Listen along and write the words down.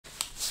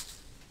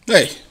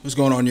Hey, what's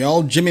going on,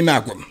 y'all? Jimmy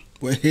Macrum.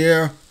 We're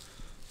here.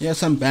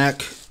 Yes, I'm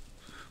back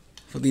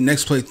for the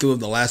next playthrough of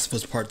The Last of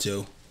Us Part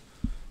 2.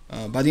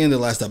 By the end of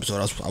the last episode,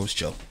 I was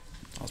chill.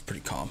 I was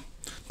pretty calm.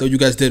 Though you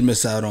guys did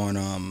miss out on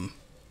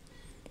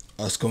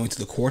us going to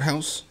the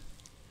courthouse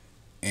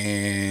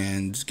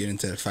and getting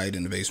into that fight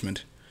in the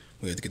basement.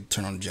 We had to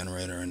turn on the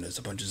generator, and there's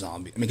a bunch of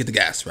zombies. Get the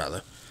gas,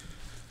 rather.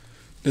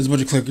 There's a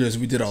bunch of clickers.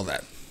 We did all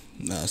that.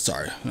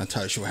 Sorry, I'm not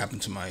entirely sure what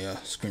happened to my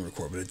screen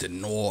record, but it did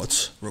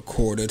not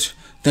record it.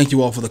 Thank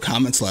you all for the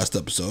comments last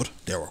episode.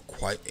 There were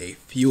quite a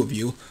few of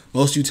you.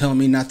 Most of you telling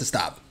me not to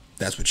stop.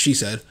 That's what she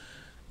said.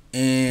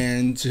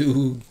 And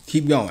to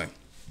keep going.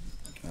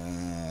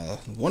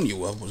 One of you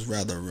was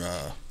rather,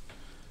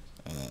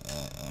 I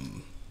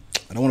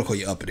don't want to call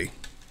you uppity.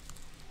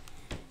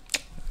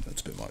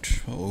 That's a bit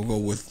much. We'll go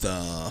with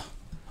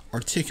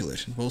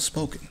articulate, well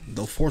spoken,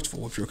 though forceful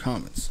with your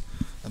comments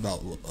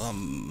about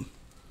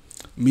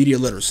media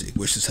literacy,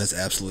 which this has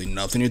absolutely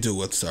nothing to do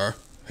with, sir.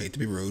 Hate to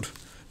be rude.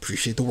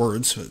 Appreciate the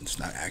words, but it's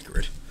not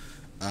accurate.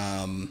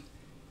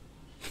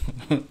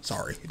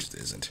 Sorry, it just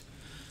isn't.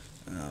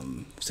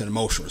 It's an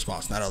emotional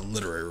response, not a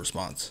literary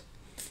response,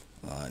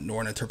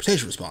 nor an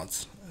interpretation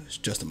response. It's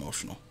just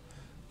emotional.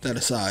 That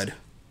aside,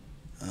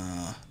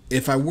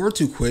 if I were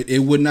to quit, it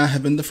would not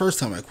have been the first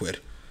time I quit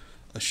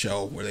a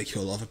show where they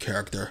killed off a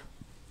character,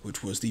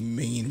 which was the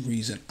main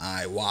reason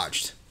I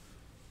watched,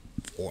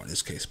 or in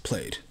this case,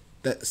 played.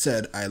 That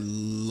said, I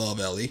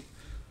love Ellie,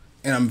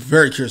 and I'm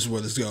very curious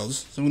where this goes,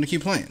 so I'm going to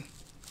keep playing.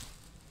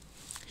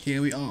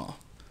 Here we are.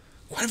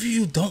 What if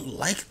you don't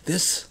like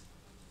this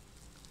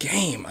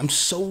game? I'm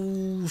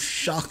so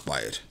shocked by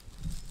it,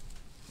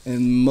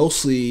 and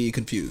mostly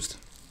confused.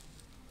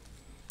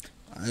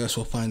 I guess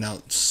we'll find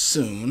out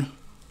soon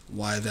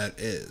why that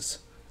is.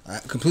 I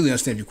completely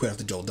understand if you quit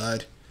after Joel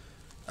died.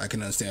 I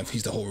can understand if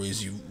he's the whole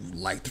reason you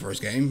liked the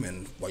first game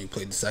and why you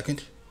played the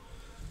second.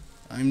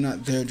 I'm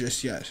not there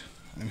just yet.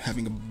 I'm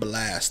having a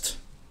blast,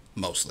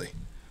 mostly.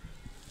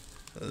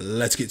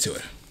 Let's get to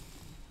it.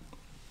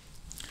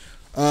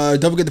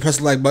 Don't forget to press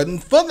the like button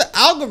for the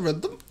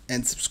algorithm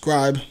and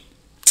subscribe.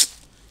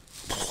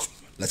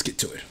 Let's get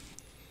to it.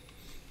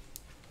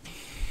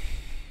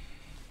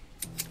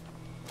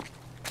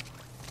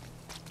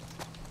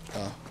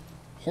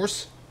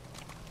 Horse?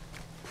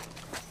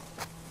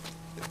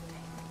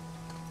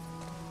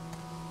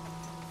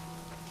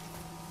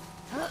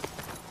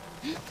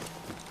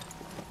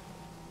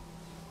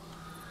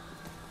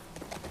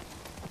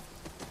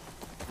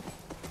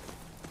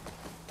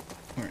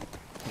 Alright,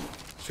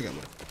 let's figure out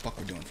what the fuck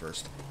we're doing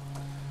first.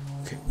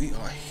 Okay, we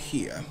are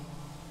here.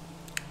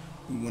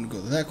 We want to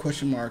go to that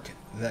question mark,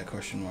 that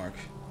question mark.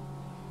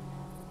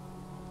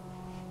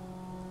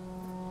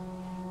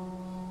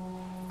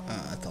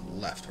 At the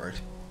left,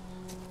 right?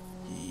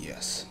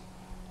 Yes.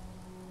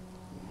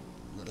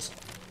 Let us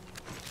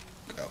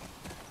go.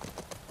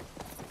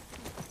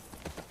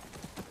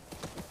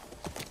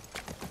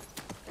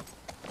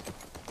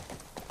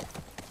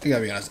 I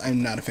gotta be honest,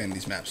 I'm not a fan of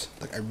these maps.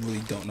 Like, I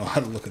really don't know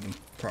how to look at them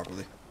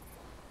properly.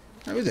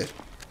 Oh, we did.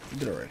 We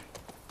did alright.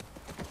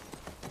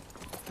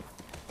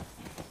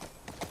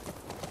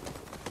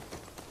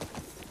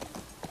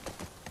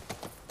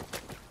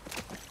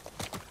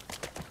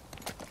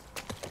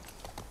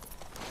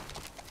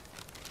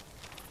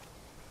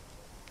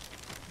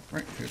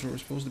 Right, here's where we're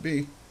supposed to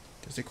be.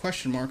 There's a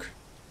question mark.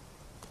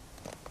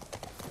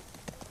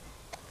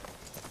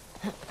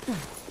 Alright,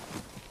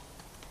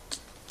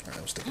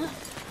 I was sticking out.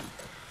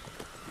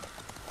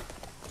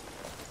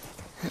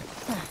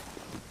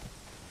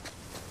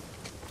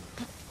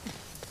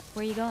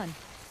 Where are you going?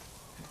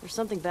 There's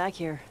something back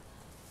here.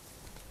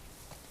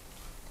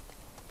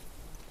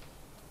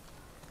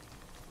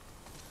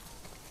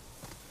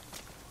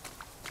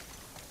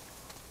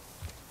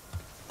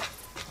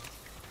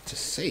 It's a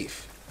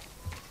safe.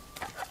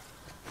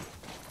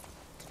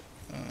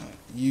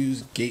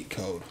 Use gate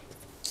code.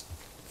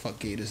 Fuck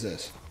gate is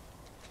this?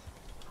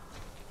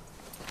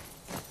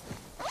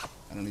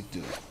 I don't need to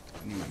do that.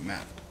 I need my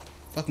map.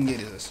 Fucking gate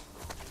is this?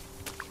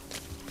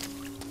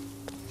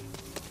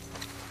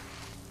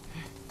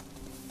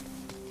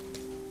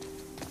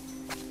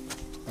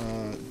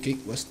 Gate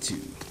West 2.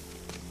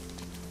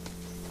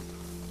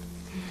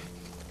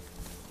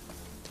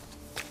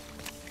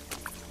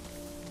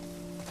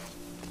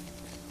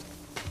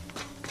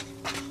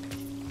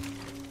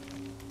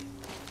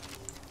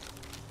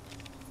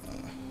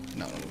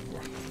 No,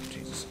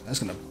 Jesus. That's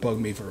gonna bug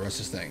me for the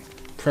rest of this thing.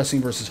 Pressing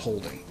versus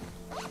holding.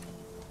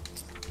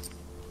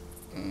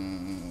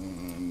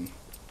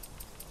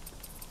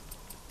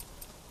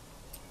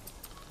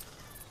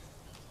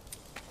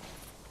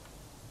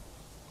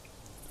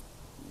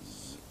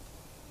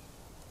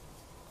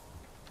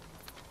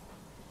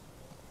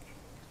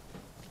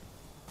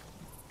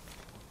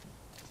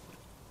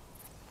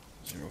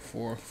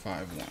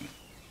 0451.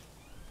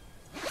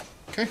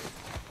 Okay.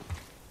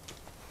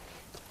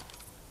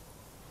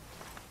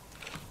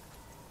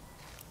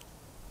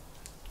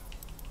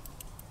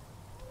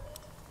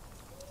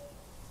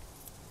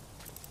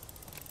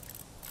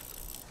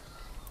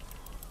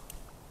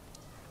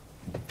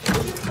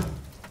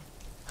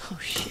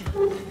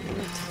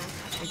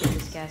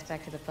 gas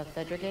back to the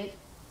Fethedra gate?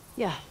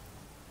 Yeah.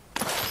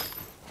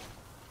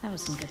 That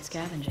was some good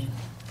scavenging.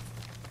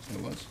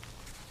 It was.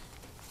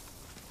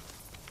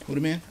 Who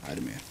demand? I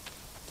demand.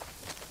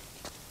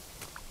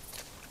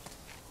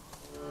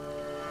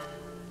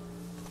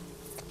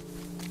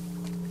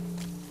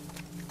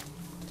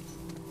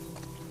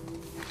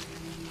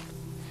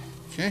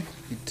 Okay,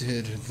 we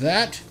did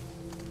that.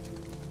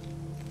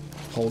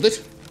 Hold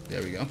it.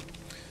 There we go.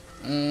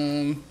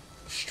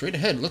 Straight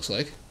ahead, looks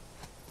like.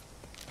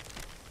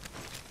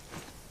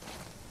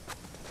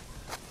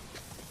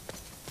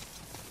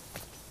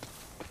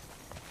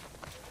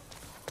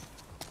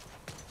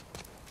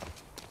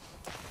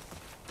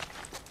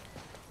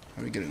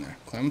 How do we get in there?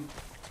 Climb?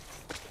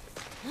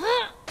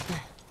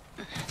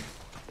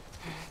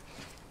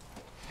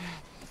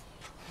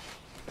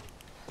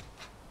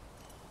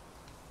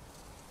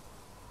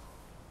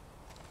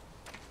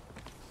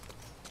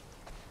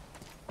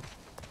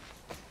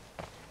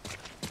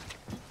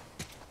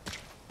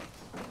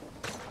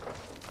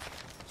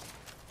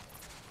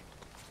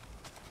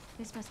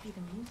 This must be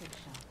the music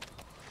shop.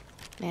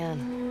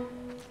 Man,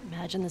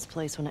 imagine this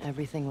place when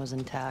everything was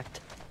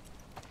intact.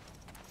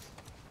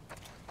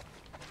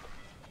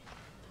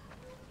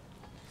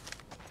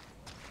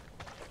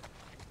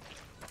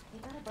 They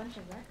got a bunch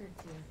of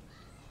records here.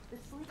 The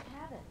sleep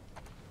habit.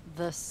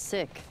 The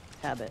sick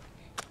habit.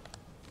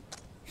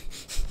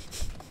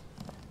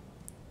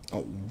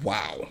 Oh,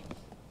 wow.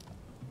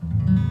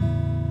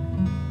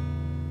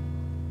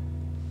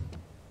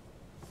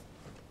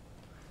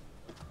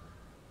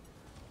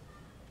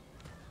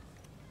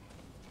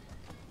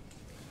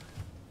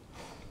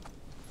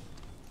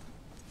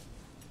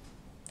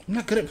 I'm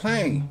not good at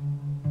playing.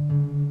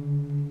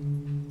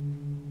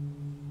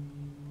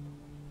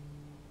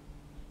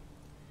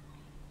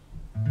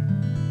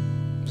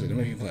 So gonna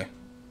make you play.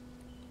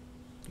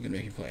 I'm gonna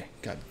make you play.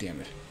 God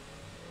damn it.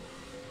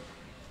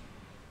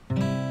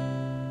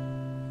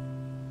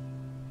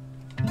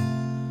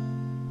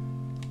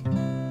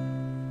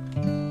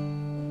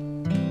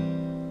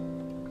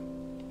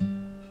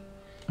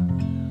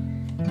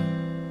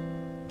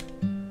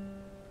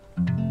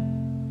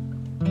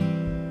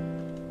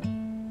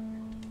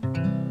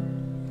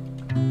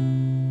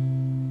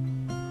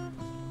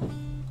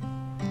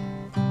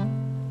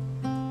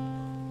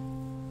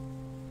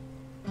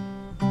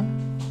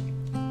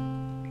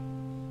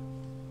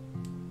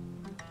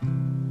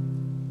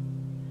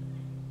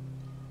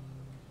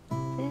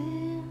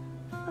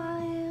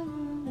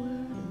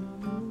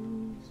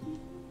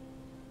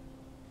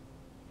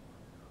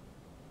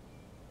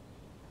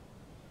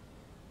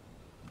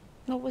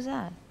 What was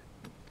that?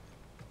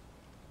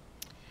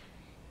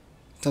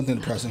 Something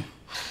depressing.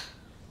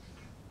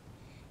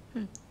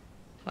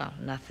 Well,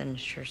 nothing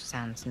sure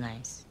sounds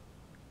nice.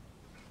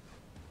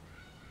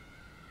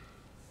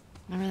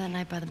 Remember that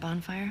night by the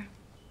bonfire?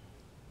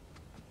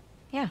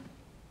 Yeah.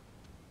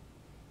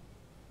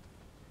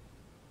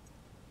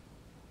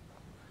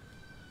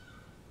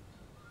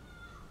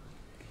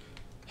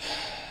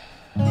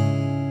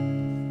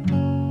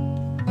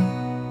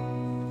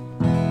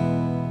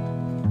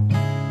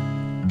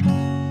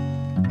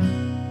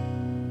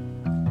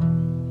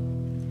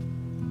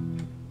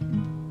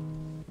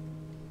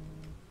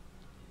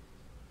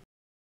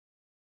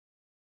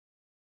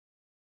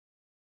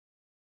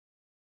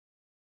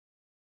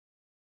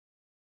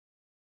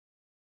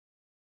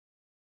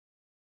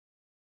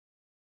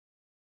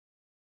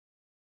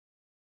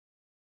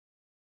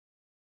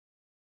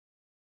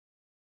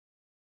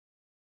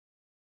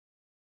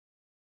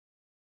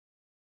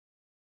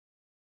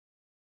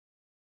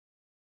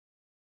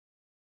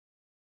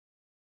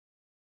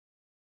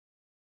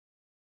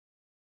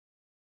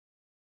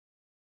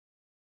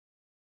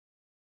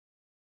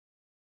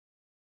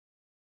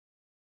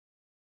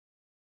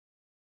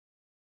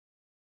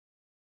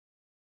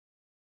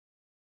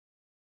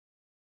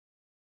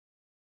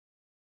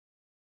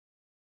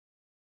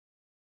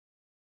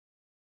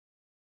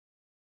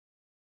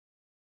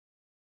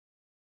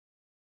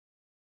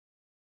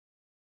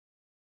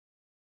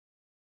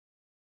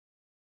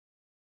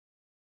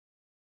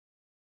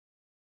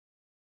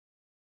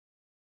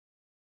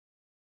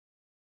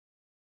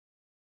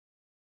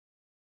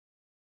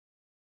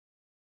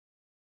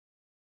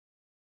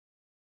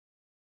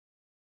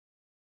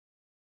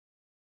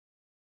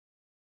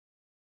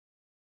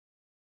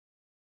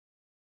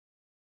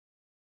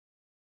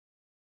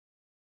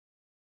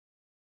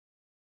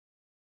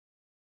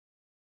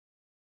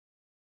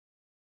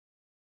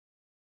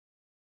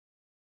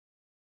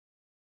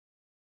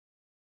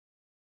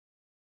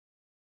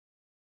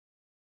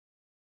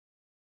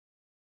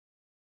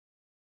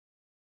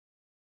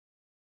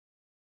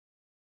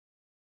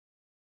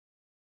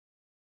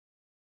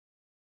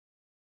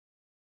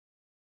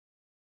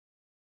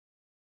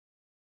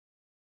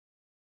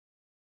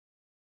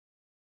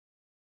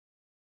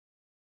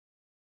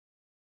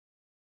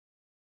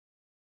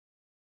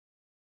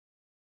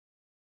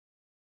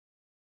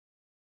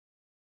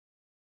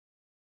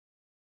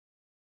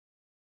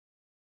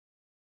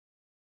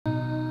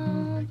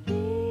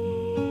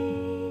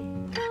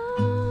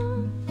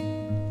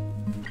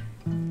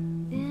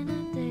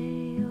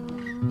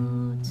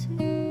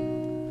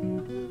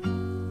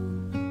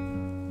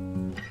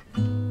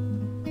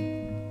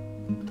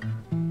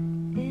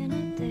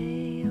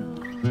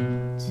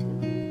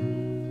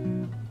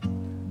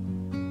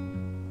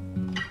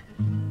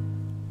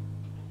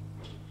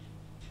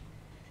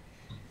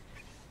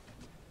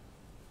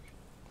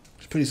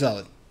 pretty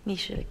solid. You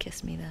should have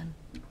kissed me then.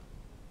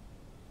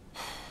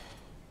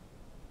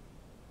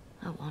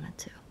 I wanted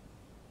to.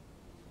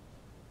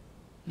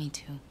 Me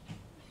too.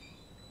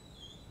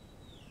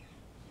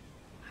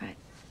 Alright.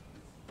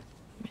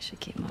 We should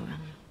keep moving.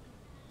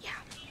 Yeah.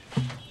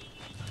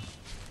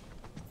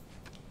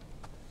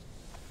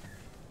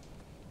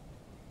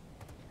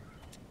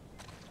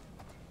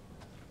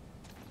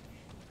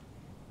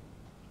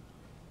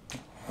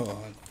 Oh,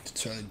 I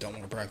certainly don't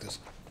want to practice.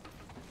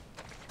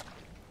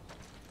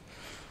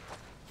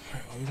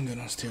 Alright, well, we can go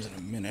downstairs in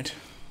a minute.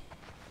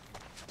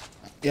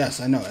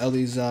 Yes, I know.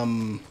 Ellie's,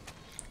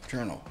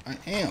 journal. I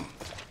am.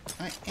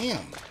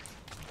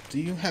 Do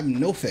you have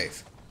no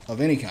faith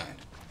of any kind?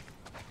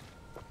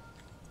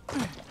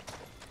 I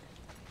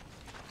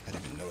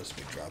didn't even notice a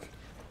big drop.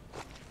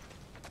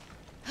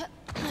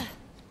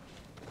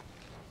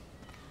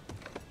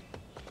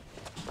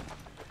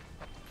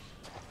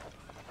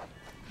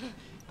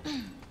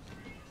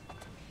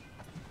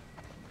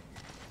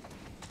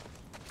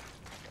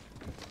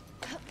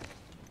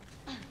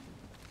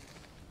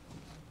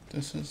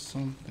 This is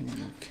something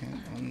you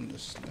can't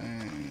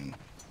understand.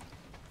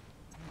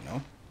 No?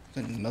 Is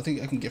there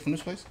nothing I can get from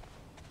this place?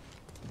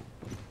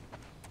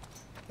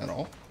 At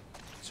all?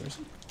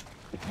 Seriously?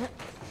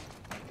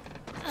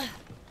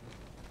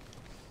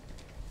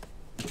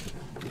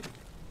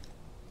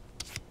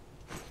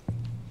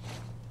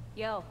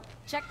 Yo,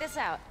 check this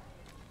out.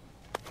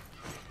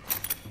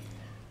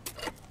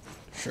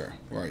 Sure.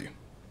 Where are you?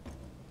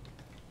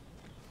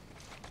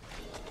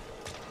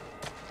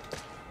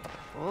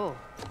 Oh,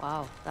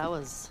 wow. That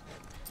was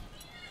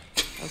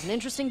an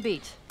interesting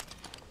beat.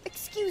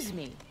 Excuse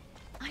me.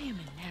 I am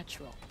a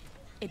natural.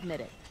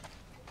 Admit it.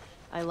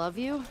 I love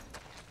you.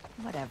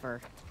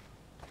 Whatever.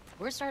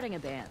 We're starting a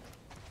band.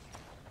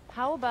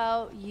 How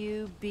about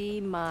you be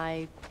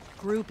my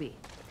groupie?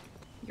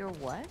 You're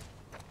what?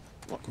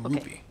 Well,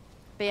 Groupie.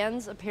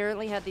 Bands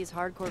apparently had these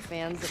hardcore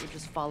fans that would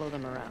just follow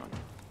them around.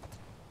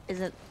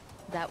 Isn't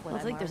that I what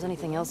don't think there's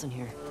anything else in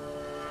here.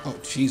 Oh,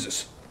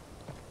 Jesus.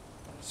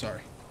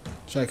 Sorry.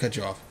 Sorry to cut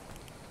you off.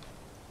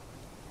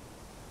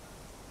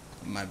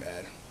 My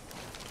bad.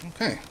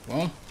 Okay,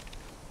 well,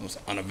 that was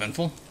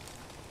uneventful.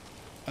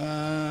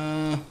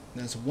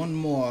 There's one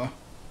more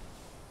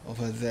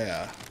over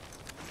there.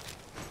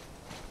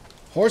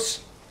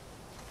 Horse?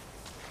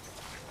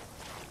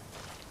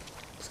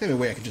 There's gotta be a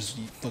way I can just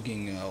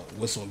fucking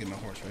whistle and get my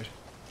horse, right?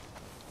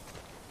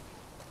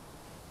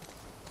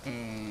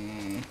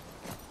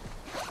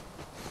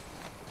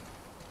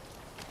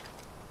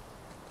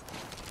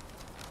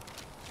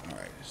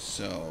 Alright,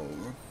 so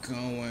we're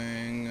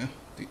going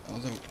the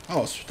other.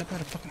 Oh, step out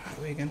of the fucking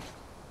highway again.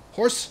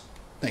 Horse?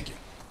 Thank you.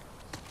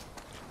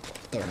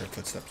 Thought I heard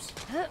footsteps.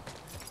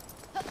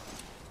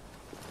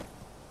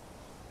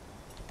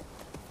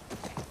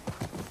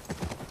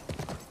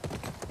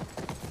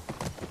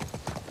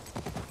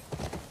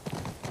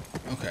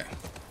 Okay.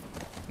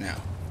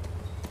 Now.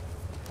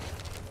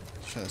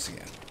 Let's try this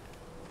again.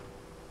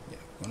 Yeah,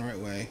 going the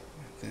right way.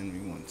 Then we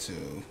want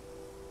to.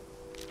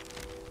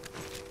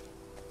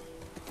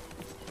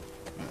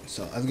 Alright,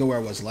 so I have to go where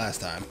I was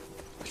last time.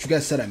 But you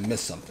guys said I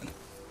missed something.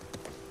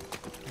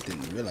 I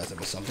didn't realize I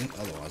missed something,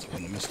 otherwise I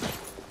wouldn't have missed it.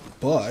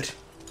 But,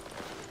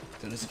 if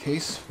that is the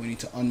case, we need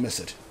to unmiss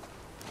it.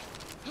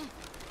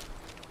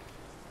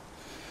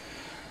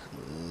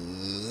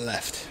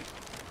 Left.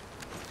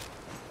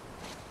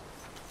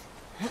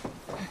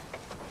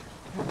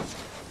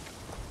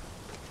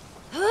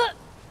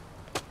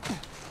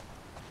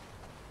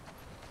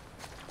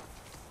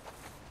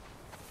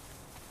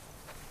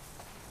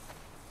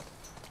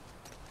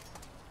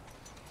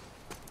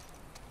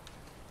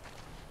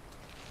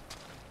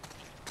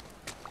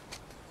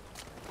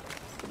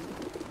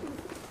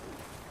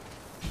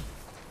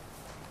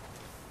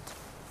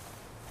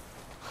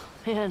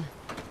 Man,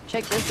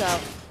 check this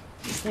out.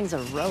 This thing's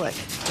heroic.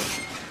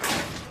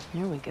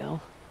 Here we go.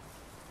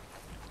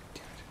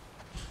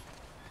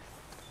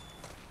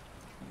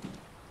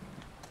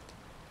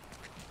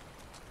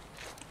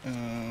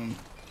 Going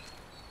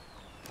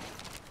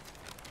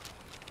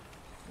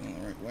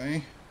the right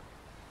way.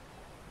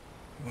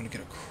 I want to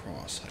get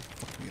across. How the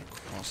fuck do we get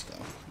across, though?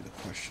 Is the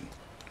question.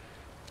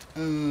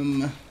 We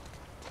can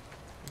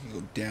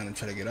go down and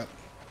try to get up.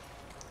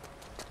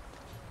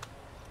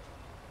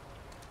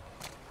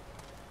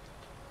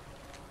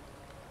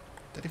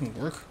 Did that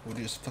even work? Or would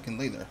you just fucking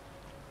lay there?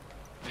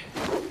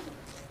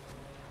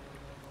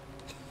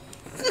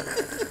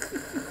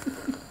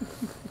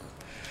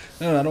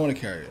 No, I don't want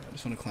to carry it. I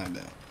just want to climb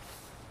down.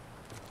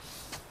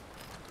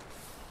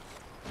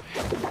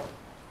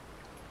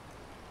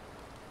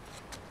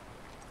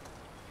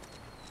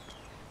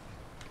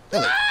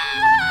 Ellie.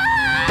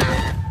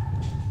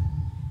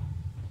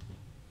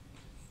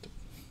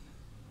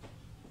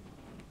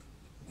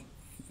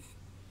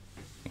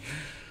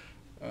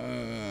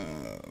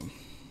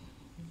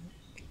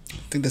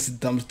 I think that's the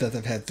dumbest death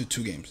I've had through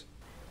 2 games.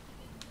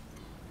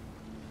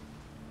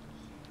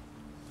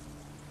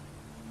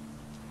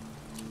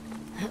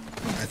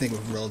 I think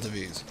with relative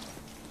ease.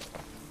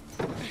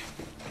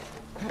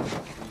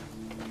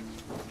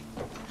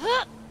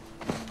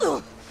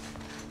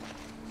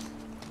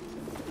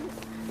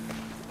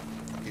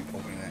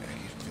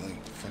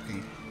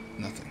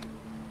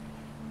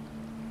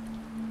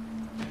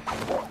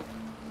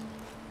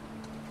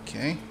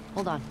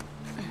 Hold on.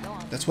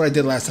 That's what I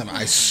did last time.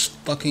 I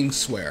fucking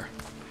swear.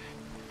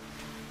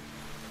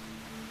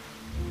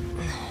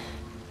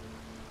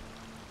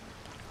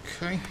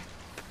 Okay.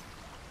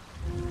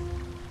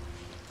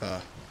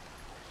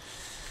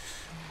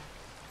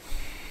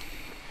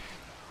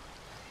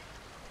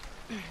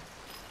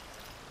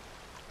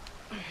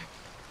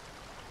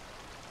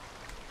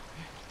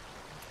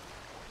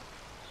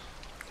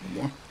 One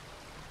more.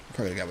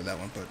 Probably got with that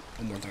one, but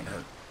one more's not gonna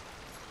hurt.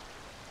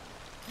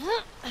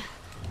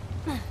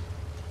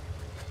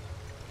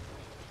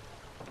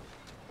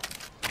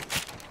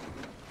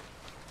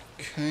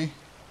 Okay. You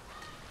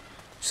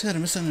said I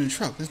missed out on a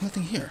truck. There's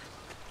nothing here.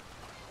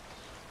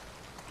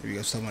 Maybe you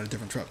guys talking about a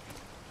different truck.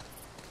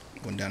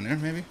 One down there,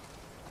 maybe?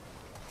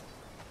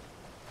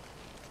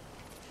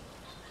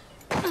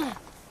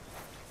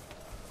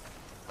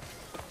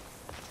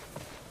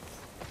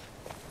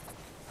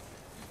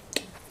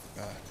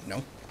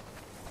 No.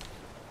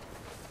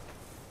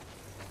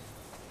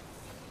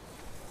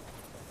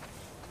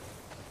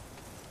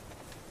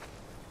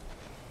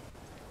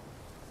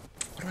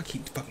 Why do I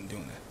keep fucking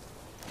doing that?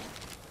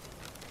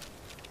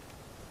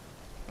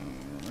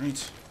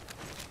 Alright.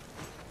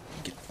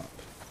 Get up.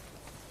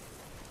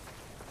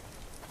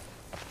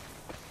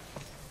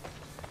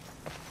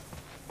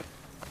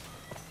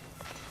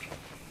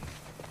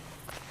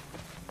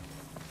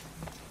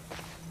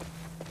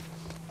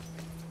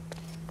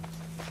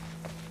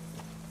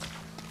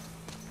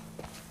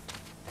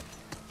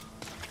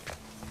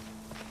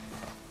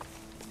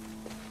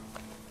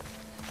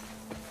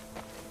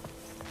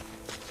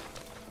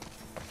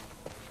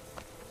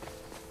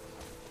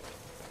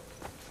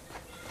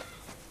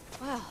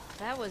 Well,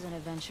 that was an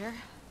adventure.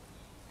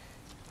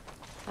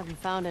 Haven't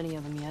found any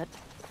of them yet.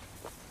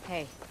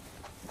 Hey,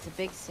 it's a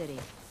big city.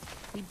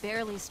 We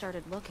barely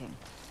started looking.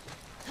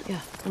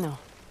 Yeah, I know.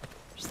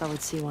 Just thought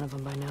we'd see one of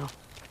them by now.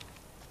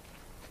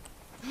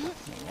 No,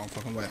 wrong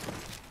fucking way.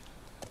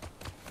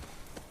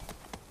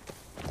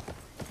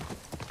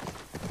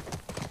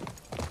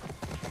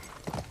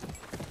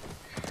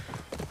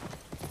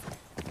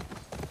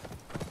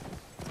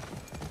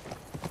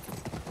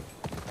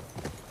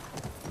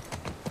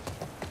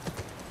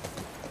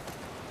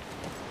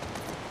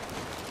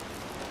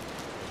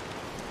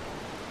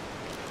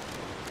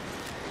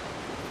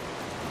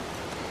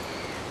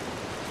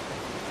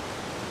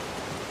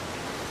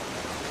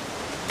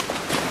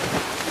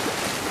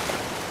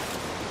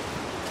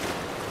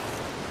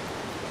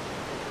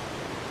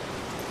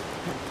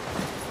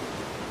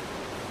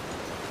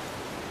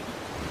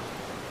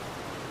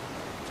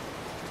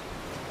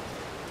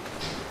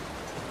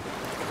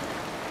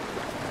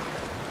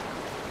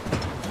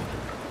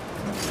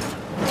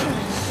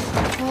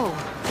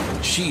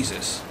 Whoa,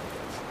 Jesus.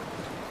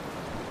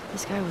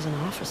 this guy was an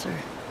officer.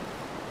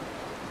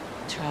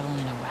 Traveling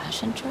in a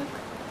ration truck?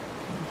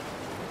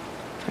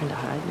 Trying to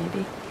hide,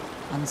 maybe?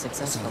 That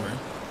Unsuccessful. sounds right.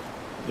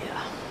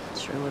 Yeah,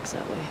 sure looks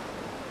that way.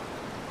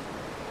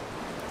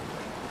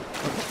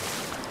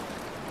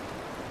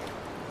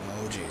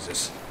 Oh,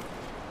 Jesus.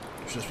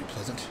 Should just be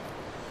pleasant.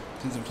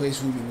 Since in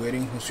place, we'll be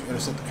waiting. Once you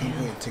intercept the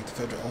convoy and take the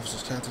federal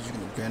officers' captives, you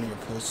can abandon your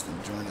posts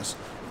and join us.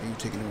 Are you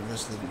taking no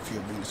risk, living in fear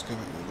of being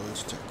discovered? Your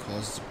loyalty to our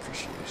cause is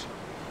appreciated.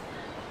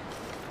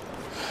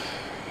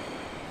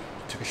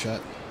 Took a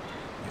shot.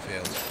 You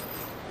failed.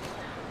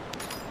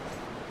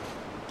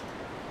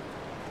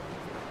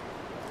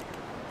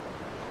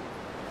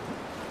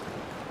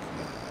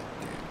 God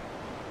damn.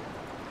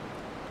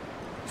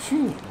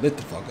 Phew, lit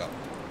the fuck up.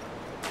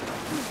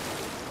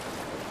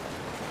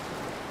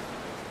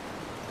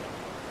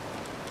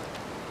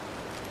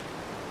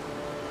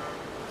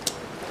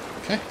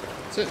 Okay,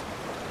 that's it.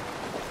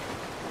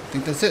 I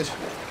think that's it.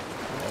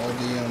 All the,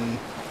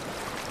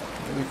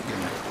 what are we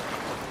forgetting?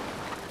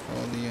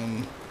 All the,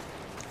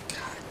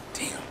 God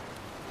damn.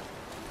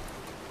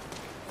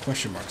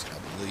 Question marks, I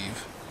believe.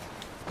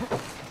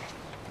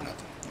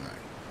 Nothing.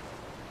 Alright.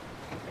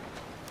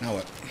 Now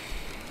what?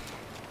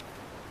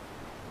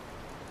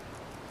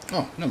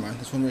 Oh, never mind.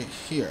 This one right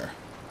here.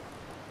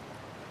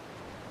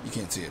 You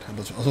can't see it. I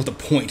was about to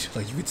point,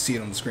 like you could see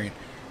it on the screen.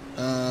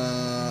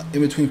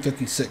 In between 5th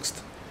and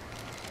 6th.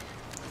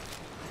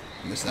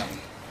 Missed that one.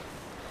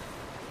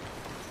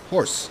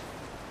 Horse.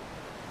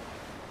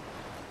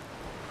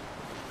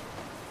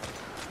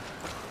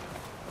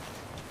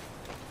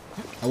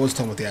 I was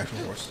talking about the actual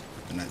horse,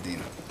 but not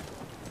Dina.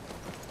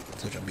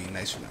 So I'm being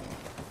nice from now on.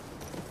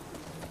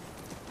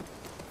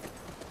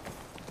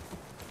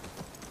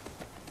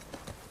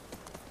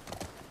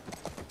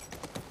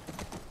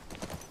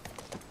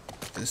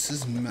 This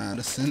is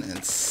Madison and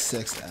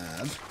 6th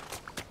Ave.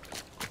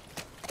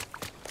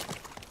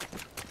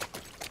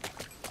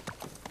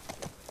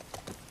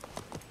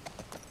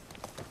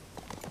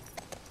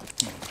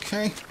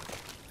 Okay.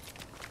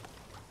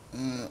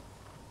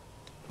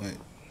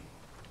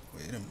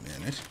 Wait a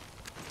minute.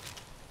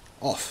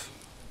 Off.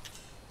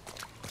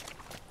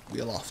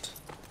 Wheel off.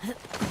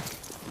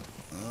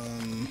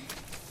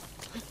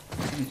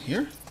 In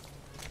here?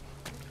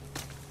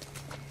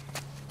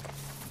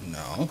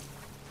 No.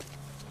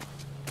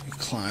 You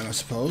climb, I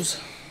suppose.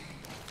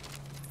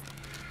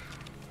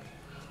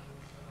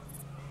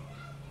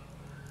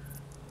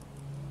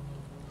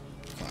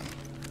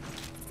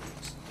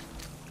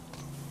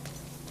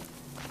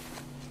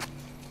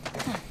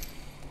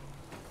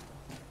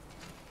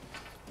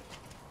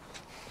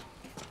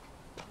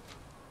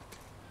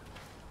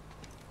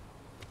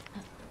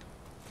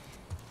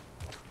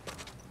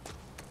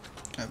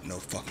 I have no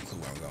fucking clue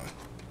where I'm going.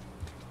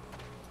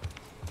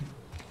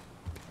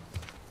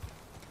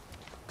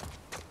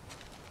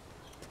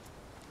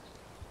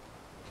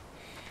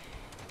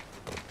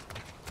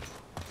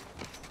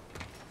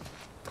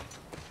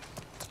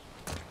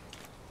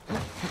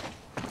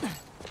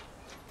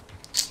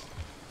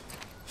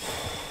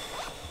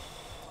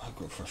 I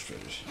grow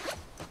frustrated.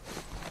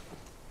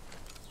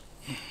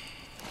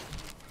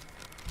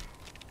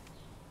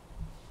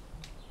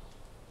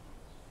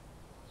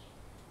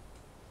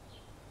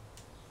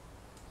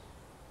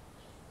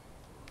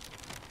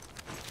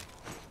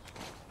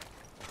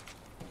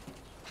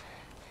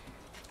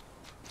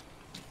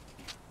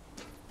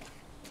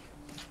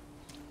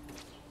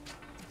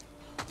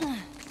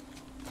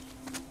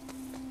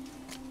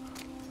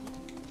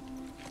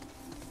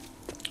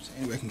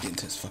 Anyway, I can get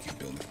into this fucking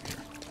building from here.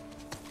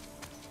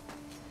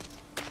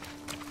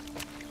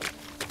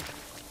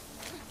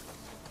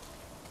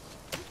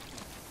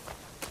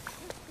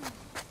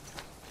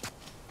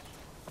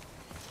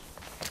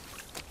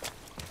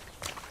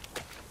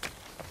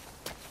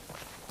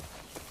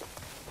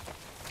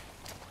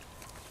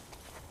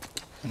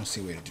 I don't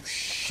see a way to do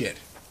shit.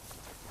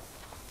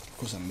 Of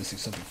course, I'm missing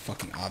something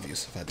fucking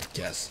obvious if I had to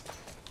guess.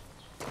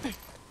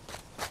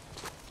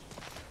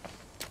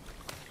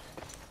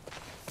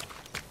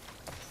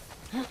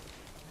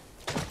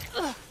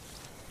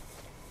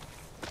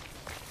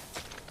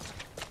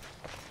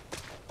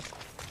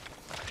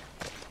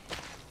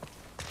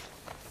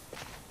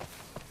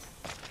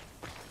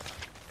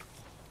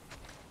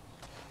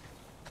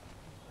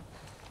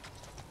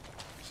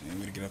 Any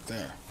way to get up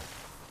there?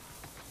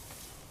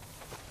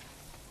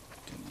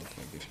 Didn't look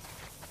like it.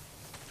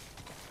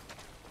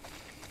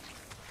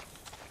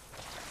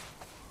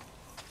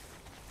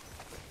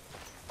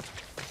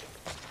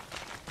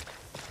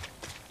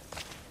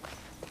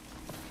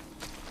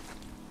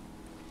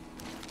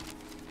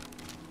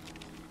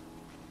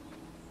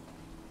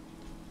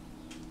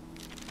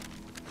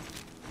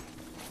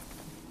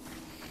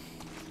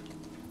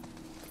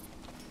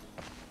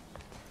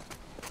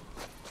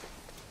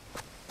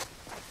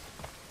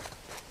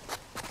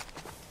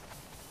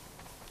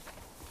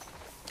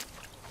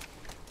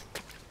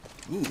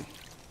 Ooh. What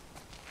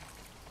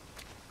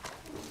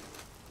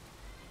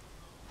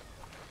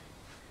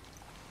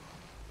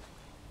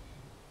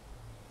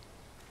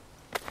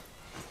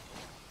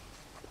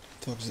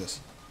the fuck is this?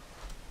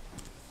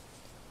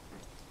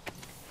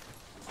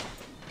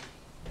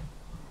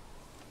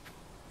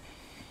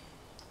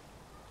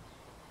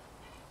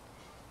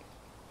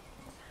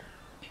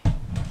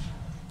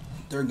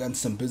 Dirk got into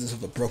some business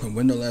with a broken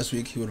window last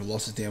week. He would have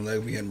lost his damn leg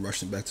if we hadn't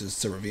rushed him back to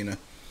Seravina.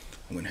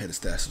 I went ahead and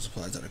stashed some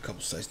supplies at a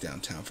couple sites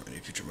downtown for any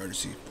future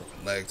emergency.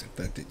 Broken legs,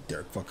 infected,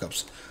 Derek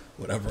fuck-ups,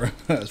 whatever.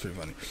 That's pretty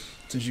funny.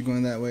 Since you're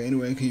going that way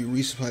anyway, can you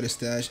resupply the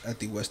stash at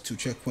the West 2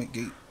 checkpoint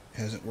gate?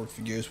 Hasn't worked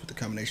for years, but the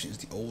combination is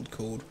the old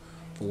code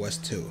for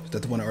West 2. Is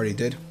that the one I already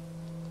did?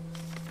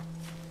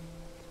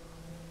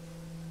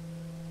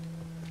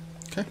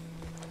 Okay.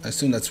 I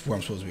assume that's where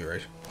I'm supposed to be,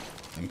 right?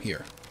 I'm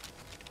here.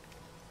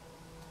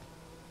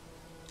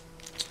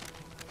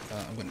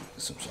 I'm gonna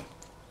assume so.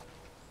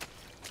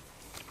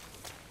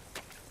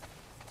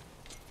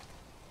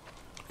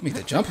 Make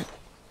that jump. Is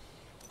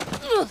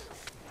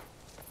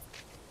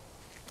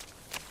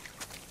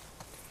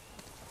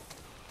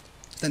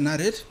that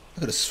not it? I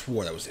could have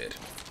swore that was it.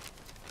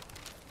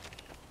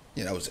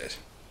 Yeah, that was it.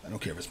 I don't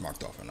care if it's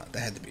marked off or not.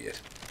 That had to be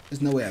it.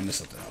 There's no way I missed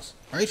something else.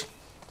 Right?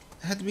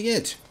 That had to be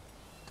it.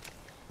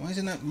 Why is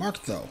it not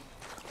marked, though?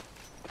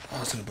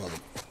 Oh, it's gonna bother.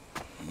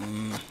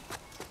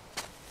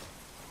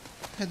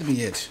 Had to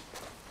be it.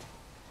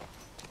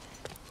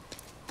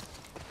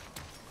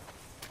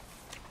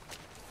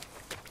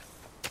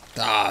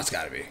 Ah, it's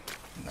gotta be.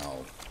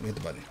 No. Let me hit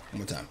the button. One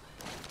more time.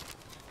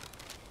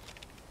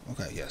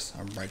 Okay, yes.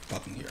 I'm right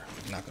fucking here.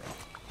 Knock it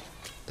off.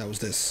 That was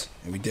this.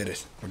 And we did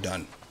it. We're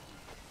done.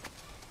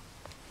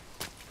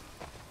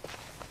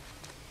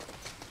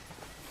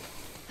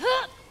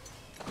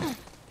 Alright,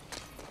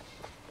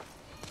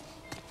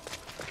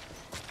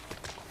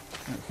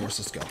 of course,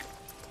 let's go.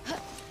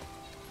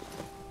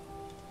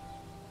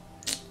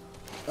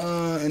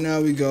 And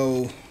now we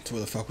go to where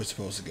the fuck we're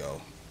supposed to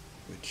go.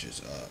 Which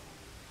is,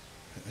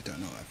 I don't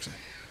know, actually.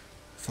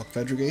 Fuck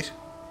Federgate?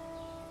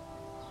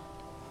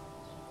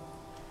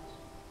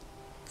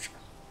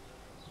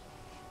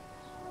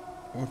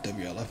 Or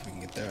WLF if we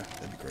can get there.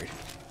 That'd be great.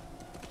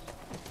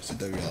 Let's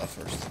do WLF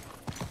first.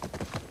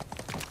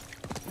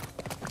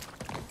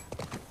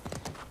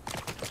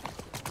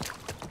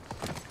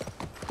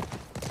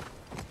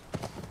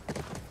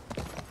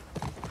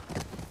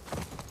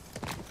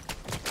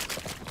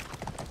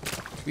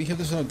 Can we hit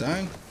this without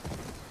dying?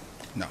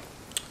 No.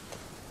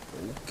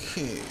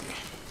 Okay.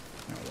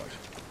 Now what?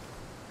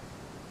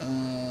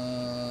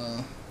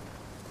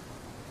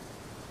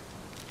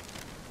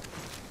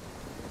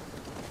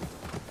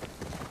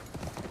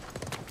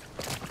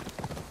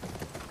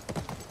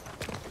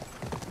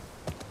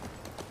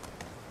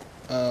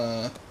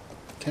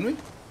 Can we?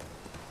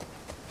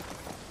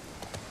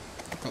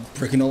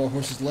 Breaking all our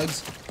horses'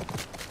 legs?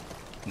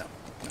 No.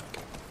 No.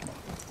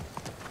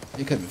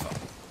 It could be fun.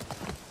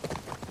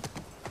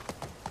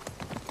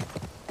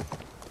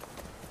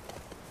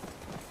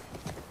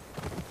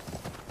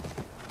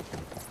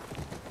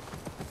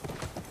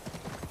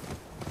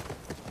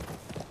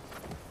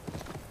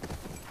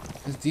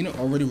 Has Dina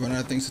already run out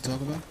of things to talk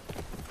about?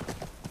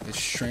 It's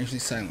strangely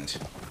silent.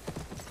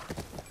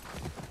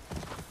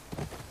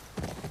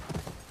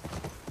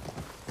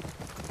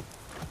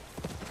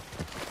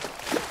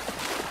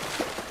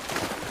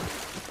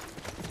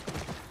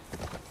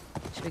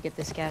 Should we get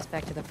this gas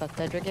back to the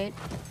Buckledra gate?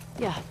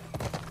 Yeah.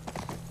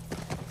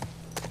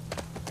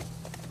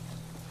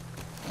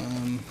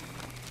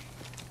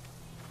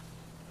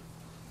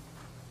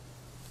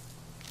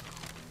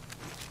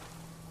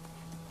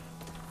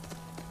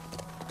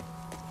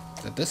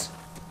 Is that this? I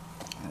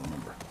don't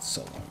remember. It's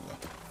so long ago.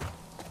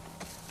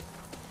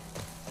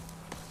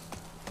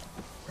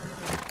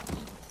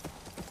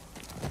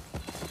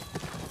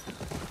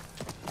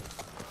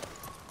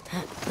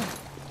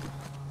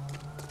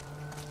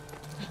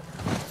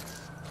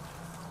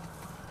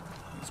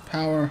 There's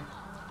power.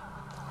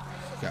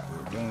 Forgot what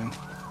we were doing.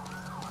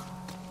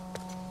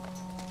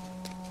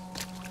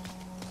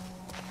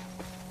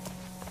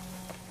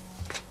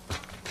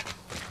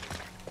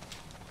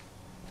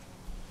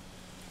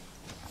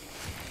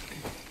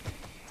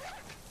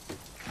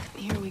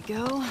 Here we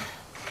go.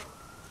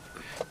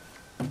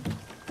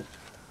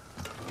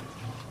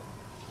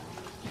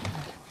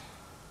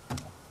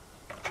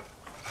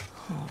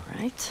 All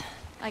right.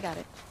 I got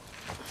it.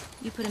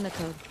 You put in the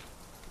code.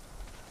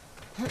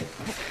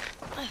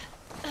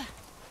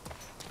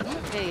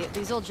 Hey,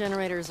 these old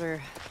generators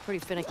are pretty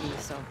finicky,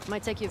 so it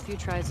might take you a few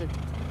tries to...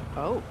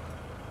 Oh.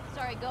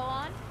 Sorry, go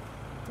on.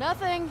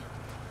 Nothing.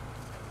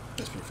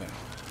 That's pretty funny.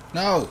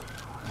 No! Oh,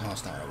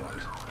 that's not what I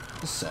wanted.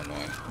 This is so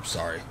annoying. I'm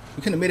sorry.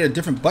 We could have made it a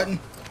different button.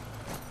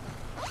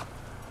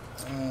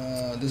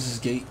 This is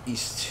Gate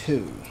East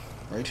 2,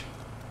 right?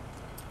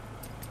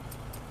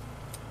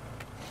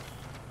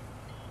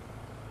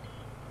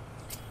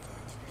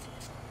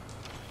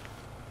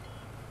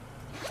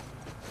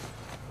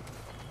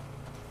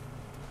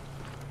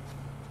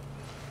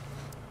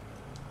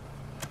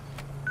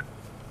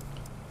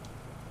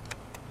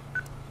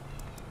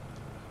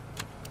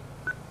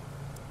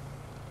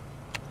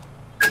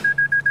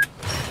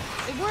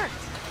 It worked.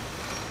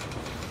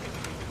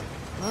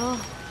 Well,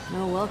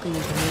 no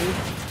welcoming committee.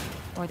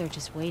 Or they're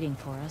just waiting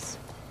for us.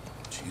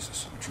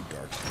 Jesus, you're too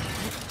dark.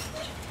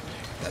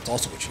 That's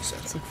also what she said.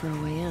 Let's look for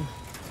a way in.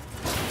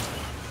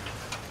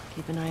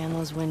 Keep an eye on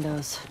those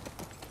windows.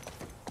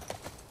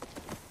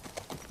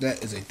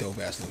 That is a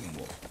dope-ass looking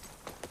wolf.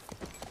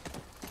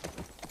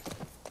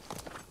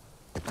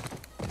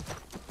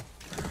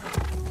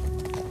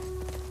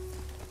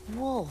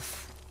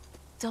 Wolf.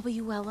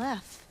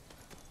 WLF.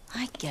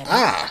 I get it.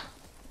 Ah!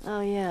 Oh,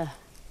 yeah. I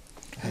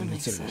That hadn't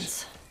makes considered sense.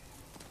 this.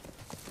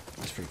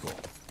 That's pretty cool.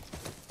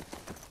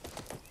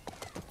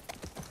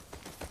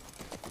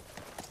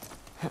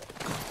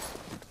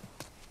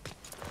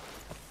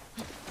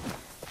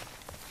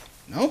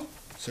 No?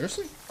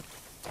 Seriously?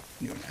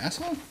 You an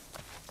asshole?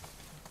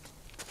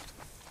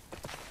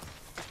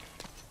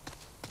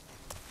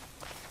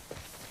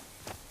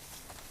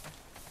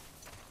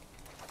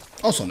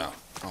 Also no.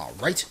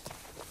 Alright.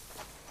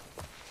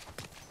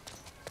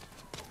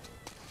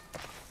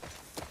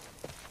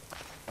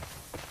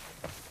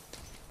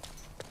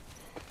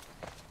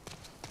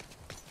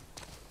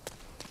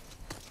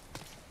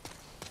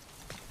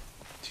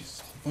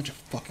 Jesus, a bunch of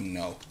fucking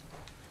no.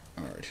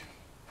 Alright.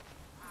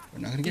 We're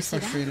not gonna get see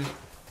that? frustrated.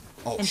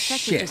 Oh Infected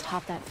shit. just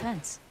hopped that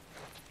fence.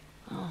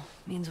 Oh,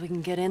 means we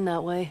can get in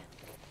that way.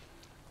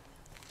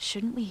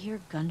 Shouldn't we hear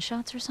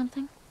gunshots or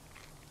something?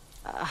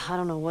 I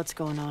don't know what's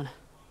going on.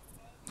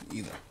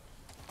 Either.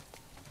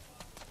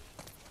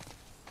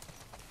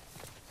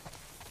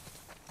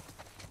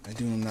 I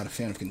do. I'm not a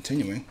fan of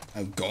continuing.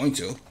 I'm going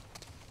to,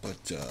 but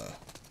what?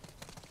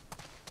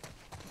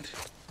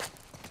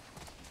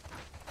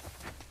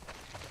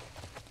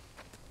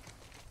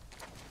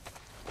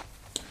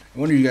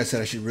 One of you guys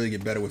said I should really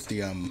get better with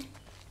the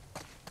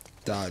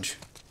dodge.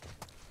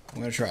 I'm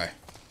gonna try,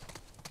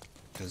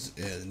 because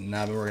it has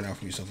not been working out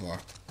for me so far.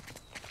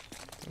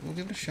 But we'll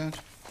give it a shot.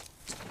 All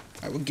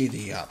right, we'll get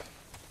the up.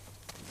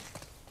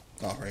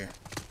 Oh, right here.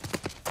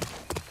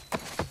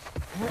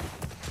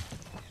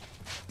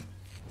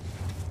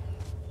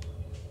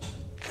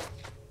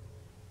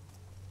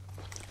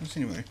 I don't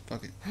see anybody.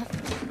 Fuck it.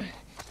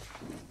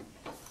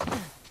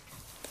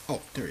 Oh,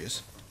 there he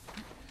is.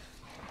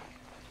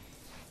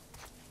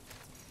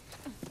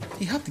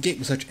 He hopped the gate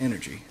with such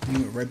energy, and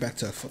he went right back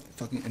to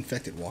fucking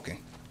infected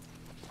walking.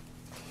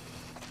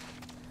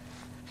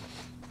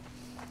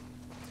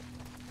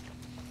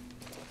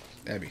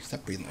 Abby,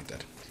 stop breathing like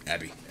that.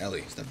 Abby,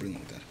 Ellie, stop breathing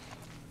like that.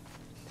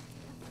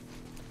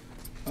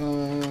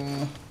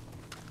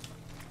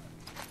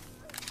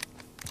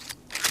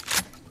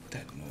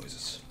 That noise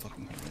is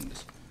fucking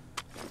horrendous.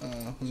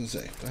 What was I gonna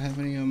say? Do I have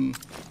any, no. I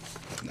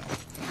don't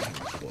have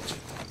any bullets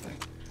for that thing.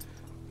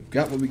 We've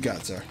got what we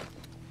got, sir.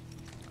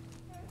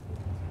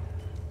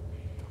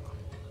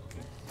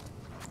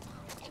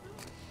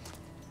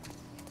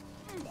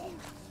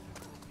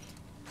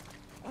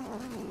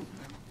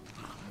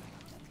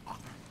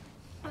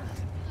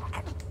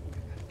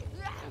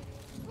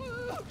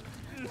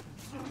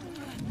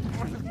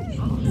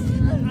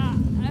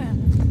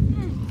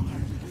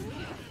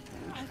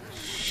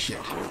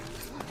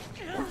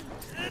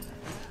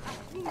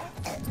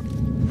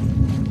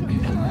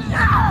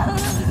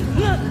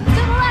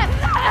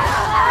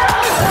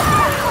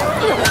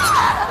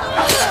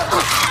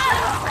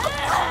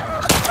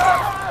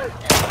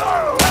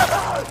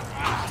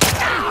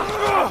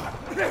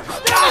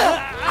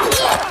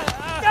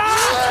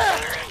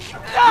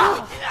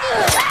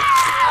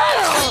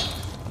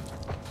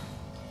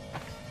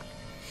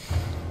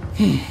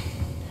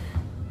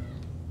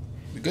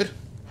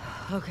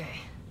 Okay.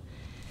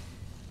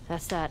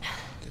 That's that.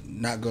 Did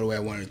not go the way I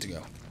wanted it to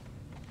go.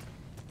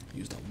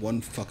 Used that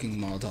one fucking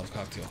Molotov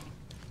cocktail.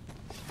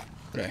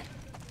 But hey.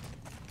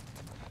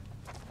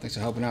 Thanks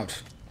for helping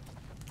out,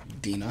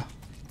 Dina.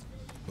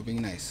 For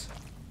being nice.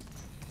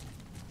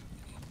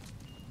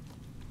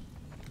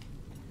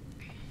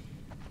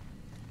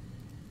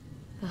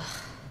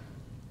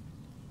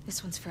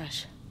 This one's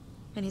fresh.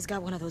 And he's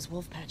got one of those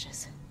wolf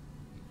patches.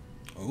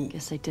 Oh.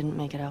 Guess they didn't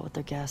make it out with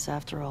their gas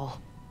after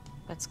all.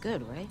 That's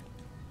good, right?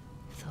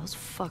 If those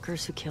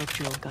fuckers who killed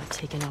Joel got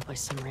taken out by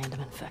some random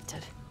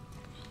infected.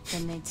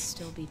 Then they'd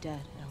still be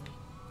dead, Ellie.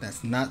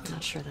 That's not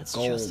Not sure that's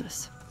gold.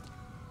 justice.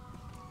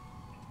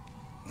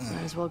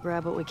 Might as well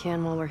grab what we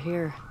can while we're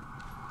here.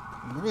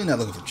 We're really not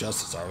looking for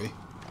justice, are we?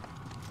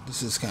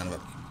 This is kind of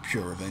a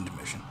pure revenge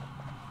mission.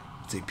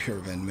 It's a pure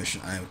revenge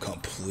mission I am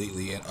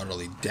completely and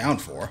utterly down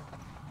for.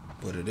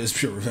 But it is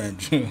pure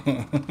revenge. Like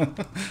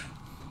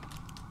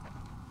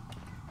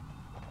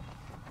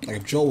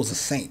if Joel was a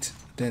saint,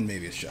 then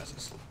maybe it's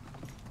justice.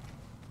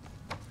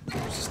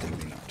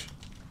 Distinctly not.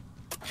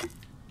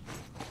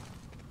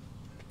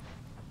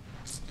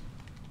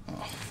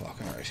 Oh fuck!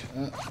 All right.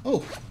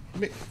 Oh,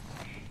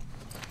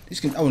 these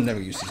can. I will never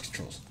use these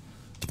controls.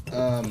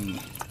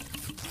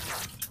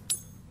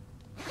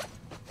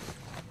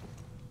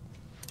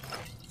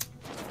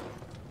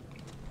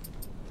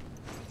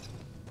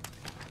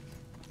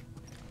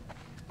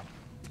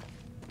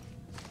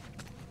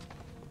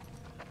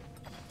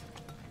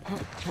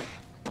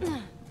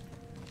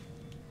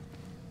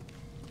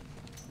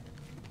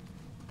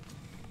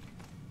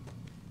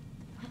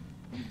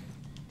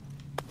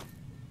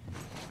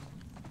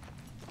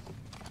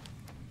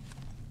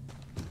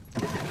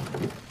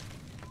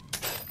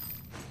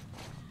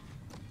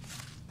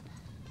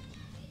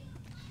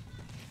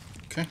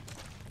 Okay.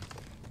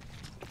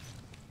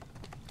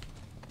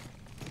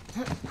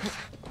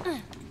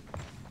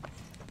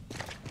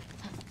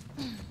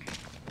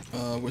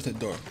 Where's that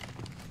door?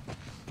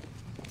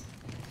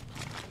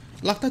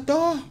 Lock that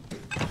door!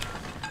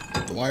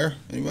 The wire?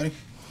 Anybody?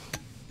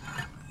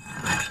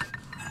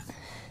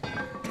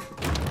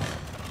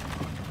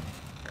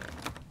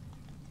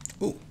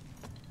 Ooh.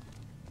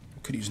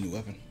 Could use a new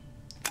weapon.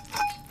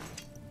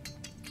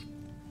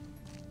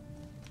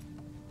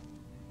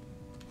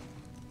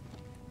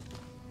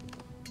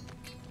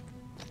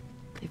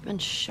 They've been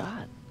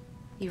shot.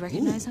 You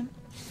recognize him?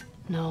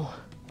 No.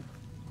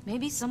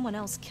 Maybe someone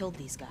else killed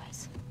these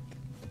guys.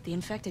 The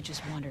infected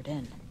just wandered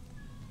in.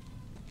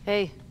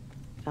 Hey,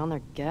 found their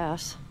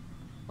gas.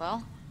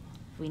 Well,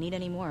 if we need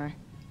any more,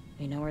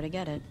 we know where to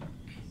get it.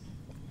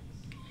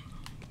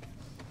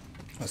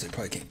 Plus, they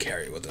probably can't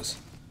carry it with us.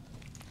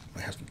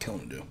 Might have some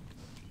killing to do.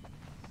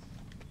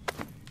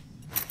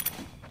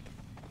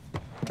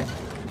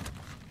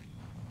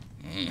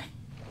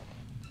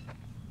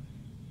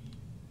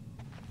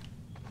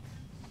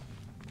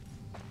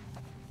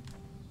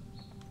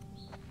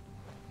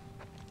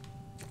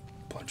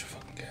 Bunch of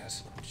fucking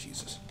gas.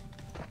 Jesus.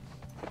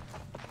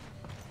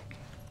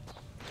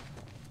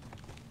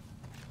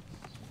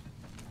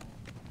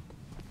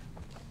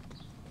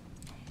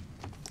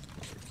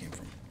 That's where it came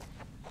from.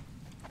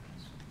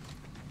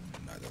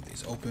 Neither of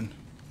these open.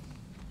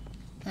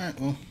 Alright,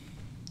 well,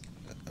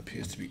 that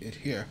appears to be it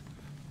here.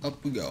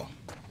 Up we go.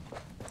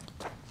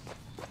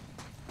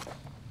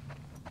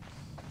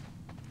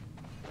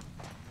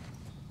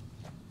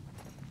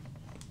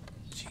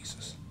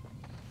 Jesus.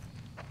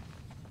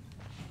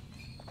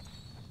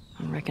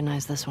 I don't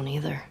recognize this one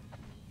either.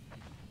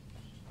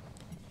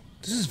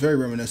 This is very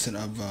reminiscent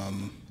of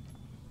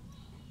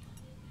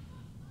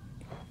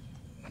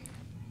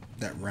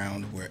that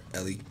round where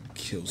Ellie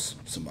kills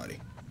somebody.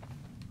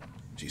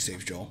 She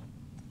saves Joel.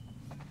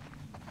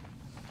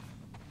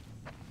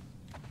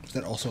 Is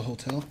that also a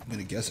hotel? I'm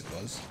gonna guess it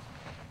was.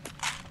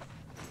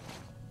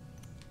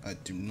 I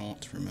do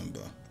not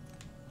remember.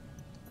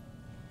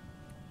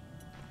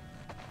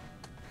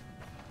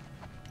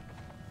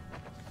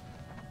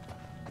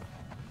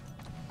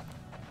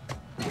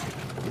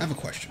 I have a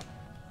question.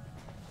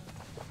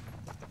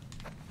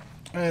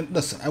 And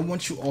listen, I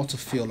want you all to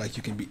feel like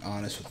you can be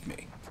honest with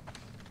me.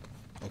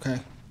 Okay?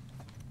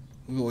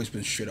 We've always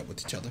been straight up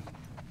with each other.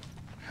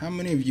 How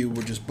many of you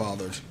were just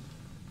bothered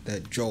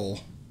that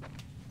Joel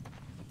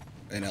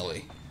and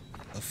Ellie,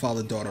 a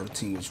father-daughter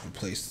team, was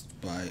replaced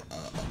by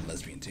a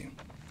lesbian team?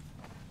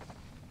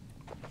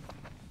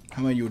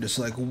 How many of you were just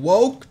like,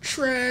 woke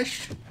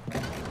trash?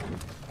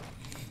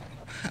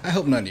 I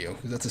hope none of you,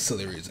 because that's a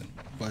silly reason.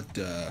 But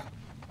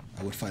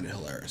I would find it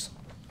hilarious.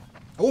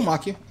 I won't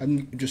mock you.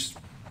 I'm just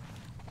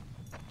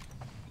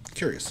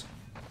curious.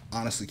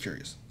 Honestly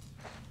curious.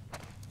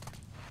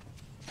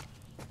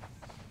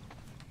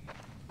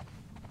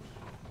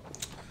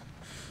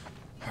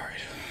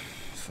 Alright.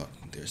 Fuck.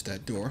 There's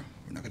that door.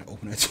 We're not going to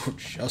open that door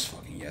just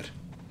fucking yet.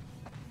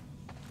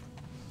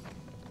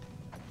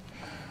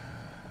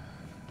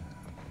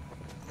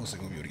 Looks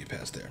like we'll be able to get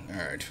past there.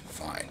 Alright.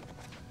 Fine.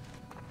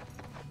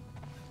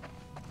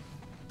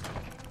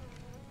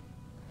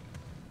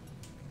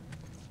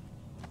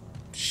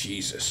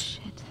 Jesus.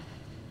 Shit.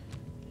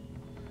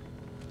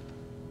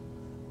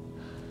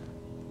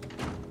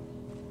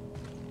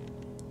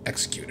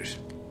 executed.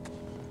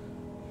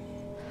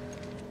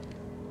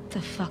 What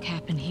the fuck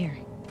happened here?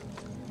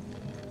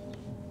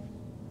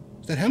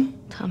 Is that him?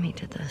 Tommy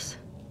did this.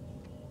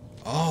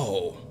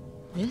 Oh.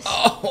 This?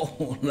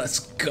 Oh, let's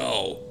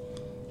go.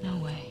 No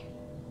way.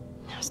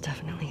 It was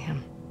definitely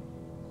him.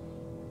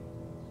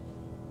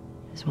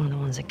 He's one of the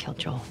ones that killed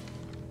Joel.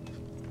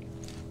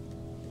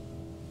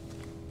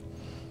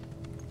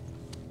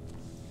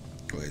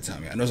 Go ahead,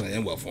 Tommy. I know it's not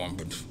end well for him,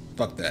 but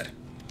fuck that.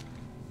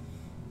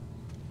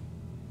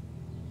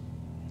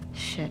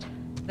 Shit.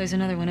 There's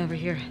another one over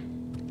here.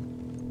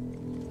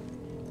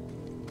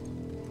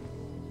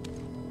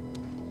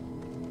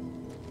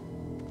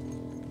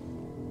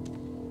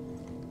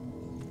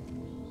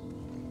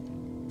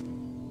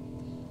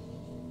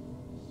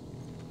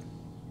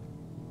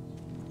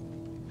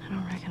 I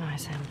don't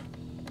recognize him.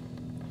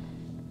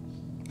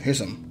 Here's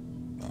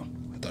him. Oh,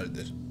 I thought it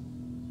did.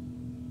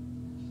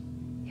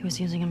 He was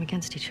using them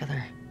against each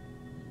other.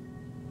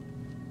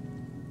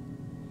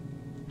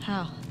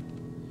 How?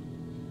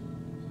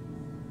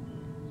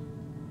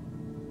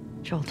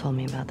 Joel told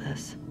me about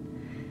this.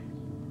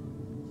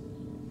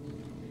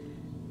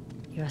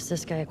 You ask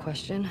this guy a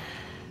question,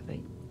 but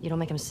you don't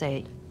make him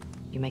say it.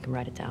 You make him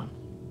write it down.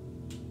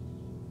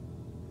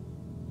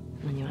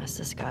 And then you ask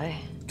this guy.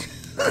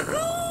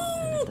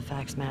 And if the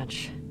facts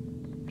match,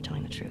 you're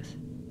telling the truth.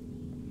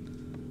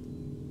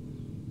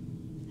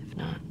 If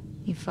not,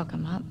 You fuck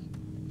him up?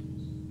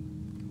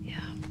 yeah.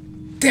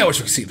 Damn, I wish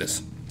we could see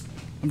this.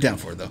 I'm down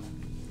for it, though.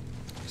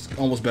 It's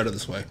almost better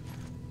this way.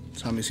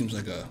 Tommy seems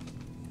like a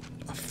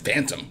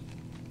phantom.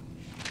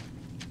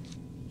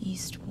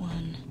 East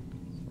 1.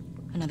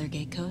 Another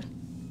gate code?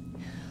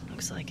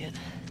 Looks like it.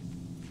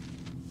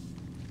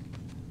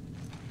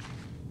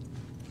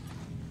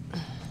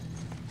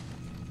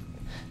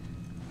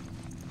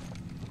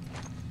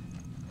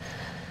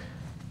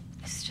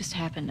 This just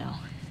happened now.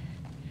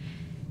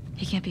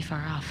 He can't be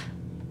far off.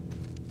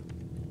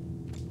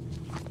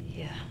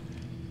 Yeah.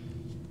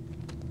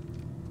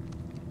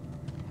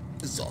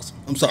 This is awesome.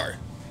 I'm sorry.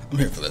 I'm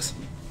here for this.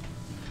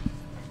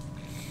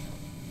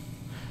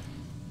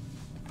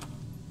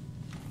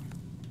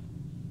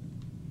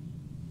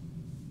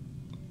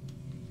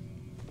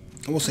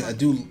 I will say I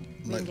do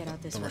like get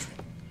out this the way. rush.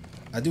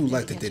 I do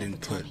like that catch they up didn't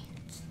with put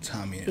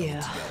Tommy and Ellie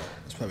Yeah. together.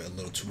 It's probably a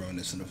little too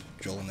reminiscent of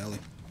Joel and Ellie.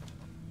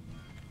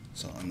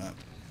 So I'm not.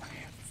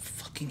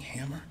 Fucking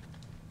hammer.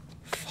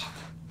 Fuck.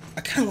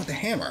 I kind of want the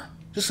hammer,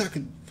 just so I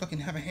could fucking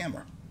have a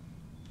hammer.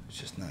 It's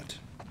just not.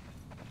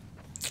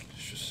 It's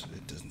just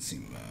it doesn't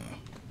seem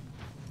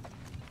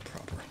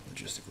proper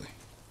logistically.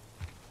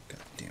 God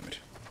damn it.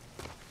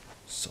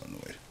 So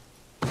annoyed.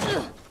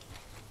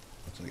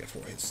 So I got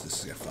 4 hits.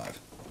 This has got 5.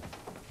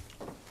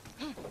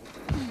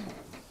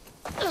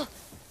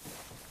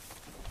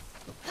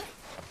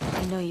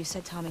 I know you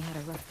said Tommy had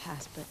a rough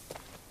past, but...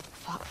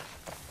 Fuck.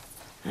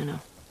 I know.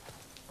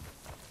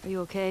 Are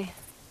you okay?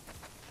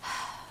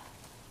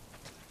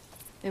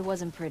 It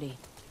wasn't pretty.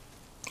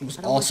 It was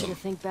I don't want awesome. you to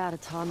think bad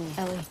of Tommy.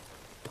 Ellie,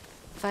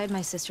 if I had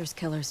my sister's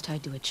killers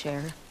tied to a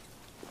chair,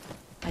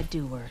 I'd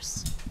do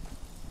worse.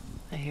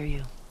 I hear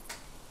you.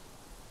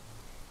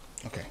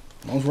 Okay.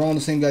 As long as we're all on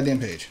the same goddamn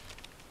page.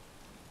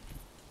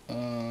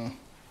 I'm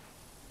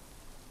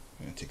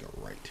gonna take a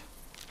right.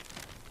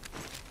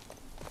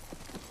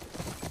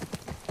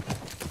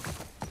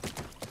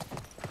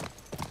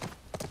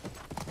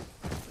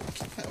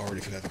 I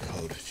already forgot the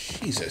code.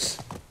 Jesus.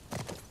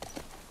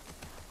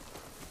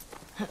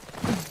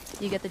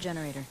 You get the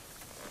generator.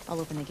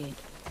 I'll open the gate.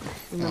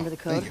 Remember the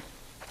code? Thank you.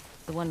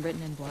 The one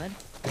written in blood?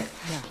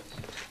 Yeah.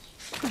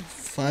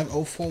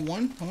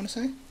 5041, I want to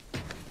say.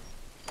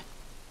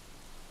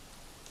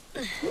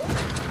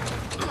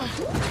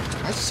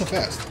 Why is it so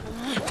fast?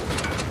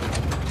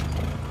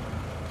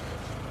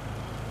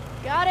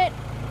 Got it!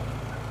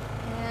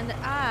 And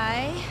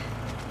I...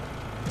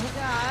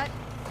 got...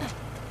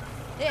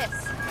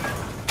 this.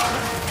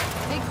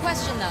 Big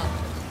question, though.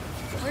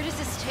 Where does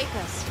this take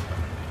us?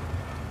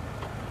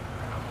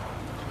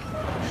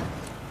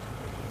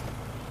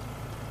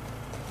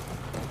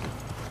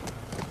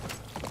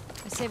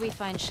 I say we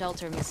find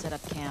shelter and we set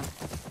up camp.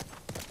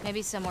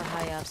 Maybe somewhere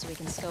high up so we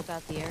can scope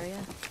out the area.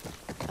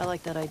 I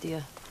like that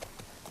idea.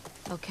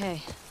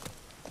 Okay.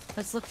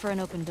 Let's look for an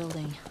open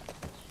building.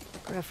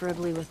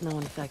 Preferably with no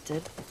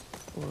infected.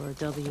 Or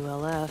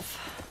WLF.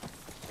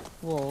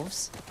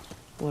 Wolves.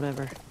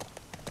 Whatever.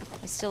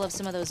 I still have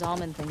some of those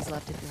almond things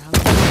left if you're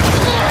hungry.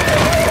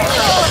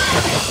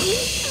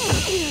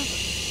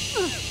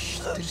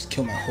 They just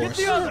killed my horse.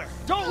 Get the other!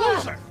 Don't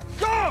lose her!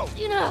 Go!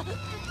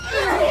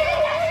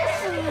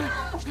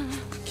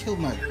 Killed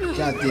my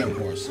goddamn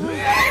horse.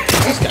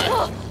 This guy.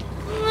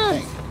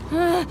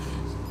 Dang.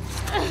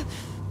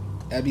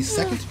 Abby's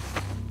second?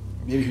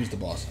 Maybe he was the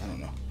boss. I don't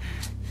know.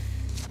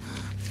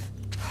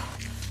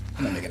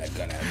 I'm not making that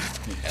gun Abby.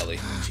 I mean, Ellie.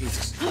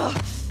 Jesus. Can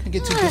I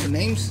get 2 different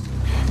names?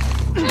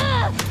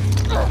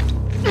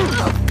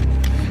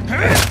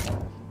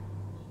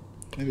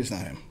 Maybe it's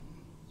not him.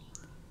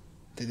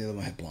 I think the other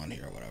one had blonde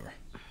hair or whatever.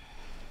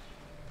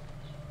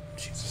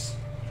 Jesus.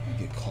 I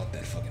get get caught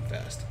that fucking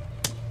fast.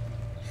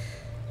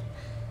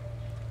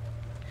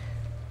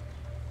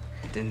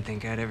 Didn't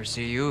think I'd ever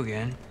see you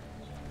again.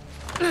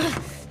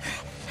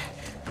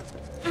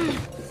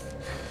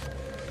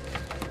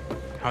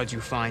 How'd you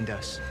find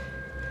us?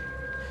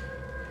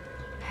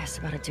 Asked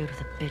about a dude with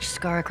a bitch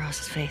scar across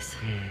his face.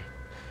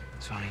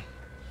 It's funny.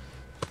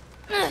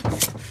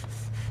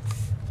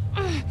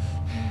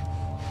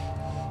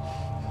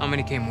 How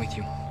many came with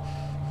you?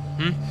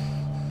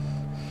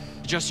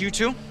 Just you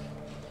two?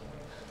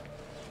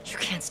 You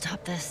can't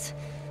stop this.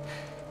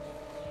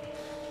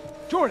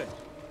 Jordan!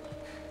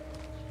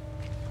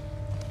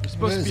 We're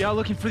supposed to be out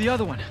looking for the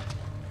other one.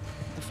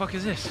 What the fuck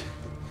is this?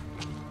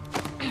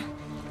 You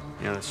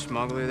know the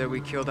smuggler that we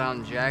killed out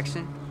in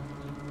Jackson?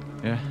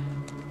 Yeah?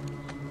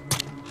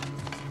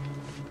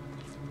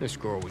 This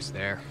girl was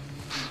there.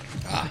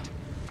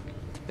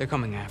 They're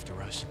coming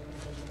after us.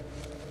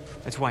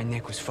 That's why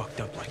Nick was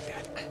fucked up like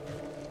that.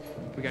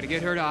 We gotta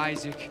get her to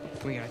Isaac.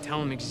 We gotta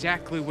tell him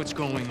exactly what's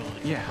going on.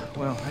 Yeah,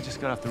 well, I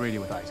just got off the radio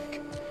with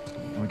Isaac.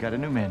 And we got a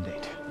new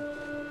mandate.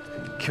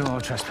 Kill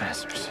all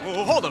trespassers.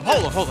 Oh, hold up.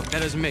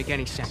 That doesn't make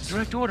any sense.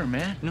 Direct order,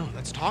 man. No,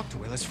 let's talk to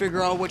her. Let's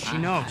figure out what she I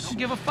knows. don't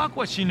give a fuck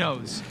what she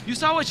knows. You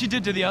saw what she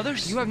did to the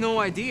others? You have no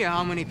idea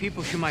how many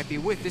people she might be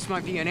with. This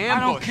might be an ambush, I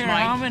don't care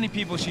Mike. how many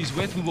people she's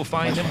with. We will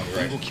find them.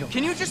 We will kill them.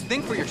 Can you just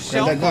think for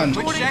yourself that gun.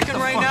 for a quick Get second the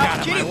right fuck now?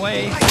 out of my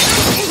way.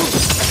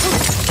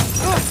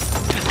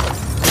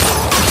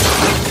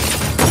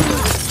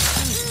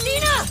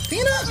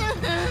 Tina!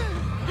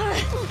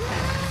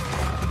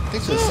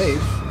 Thanks for the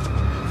save.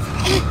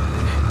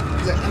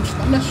 He's like,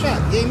 I'm not shot.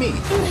 Yay me.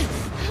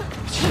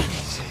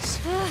 Jesus.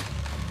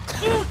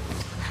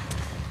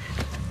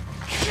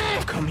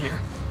 Come here.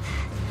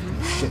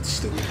 Shit,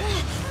 stupid.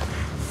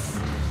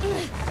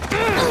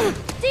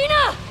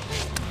 Dina!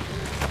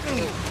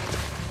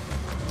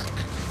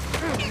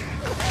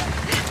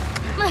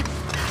 What?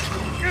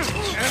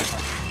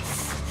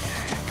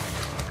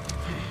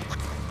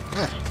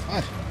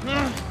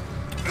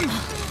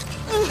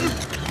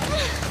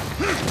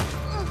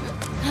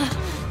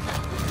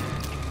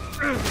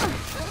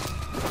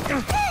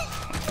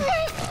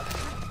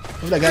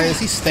 Who that guy is?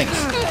 He stinks.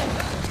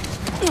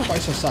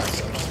 Twice her size,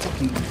 so just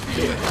fucking do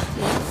it.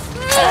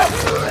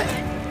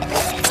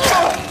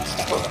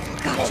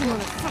 Got you,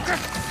 motherfucker!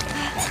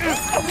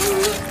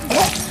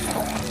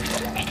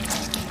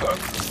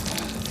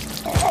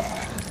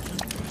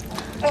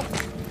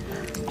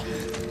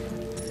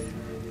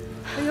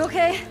 Are you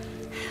okay?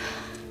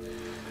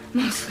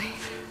 Mostly.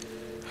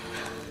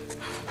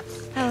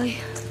 Ellie.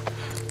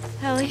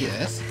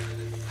 Yes.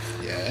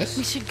 Yes.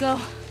 We should go.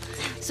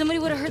 Somebody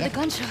would have heard the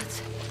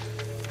gunshots.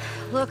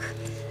 Look,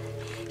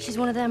 she's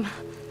one of them.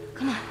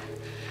 Come on.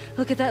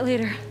 Look at that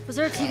later. Was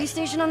there a TV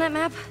station on that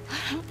map?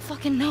 I don't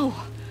fucking know.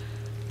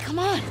 Come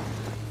on.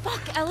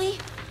 Fuck, Ellie.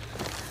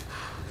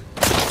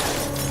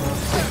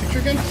 Picture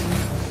again?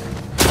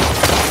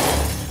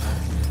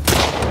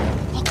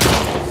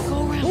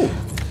 Go around. Ooh.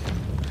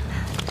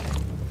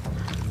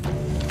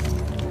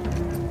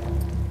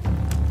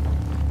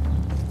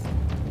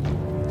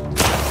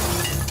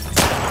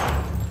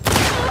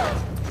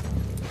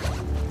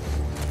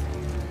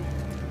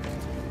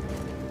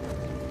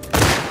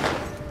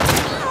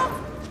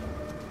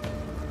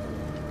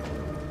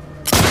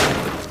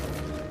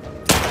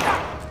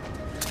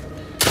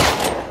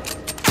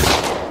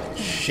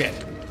 Shit.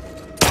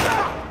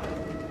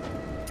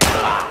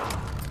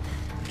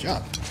 Good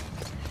job.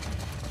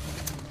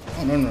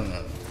 Oh,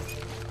 no.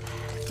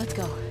 Let's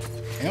go.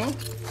 Ammo?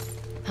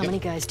 How many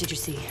guys did you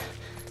see?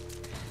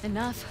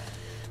 Enough.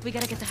 We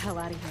gotta get the hell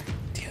out of here.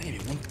 Damn, you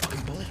one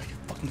fucking bullet? Are you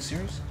fucking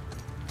serious?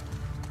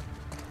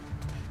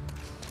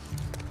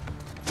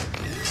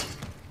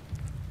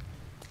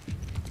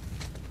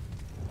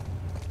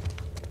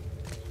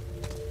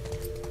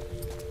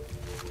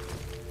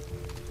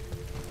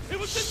 It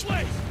was this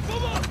way!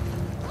 Come on!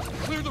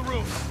 Clear the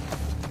room!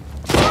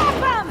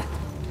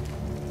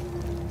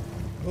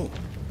 Oh.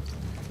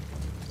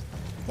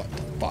 What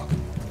the fuck?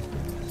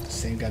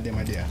 Same goddamn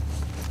idea.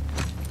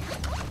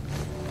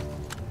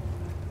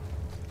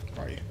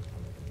 Where are you?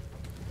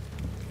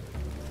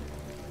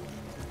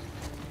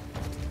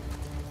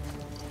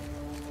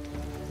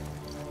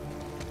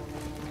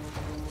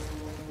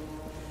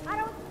 I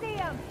don't see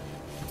them.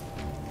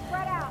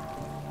 Spread out.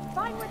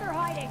 Find where they're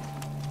hiding.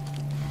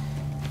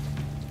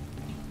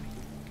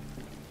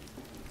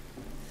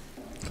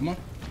 Come on.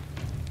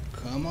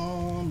 Come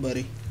on,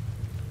 buddy.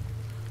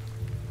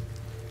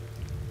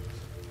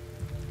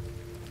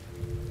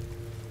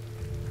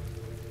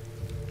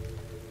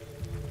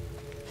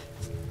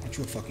 Aren't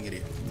you a fucking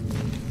idiot?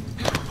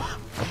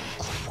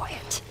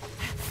 Quiet.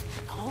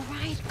 All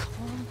right,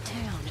 calm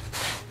down.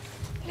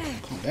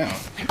 Calm down.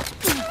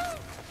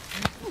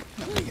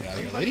 Not get out of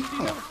here, lady.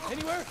 Come on.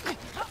 Anywhere?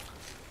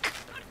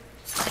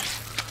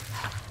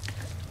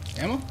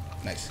 Ammo?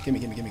 Nice.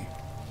 Gimme.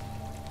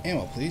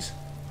 Ammo, please.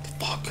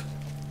 Fuck.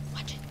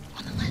 Watch it.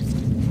 On the left.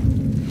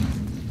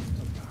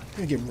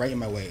 You're gonna get right in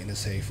my way and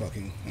just say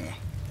fucking,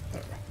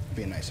 whatever. I'm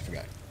being nice, I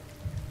forgot.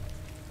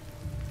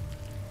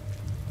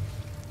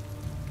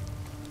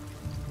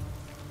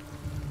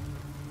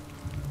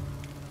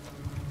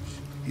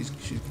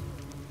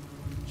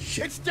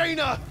 Shit. It's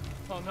Dana!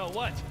 Oh no,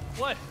 what?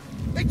 What?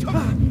 They took...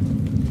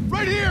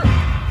 Right here!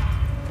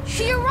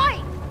 To your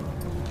right!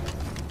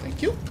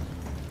 Thank you.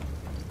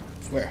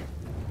 Where?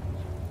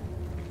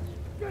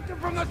 Get them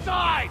from the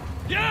side!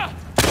 Yeah!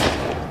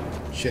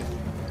 Shit.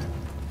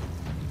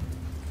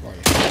 Where are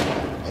you?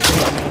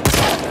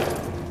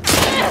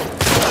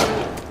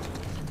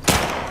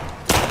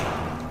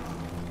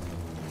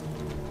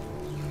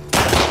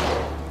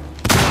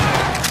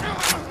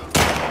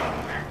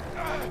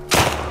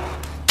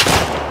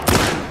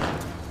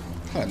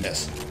 How'd I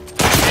miss?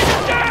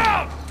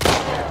 Down!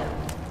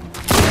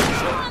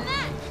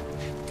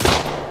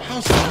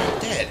 How's he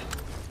not dead?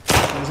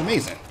 That was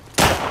amazing.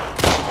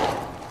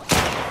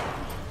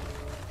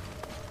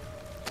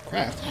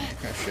 Craft?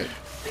 Craft shit.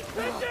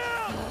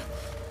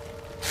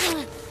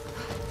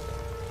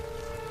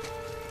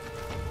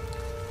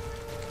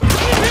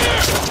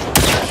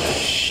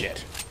 Shit.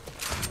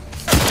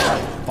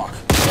 Fuck.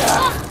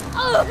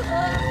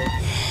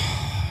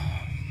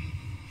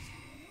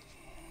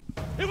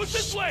 It was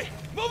this way!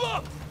 Move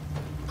up!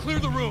 Clear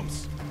the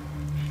rooms.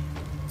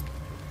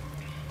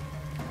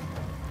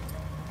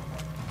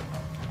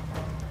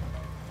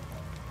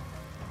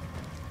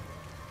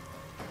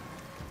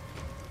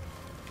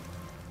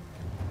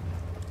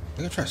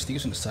 I'm gonna try to sneak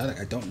us on the side like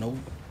I don't know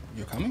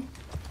you're coming?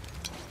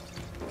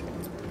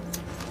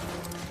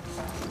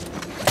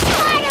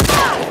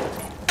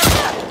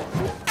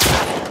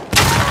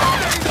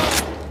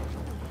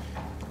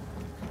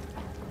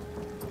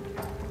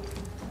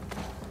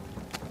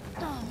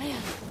 Oh,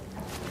 man.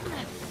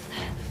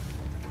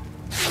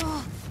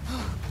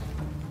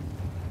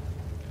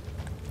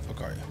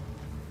 Fuck are you?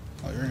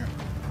 Oh, you're here.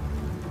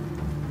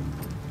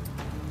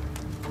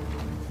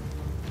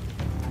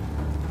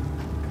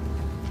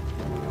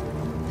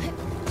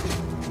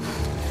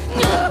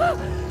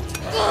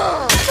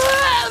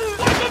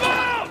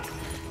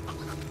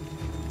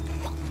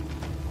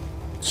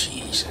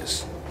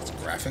 Jesus. That's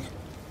graphic.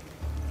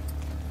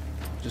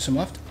 Just him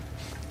left?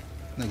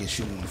 And I get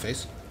shooting in the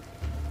face.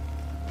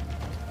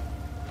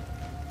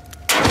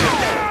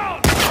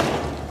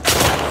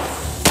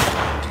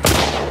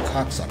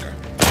 Cocksucker.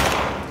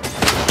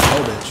 No,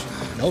 bitch.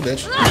 No,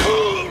 bitch.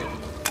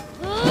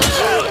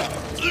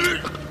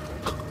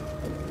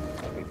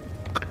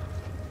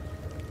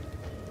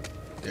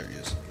 There he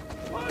is.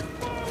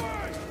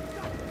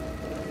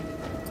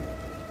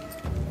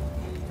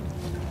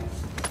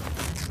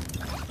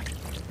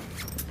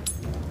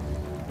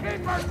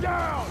 Keep her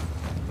down!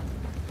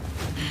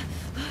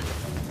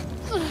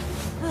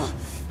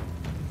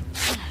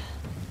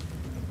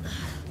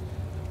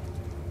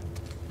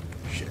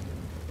 Shit.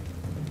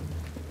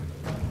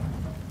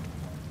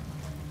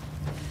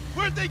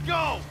 Where'd they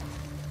go?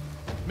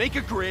 Make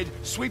a grid,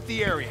 sweep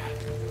the area.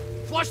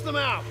 Flush them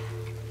out!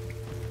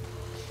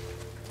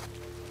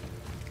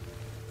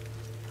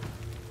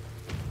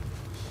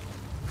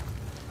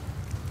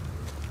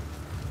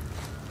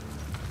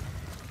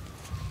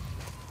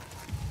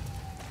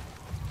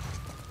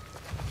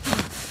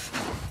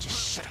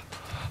 Just shut up.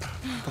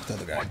 Fuck the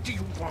other guy. What do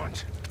you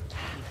want?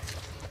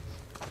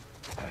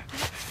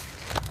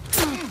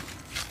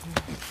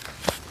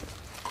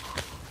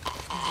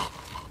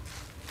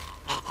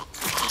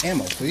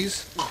 Ammo,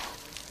 please.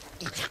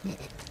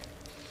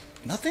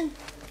 Nothing?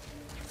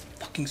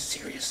 Fucking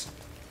serious?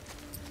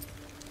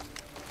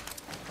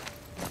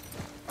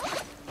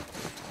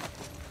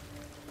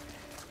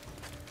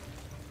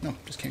 No,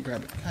 just can't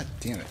grab it. God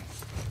damn it.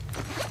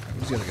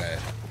 Where's the other guy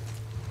at?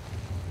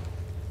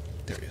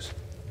 There he is.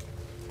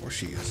 Or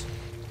she is.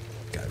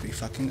 Gotta be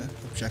fucking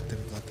objective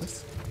about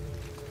this.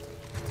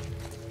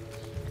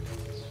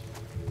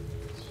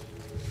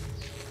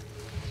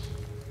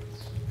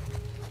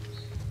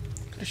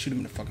 Could I shoot him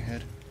in the fucking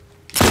head?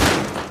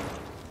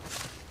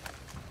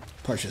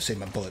 Probably should have saved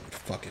my bullet.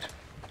 Fuck it.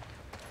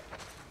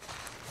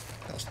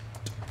 That was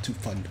too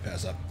fun to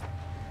pass up.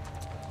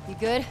 You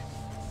good?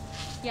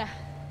 Yeah.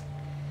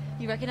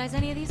 You recognize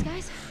any of these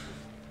guys?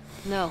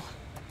 No.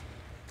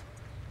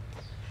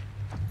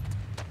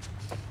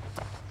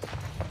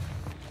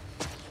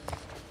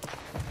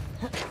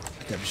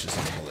 That was just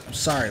a bullet. I'm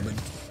sorry, but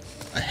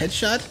a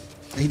headshot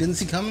that he didn't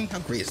see coming? How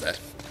great is that?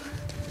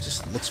 It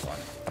just looks fun.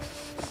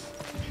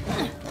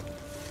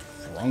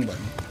 Wrong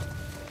button.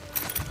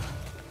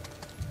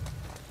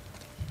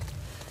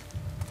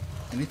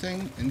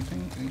 Anything?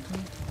 Anything?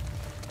 Anything?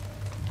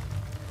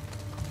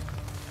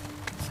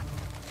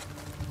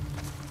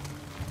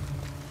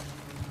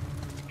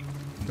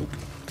 Nope.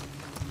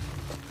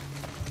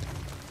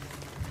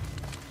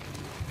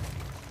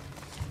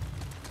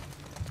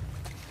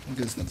 I'll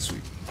get this another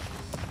sweep.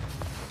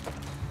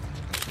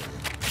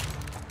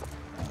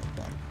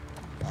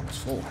 Bottle's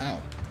full. How?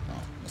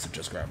 Oh, must have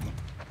just grabbed them.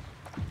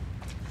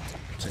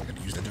 So you're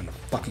gonna use that during the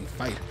fucking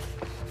fight.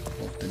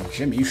 Well, then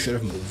Jimmy, you should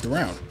have moved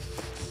around.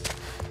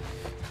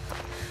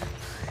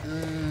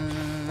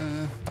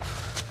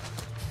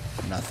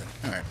 Nothing.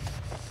 Alright.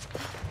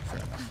 Fair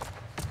enough.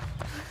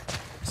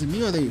 Is it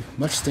me or are they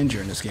much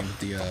stingier in this game with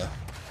the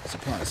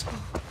supplies?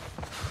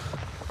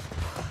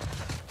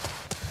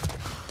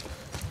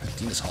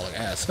 Dina's hauling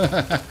ass. What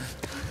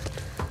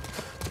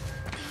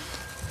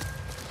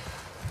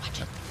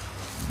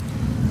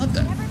the?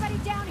 Everybody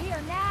down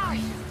here now!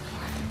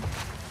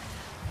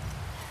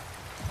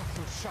 Where'd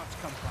those shots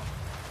come from?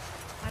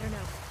 I don't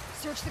know.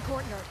 Search the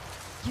courtyard.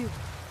 You,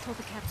 hold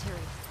the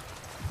cafeteria.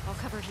 I'll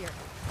cover here.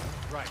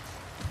 Right.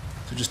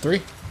 So just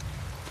 3?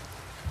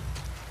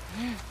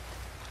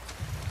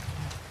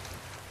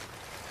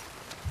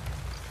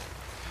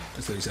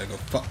 This lady's gotta go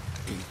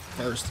fucking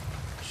first.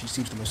 She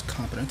seems the most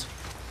competent,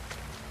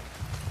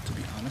 to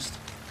be honest.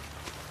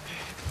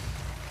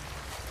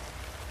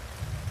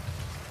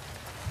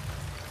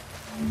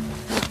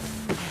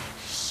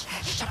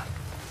 Shut up.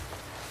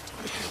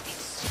 Don't do anything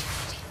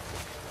stupid.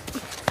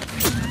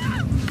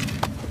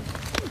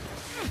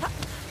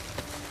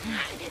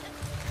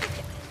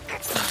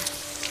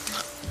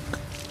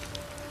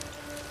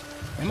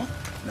 Ammo?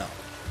 No.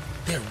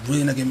 They're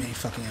really not giving me any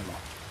fucking ammo.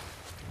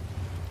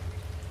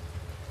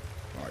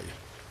 Where are you?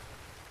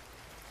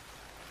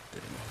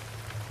 There you go.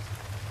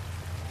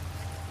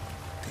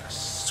 They are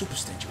super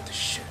stingy with this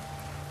shit.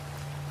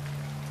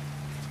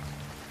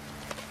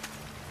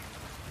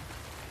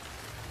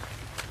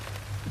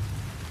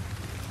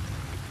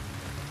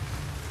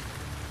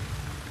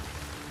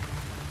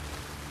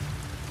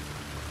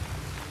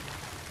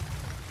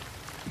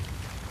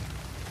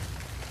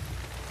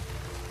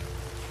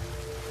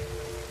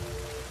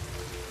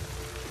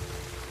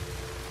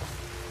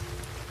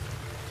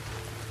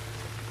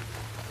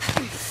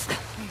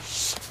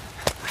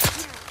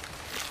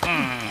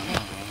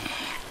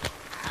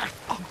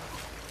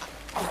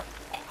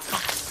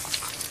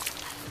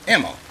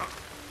 Ammo.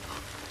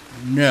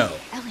 No.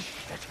 Ellie,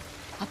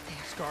 up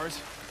there. Scars?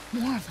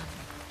 More of them.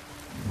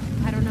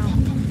 I don't know.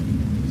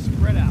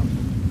 Spread out.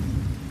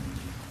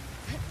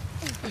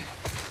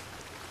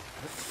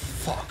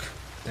 Fuck.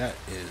 That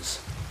is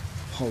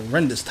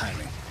horrendous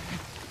timing.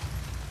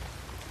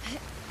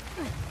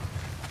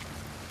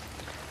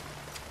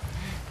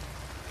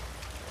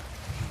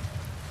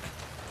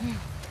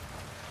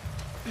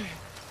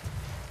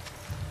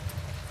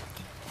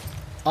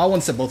 I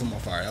want to set both of them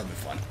on fire. That would be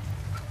fun.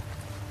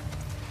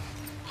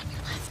 On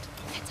your left.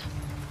 Heads up.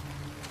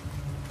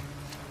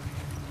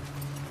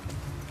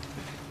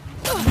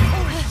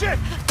 Holy shit!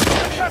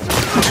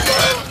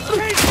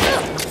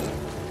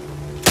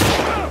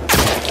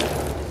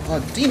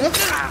 Dina?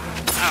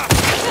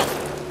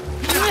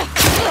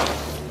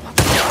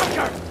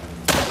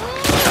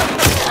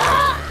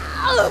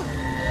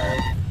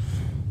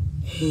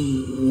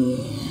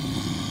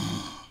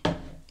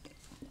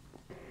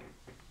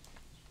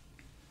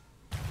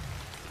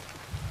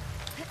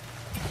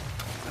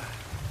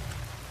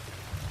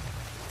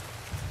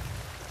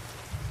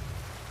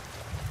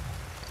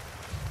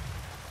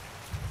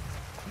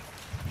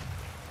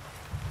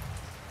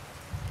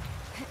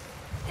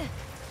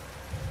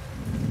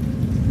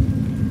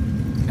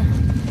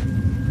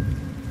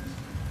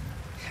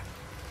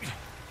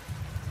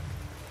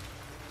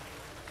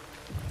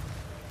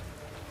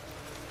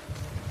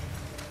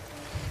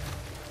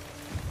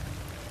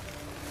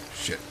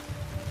 Shit.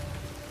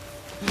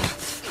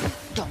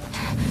 Don't.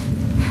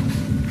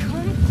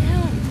 Calm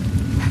down.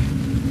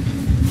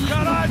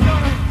 Got eyes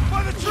on him!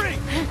 By the tree!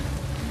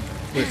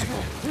 Where is he?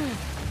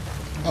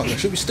 Oh, that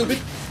should be stupid.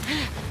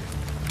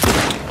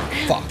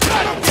 Fuck.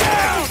 Down!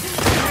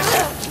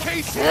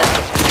 Casey!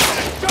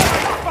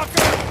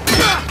 Fucker!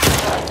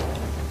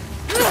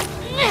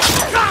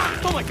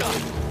 Oh my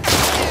god!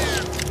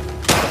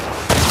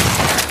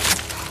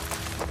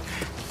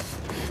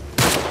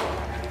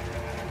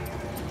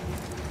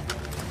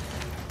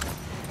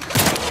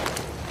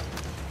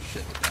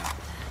 Shit.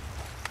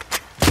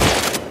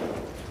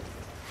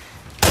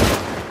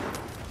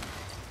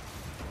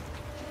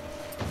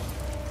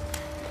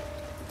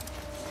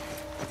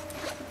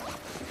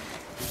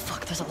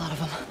 Fuck, there's a lot of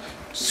them.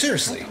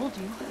 Seriously. I told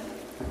you.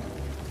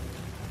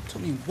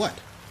 Told me what?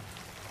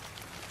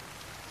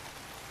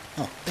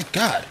 Oh, thank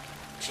God.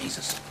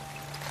 Jesus.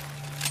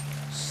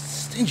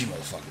 Stingy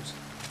motherfuckers.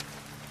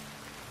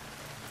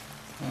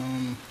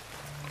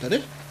 Is that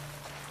it?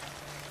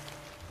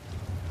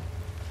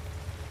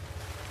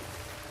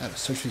 I gotta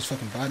search for these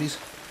fucking bodies.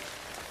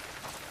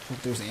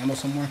 Hope there was ammo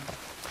somewhere.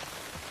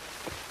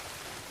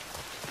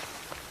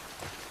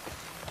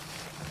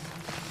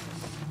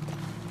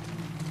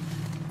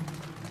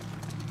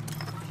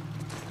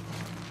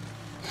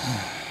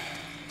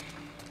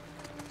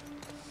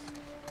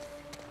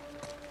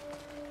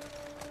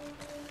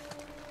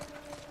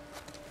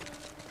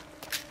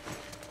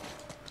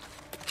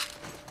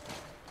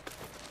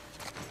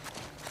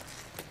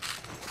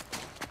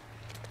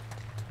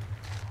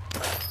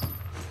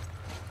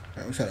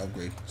 Alright, we'll try to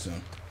upgrade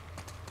soon.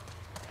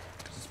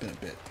 Because it's been a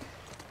bit.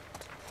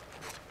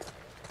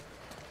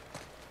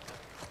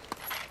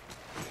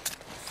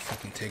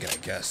 Fucking take it, I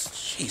guess.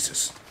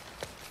 Jesus.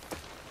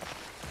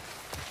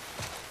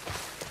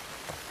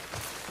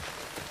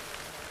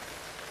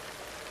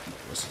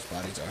 What those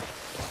bodies are.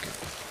 Fuck it.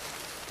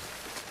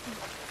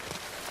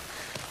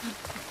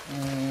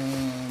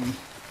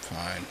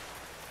 Fine.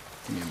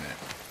 Give me a minute.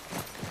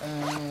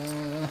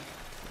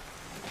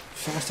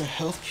 Faster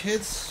health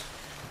kids.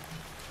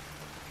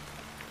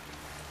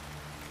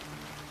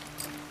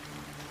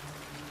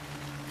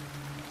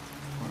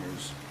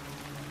 Requires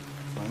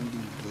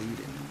finding blade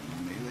and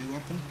melee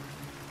weapon.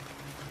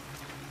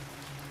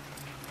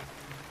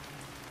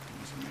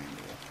 There's a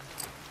manual.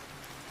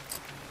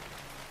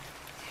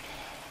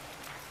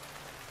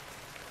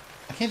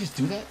 I can't just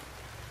do that.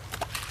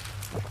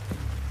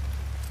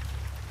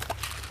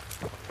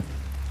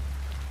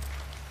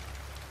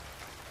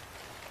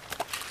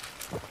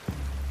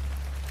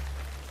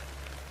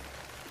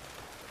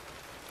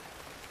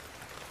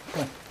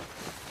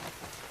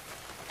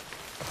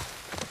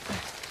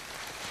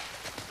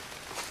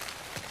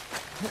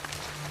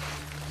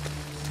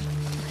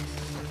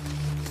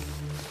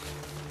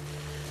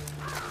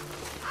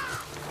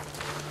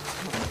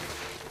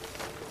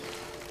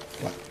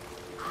 What?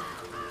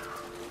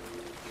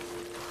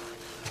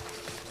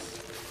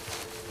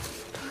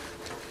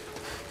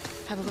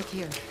 Have a look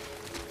here.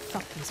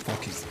 Fuck these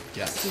Fucking fuckers.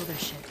 yes. Steal their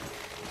shit.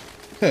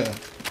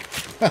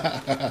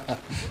 What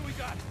do we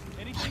got?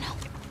 Anything? Oh no,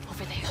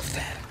 over there. Love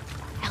that.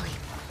 Ellie,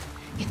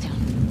 get down.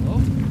 Hello?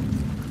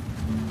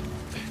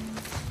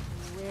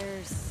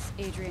 Where's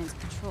Adrian's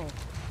patrol?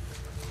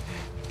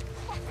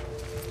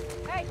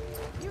 Hey,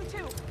 you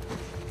two!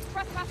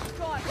 Trespasser's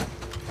gone.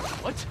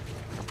 What?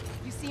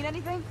 You seen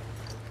anything?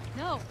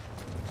 No.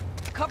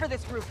 Cover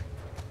this group.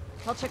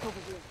 I'll check over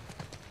here.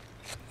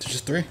 There's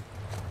just 3.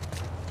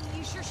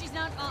 You sure she's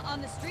not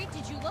on the street?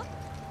 Did you look?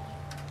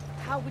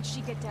 How would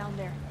she get down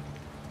there?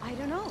 I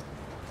don't know.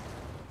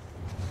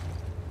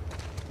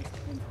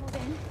 Been pulled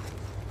in.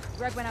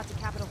 Greg went out to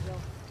Capitol Hill.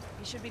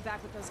 He should be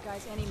back with those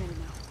guys any minute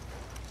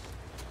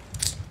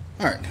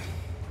now. Alright.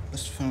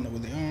 Let's find out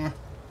where they are.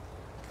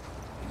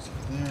 He's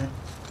over there.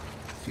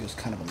 Feels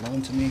kind of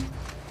alone to me.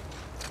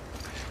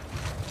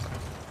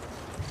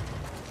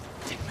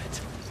 Damn it.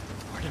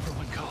 Where'd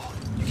everyone go?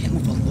 You can't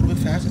move a little bit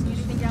faster?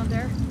 Anything down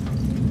there?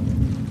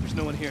 There's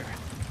no one here.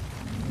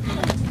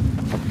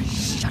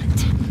 Shut it.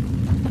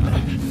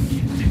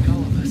 Can't take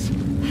all of us.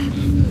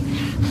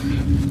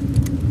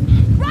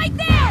 Right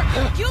there!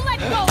 You let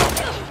go!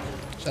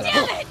 Shut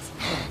Damn up. it!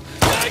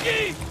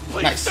 Maggie!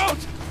 Please Nice.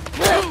 don't!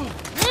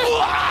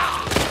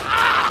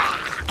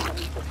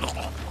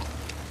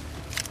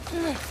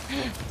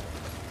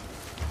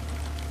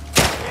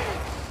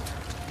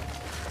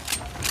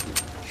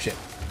 Shit.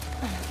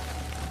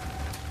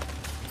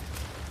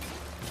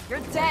 You're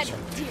dead.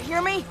 Do you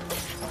hear me?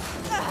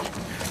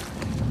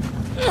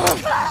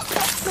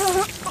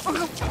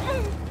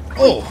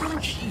 Oh,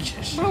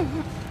 Jesus. I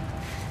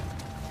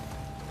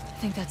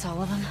think that's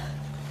all of them.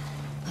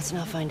 Let's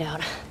not find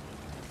out.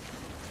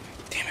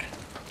 Damn it.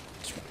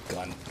 Just want a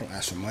gun. Don't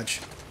ask for much.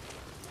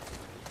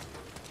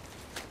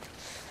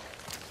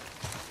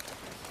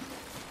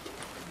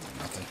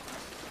 Nothing.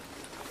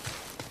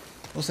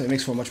 Also, it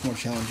makes for a much more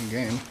challenging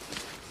game.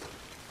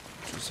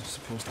 Which is, I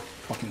suppose, the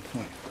fucking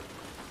point.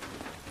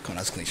 Come on,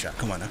 that's a clean shot.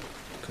 Come on now.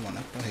 Come on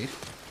now. Don't hate.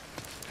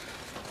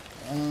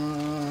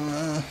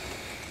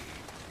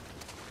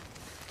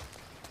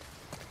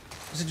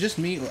 Is it just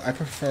me, or I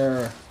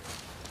prefer...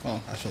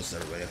 Well, I suppose it's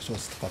everybody. I suppose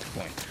it's the fucking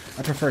point.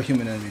 I prefer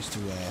human enemies to,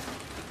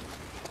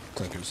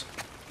 clickers.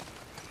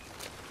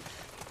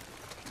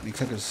 I mean,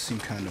 clickers seem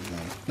kind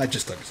of, not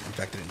just clickers,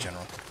 infected in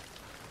general.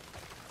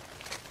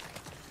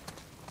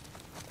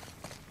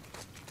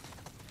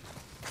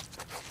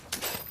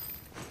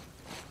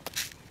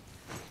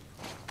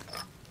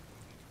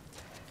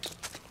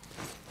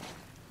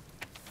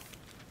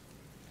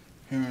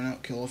 Here on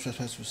out, kill all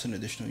trespassers will send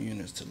additional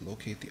units to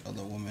locate the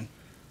other woman.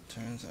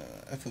 Turns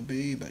FOB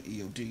by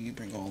EOD,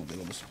 bring all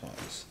available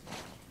supplies.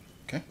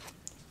 Okay.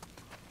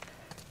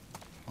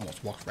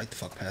 Almost walked right the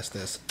fuck past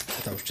this. I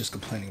thought I was just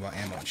complaining about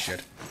ammo and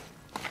shit.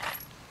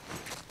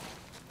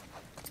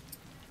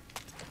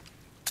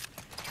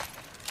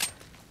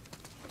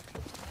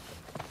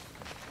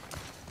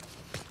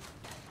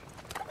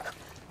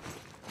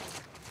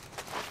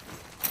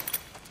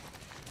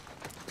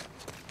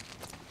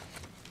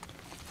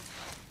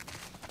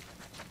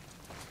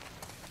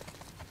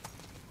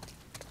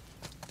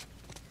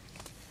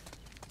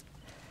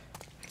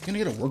 Gonna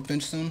get a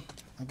workbench soon?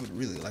 I would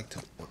really like to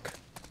work.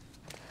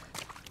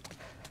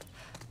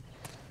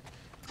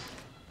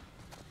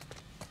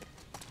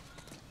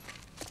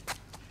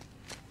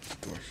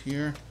 Door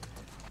here.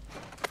 I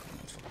don't know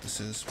what the fuck this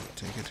is, but I'll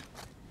take it.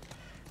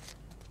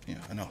 Yeah,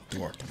 I know.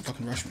 Door. Don't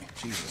fucking rush me.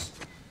 Jesus.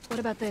 What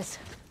about this?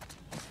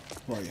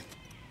 Where are you?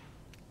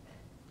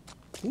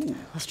 Ooh.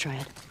 Let's try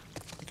it.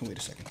 I can wait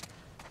a second.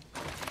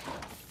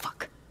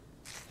 Fuck.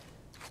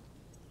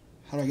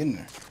 How do I get in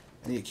there?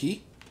 I need a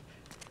key?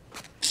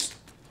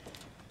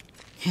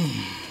 God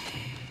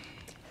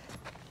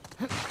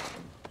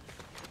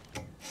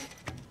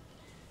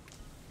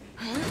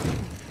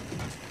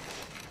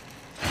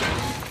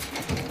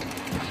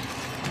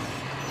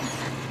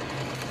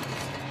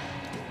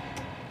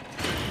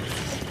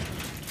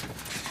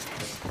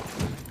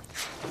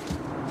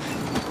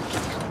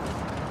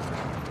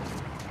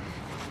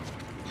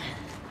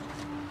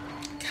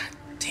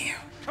damn.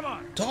 Come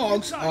on.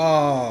 Dogs?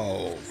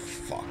 Oh,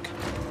 fuck.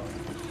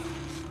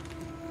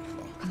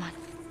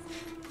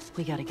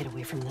 We gotta get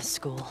away from this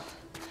school.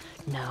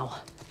 Now.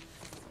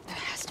 There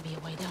has to be a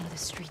way down to the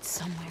street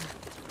somewhere.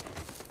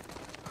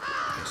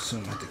 I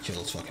assume I have to kill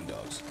those fucking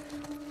dogs.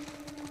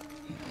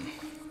 You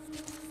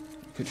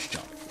could just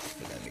jump,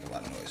 but that'd make a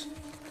lot of noise.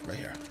 Right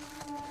here.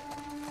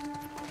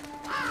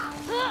 I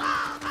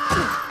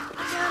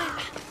got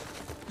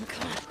it.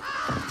 Come on.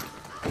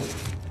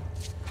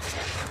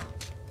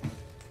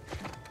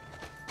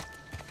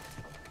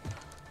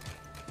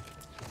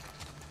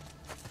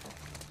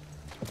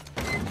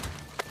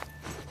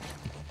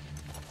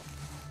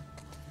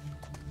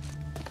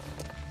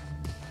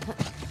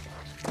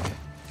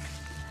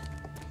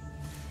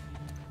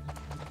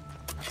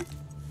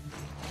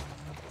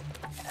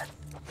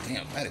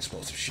 Damn, that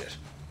explosive shit.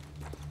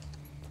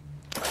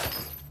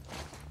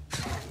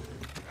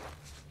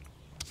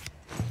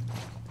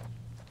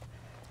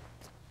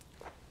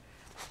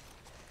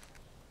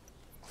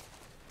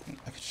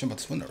 I could jump out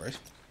this window, right?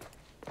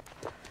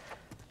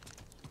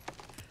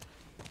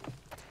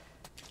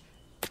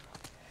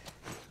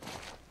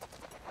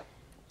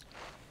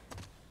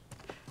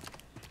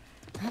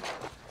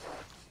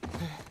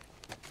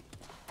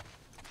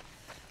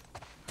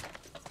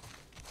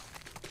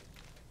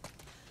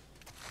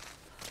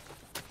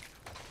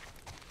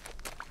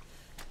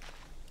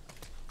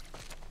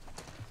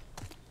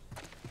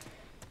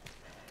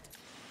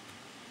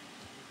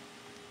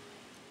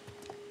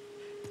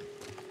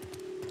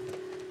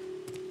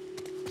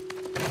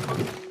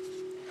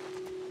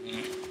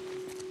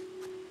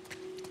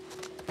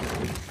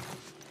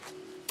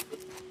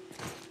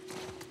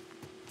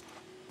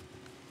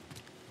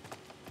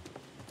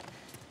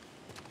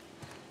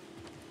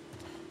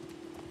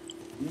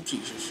 Oh,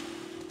 Jesus.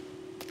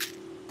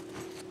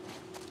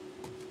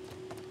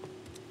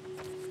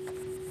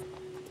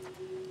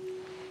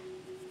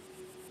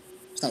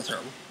 It's not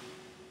terrible.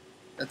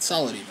 That's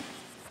solid even.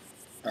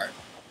 Alright.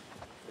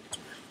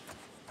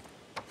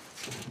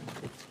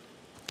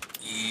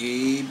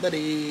 Hey,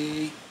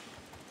 buddy.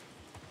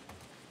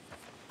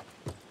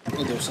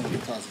 Oh, there was something in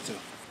the closet, too.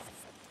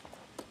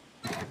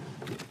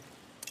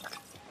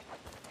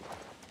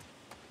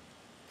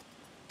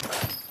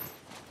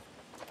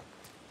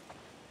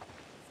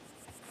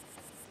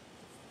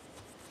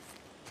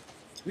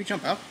 Can we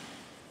jump out?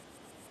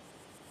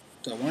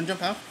 Do I want to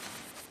jump out?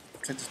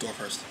 Check this door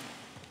first.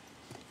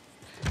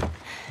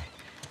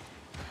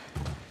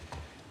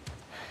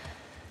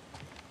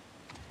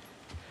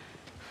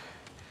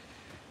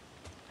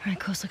 All right,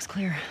 coast looks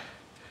clear.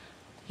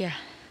 Yeah.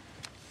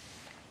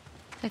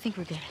 I think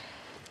we're good.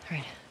 All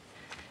right,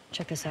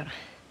 check this out.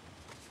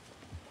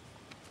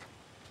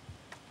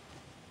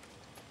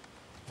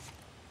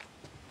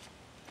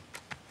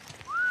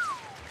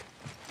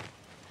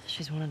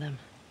 She's one of them.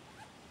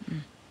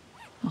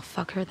 Well,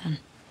 fuck her then.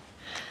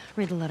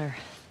 Read the letter.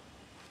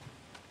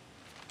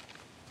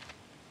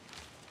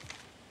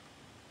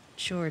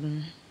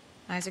 Jordan.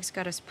 Isaac's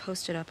got us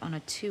posted up on a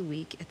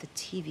 2-week at the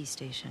TV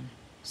station.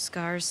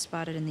 Scars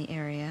spotted in the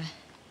area.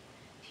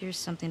 Here's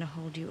something to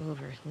hold you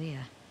over,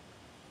 Leah.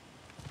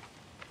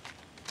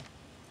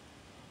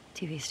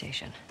 TV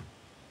station.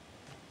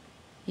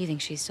 You think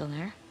she's still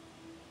there?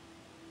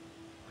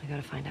 We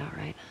gotta find out,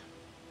 right?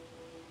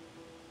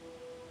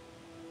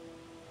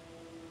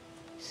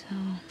 So...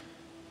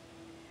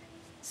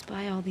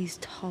 spy all these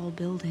tall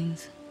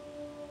buildings.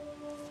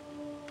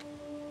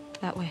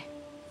 That way.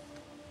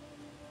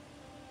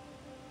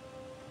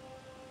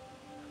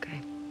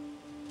 Okay.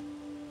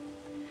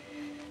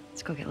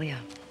 Let's go get Leah.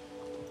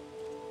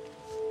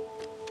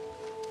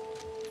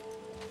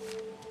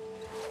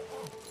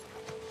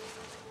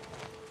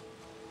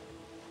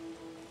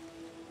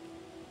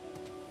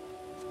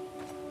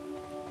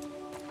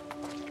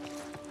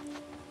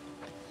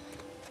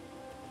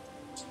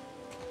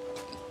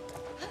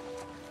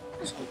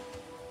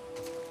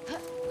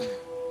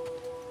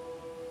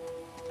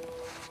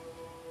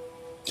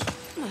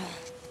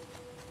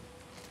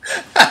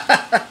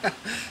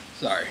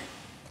 Sorry.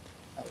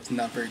 That was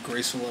not very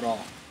graceful at all.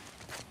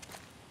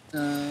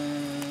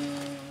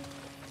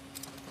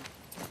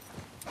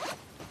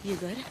 You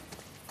good?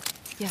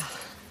 Yeah. I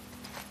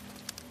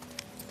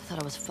thought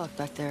I was fucked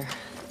back there.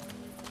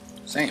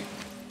 Same.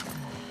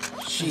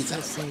 She's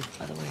That's safe,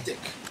 by the way. dick.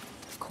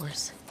 Of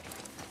course.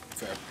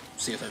 Fair.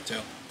 See if they're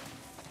too.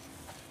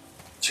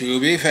 To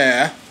be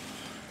fair.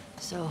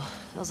 So,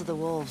 those are the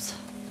wolves.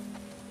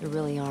 They're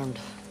really armed.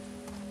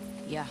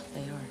 Yeah,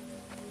 they are.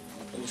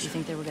 Oh, You shit.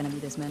 think there were gonna be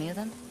this many of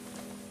them?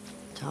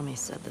 Tommy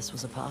said this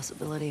was a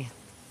possibility.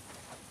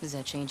 Does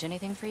that change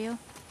anything for you?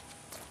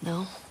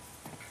 No?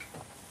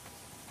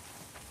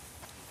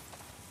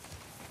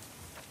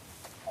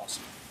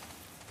 Awesome.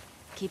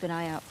 Keep an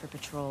eye out for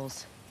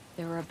patrols.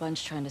 There were a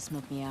bunch trying to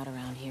smoke me out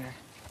around here.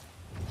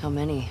 How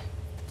many?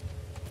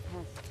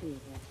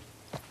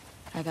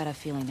 I got a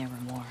feeling there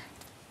were more.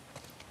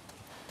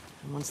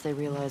 And once they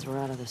realize we're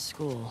out of the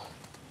school,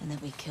 And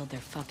that we killed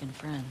their fucking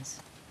friends.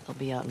 they'll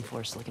be out in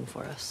force looking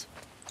for us.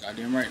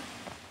 Goddamn right.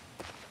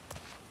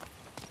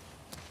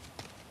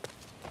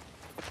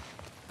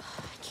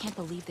 I can't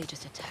believe they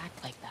just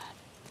attacked like that.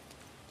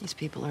 These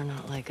people are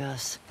not like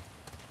us.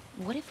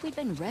 What if we'd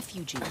been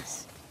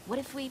refugees? What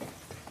if we,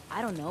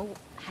 I don't know,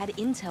 had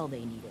intel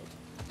they needed?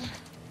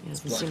 It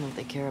doesn't seem like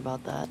they care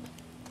about that.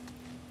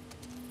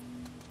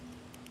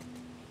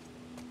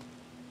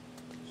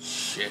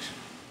 Shit.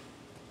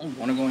 I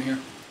want to go in here.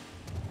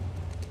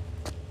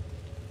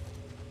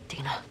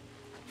 Dina,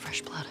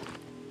 fresh blood.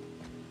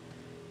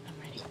 I'm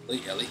ready.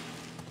 Wait, Ellie.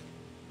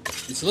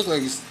 It looks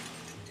like it's...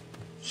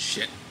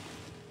 Shit.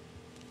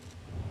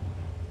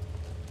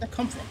 Where'd that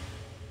come from?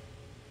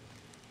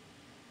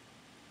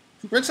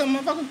 You break something,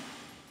 motherfucker?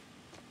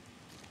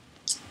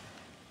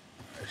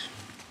 Alright.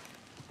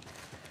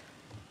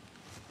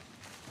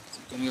 Is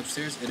it going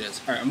upstairs? It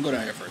is. Alright, I'm going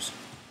down here first.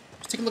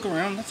 Just take a look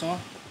around, that's all.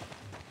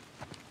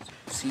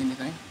 See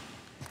anything?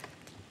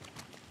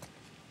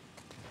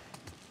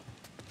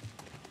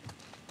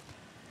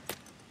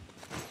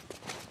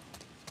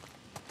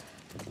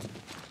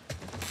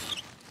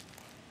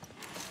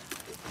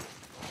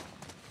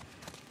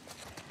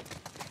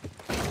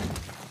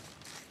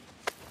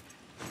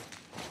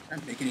 Did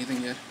I make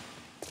anything yet?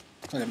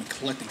 I feel like I've been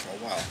collecting for a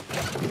while.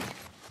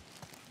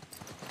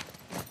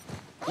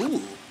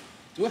 Ooh,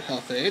 do a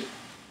health aid.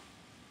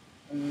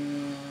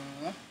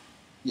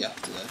 Yeah,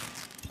 do that.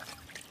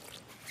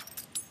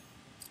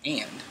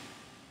 And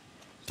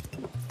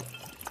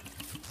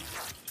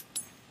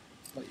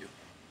what about you?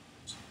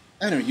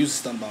 I haven't even used a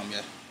stun bomb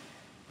yet.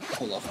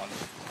 Hold off on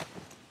it.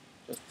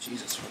 Just,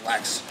 Jesus,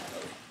 relax.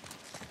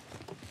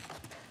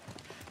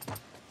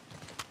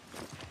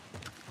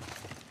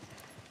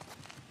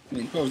 I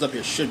mean, whoever's up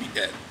here should be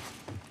dead.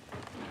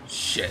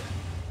 Shit.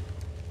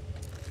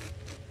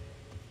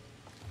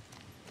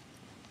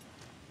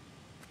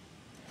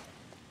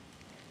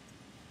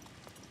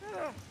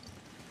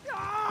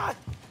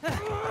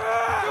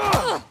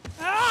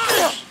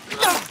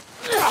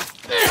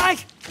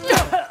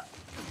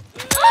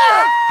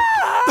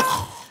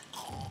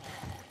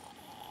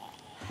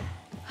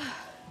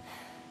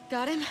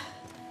 Got him?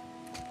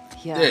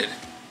 Yeah. Did.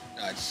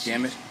 God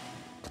damn it.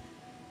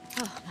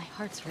 Oh, my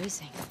heart's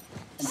racing.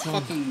 I'm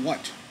fucking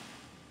what?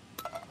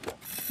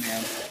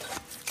 Man.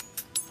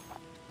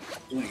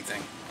 Do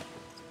anything.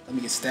 Let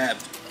me get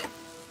stabbed.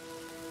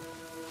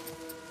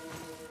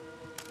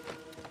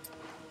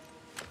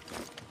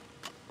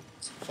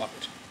 Fuck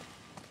it.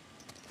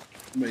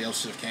 Somebody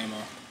else should have came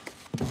up.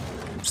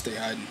 Stay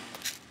hiding.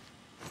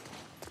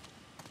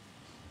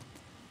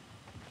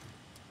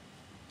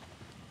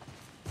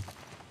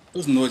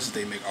 Those noises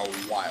they make are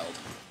wild.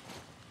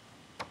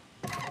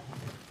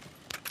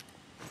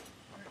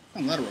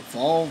 A lot of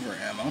revolver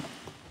ammo.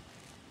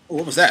 Oh,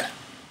 what was that?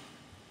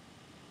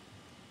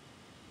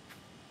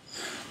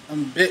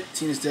 I'm bit.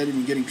 Tina's dead. We've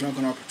been getting drunk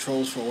on our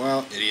patrols for a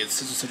while. Idiots.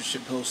 Sister said a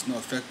shit post. No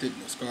affected.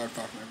 No scarred.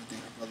 Far from everything.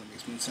 Her brother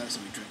makes moon sense.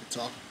 And we drink and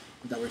talk.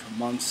 We're that way for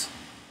months.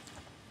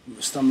 We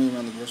were stumbling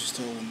around the grocery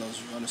store when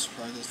those runners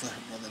surprised us. Let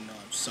her brother know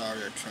I'm sorry.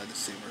 I tried to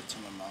save her.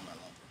 Tell my mom I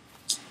love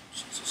her.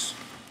 Jesus.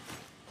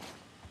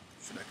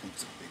 Should I come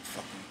to a big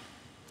fucking...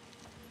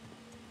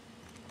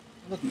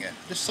 What am I looking at?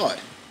 I just saw it.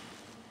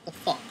 What the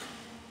fuck?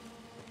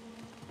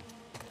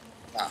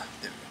 Ah,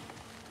 there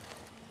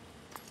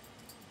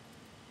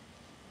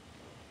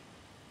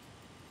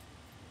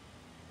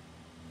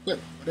we go. Whip,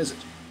 what is it?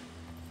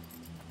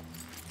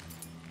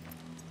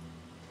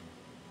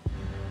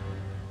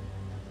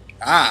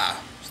 Ah,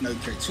 so now you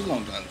carry two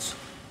long guns,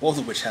 both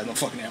of which have no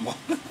fucking ammo.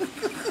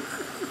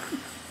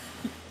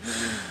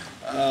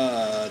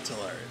 It's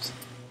hilarious.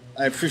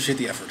 I appreciate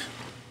the effort.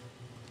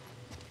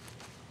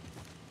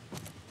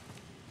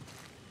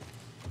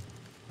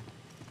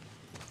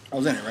 I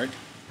was in it, right?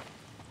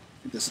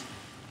 Get this.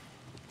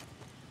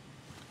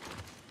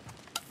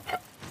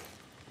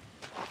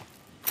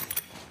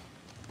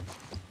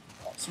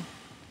 Awesome.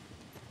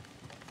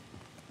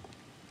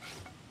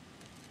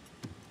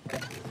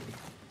 Damn.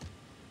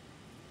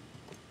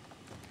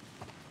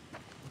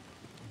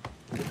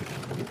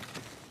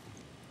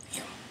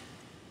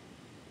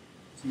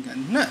 You got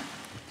none.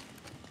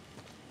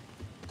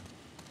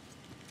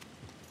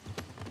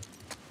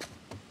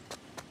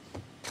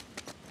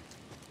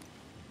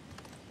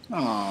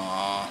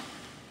 Aww.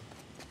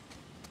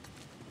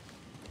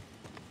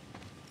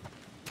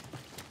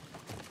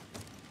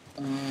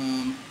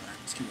 Alright,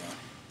 let's keep going.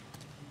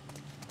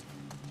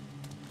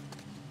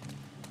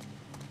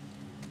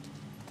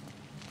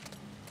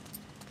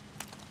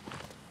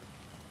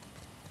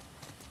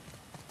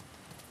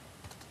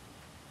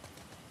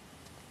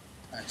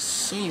 I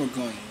assume we're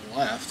going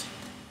left.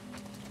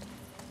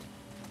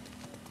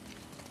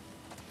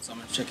 So I'm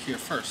gonna check here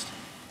first.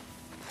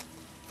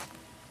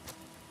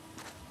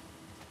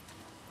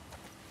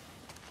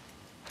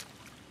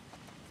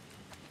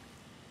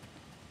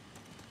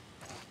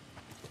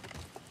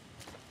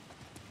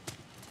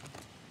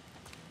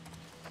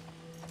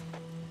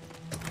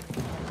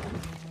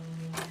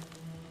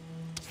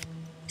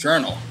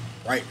 Journal.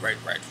 Right.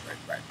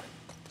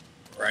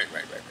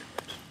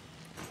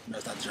 No,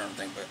 it's not the journal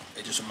thing, but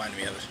it just reminded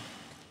me of it.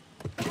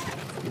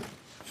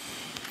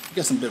 I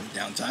got some bit of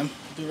downtime.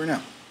 I'll do it right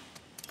now.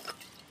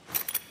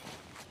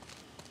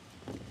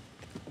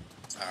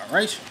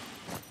 Alright.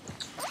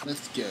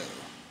 Let's go.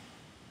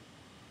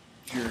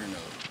 Journal.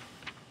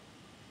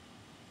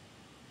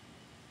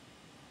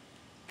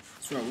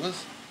 That's where I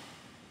was.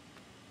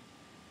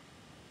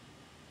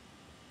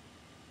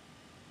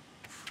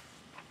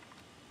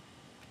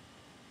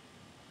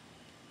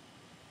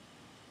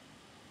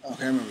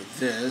 Okay, I remember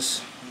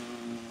this.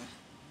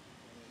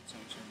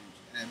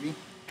 Abby.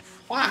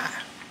 Why?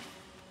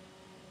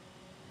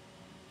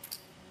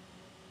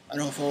 I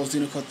know if I was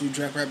Dina caught through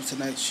Jackrabbit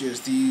tonight, she has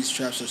these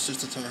traps her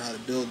sister taught her how to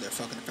build. They're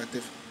fucking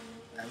effective.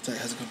 Appetite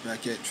hasn't come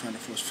back yet, trying to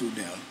force food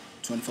down.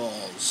 Twin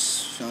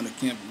Falls. Found a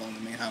camp along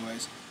the main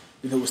highways.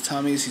 If it was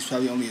Tommy's, he's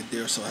probably only a day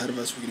or so ahead of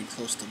us. We're getting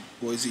close to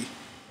Boise.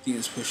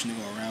 Dina's pushing to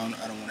go around.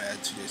 I don't want to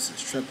add 2 days to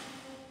this trip.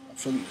 I'm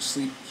struggling to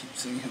sleep. Keep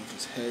seeing him with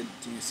his head.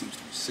 Dina seems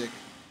to be sick.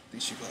 I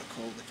think she got a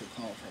cold. I feel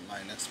calm with her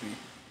lying next to me.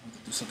 I want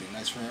to do something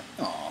nice for her.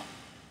 Aww.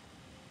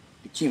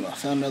 Yakima.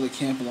 Found another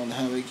camp along the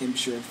highway. Can't be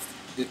sure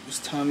if it was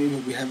Tommy,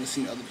 but we haven't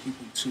seen other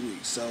people in 2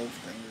 weeks. So,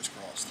 fingers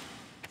crossed.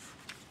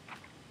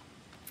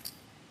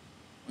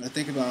 When I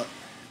think about...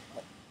 Oh,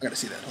 I gotta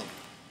see that. Hold on.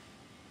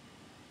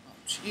 Oh,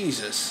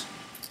 Jesus.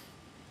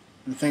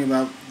 When I think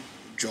about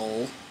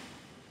Joel,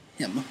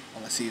 him,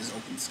 all I see is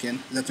open skin.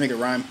 Does that to make it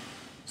rhyme?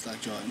 It's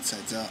like Joel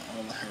insides out. I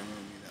don't let her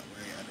remember me that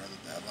way. I'd rather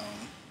die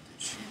alone.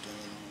 Did she die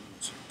alone?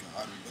 Was her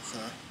God with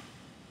her?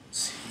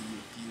 Was he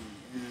with you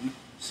in the end?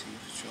 See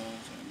if Joel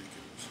trying to make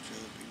it with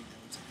Joe. Baby, that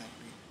was the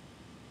company.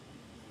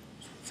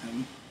 Was with him.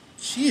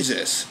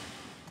 Jesus!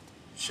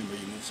 Shimmer,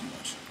 you move so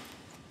much.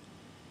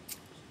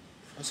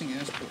 Pressing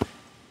ass book.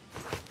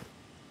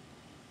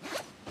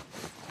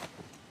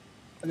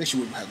 I think she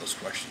wouldn't have those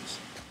questions.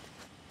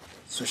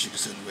 Especially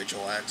considering the way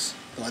Joel acts.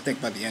 Though I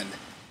think by the end,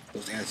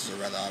 those answers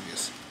are rather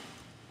obvious.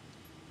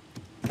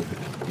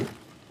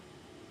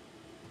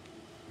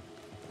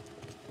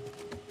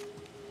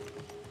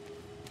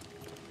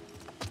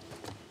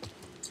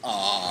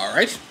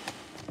 Alright.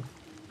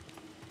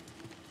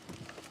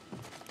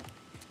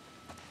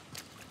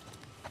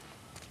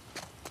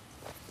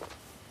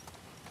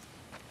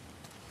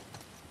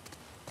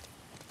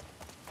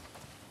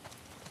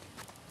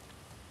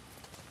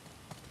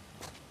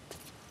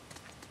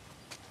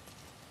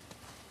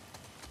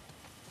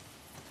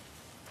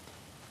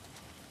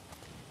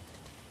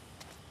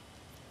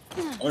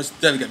 Oh, there's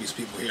definitely gotta be some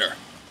people here.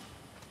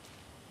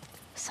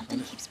 Something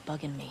keeps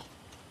bugging me.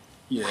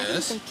 Yes. Why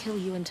didn't they kill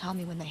you and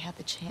Tommy when they had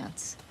the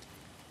chance?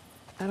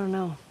 I don't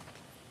know.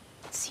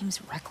 It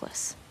seems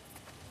reckless.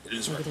 It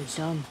is Maybe reckless.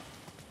 they're dumb.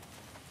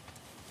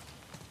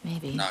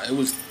 Maybe. Nah, it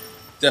was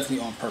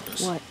definitely on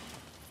purpose. What?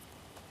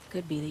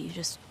 Could be that you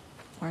just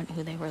weren't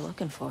who they were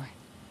looking for.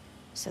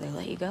 So they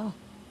let you go.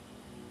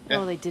 Yeah.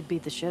 Oh, they did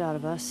beat the shit out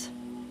of us.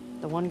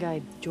 The one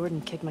guy,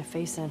 Jordan, kicked my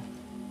face in.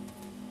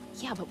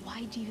 Yeah, but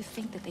why do you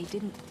think that they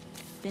didn't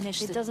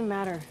finish It doesn't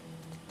matter.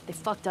 They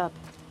fucked up.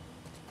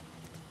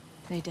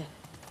 They did.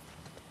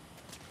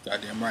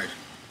 Goddamn right.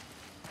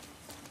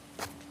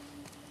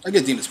 I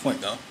get Dina's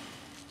point, though.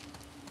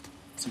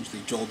 Seems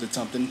like Joel did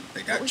something.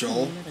 They got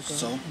Joel,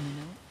 so... In the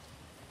note?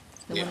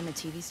 The Yeah. one on the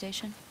TV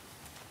station?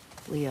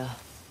 Leah.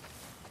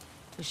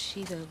 Was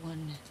she the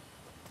one...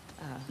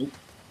 Nope.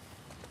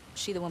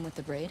 she the one with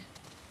the braid?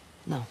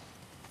 No.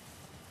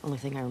 Only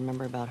thing I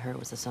remember about her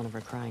was the sound of her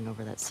crying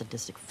over that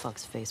sadistic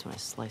fuck's face when I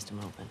sliced him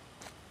open.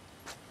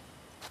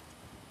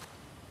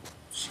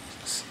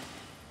 Jesus.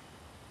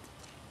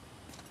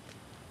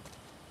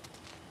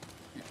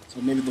 Yeah,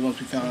 so maybe the ones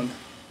we found...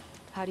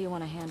 How do you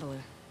want to handle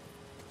her?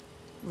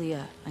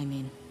 Leah, I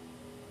mean.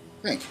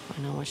 Think.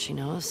 I know what she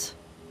knows.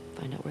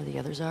 Find out where the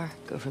others are.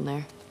 Go from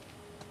there.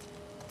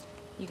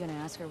 You gonna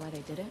ask her why they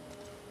did it?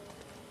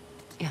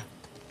 Yeah.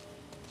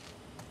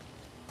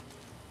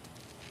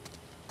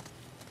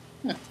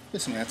 Yeah,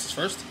 get some answers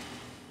first.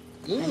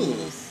 Any Ooh. of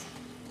those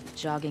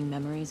jogging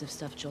memories of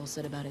stuff Joel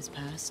said about his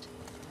past?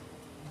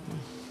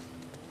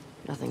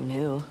 Nothing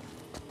new.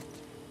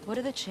 What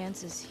are the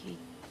chances he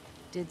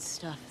did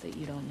stuff that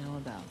you don't know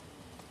about?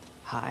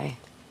 High.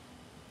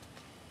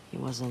 He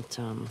wasn't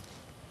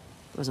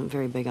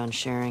very big on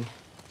sharing.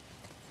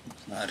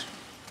 It's not.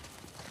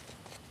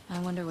 I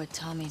wonder what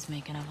Tommy's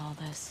making of all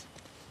this.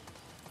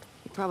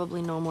 You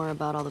probably know more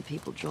about all the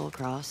people Joel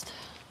crossed.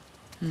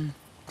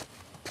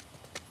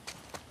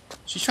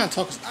 She's trying to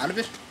talk us out of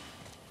it?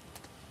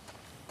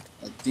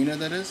 Like Dina,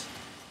 that is?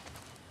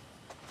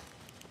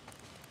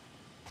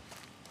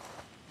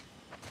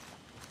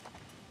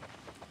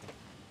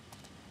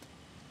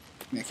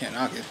 I mean, I can't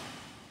knock it.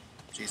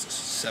 Jesus,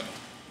 7.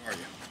 Where are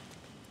you?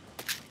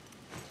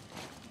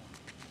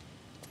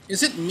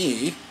 Is it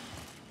me?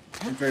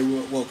 It very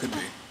well could be.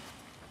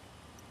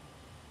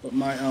 But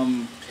my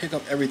pick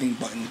up everything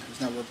button is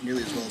not working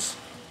nearly as well as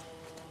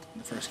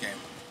in the first game.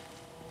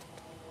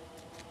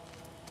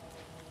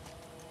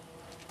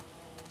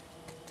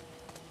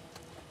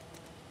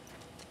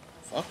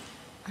 Fuck.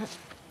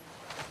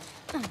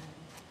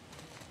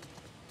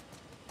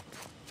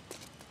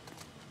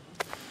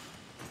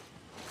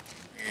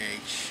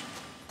 H.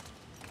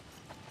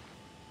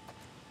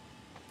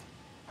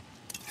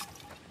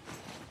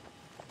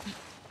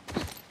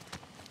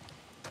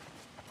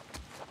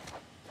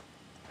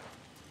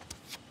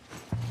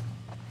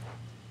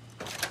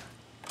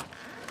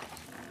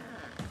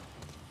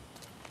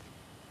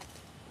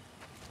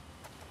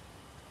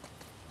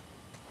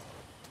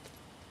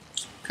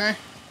 Okay.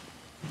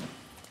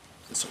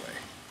 This way.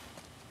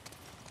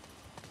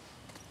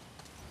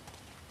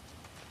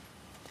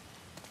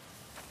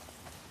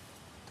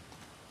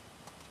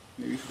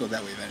 Maybe we could go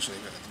that way eventually,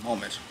 but at the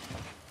moment,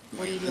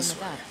 What are you doing this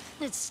with way.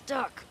 that? It's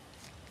stuck.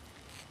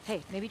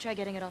 Hey, maybe try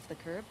getting it off the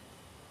curb?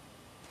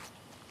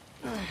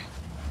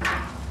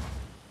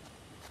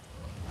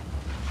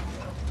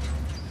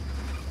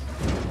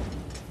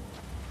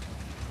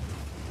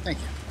 Thank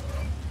you.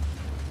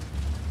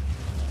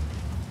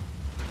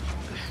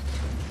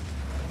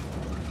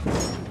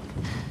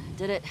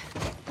 Did it.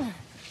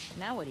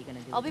 Now what are you gonna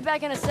do? I'll be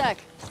back in a sec.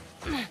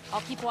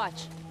 I'll keep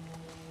watch.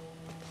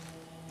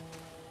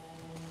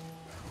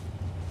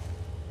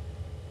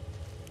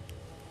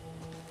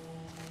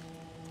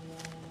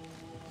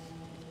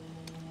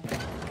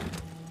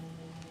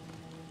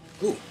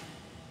 Ooh.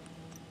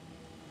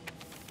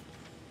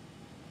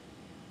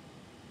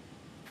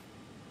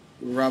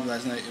 We were robbed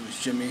last night. It was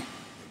Jimmy. It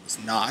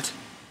was not.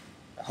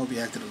 I hope he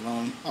acted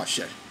alone. Oh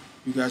shit.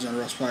 You guys are in a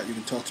rough spot. You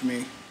can talk to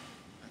me.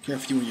 I care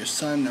for you and your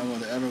son. No more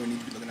than ever. We need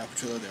to be looking out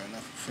for each other. There are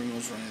enough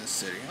criminals running the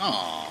city.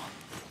 Aww.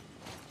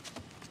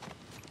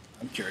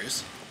 I'm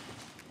curious.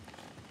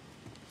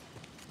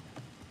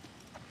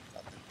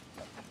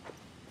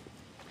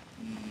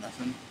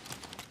 Nothing.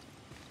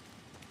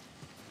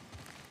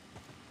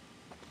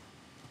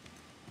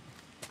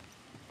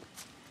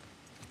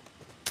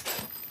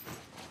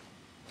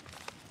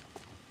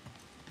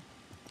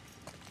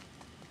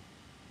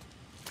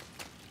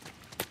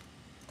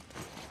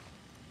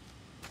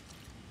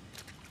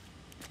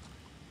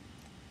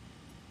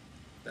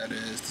 That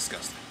is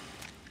disgusting.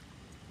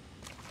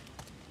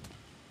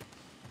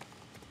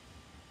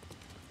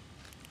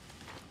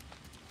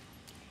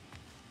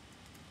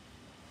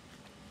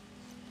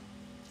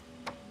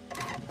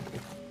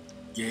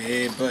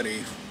 Yeah, buddy.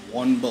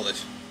 One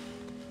bullet.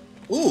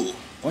 Ooh,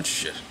 bunch of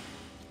shit.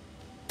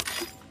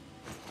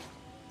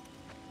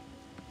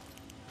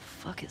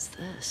 Fuck is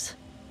this?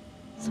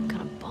 Some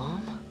kind of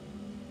bomb?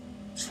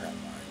 Trap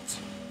lines.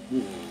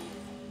 Ooh.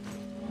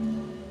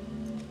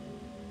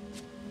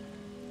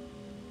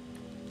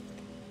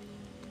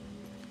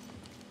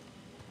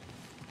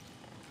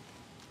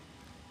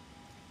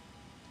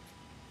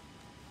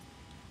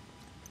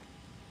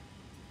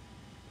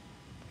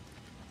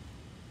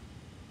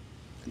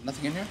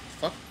 Nothing in here?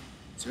 Fuck.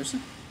 Seriously?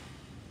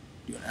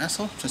 You an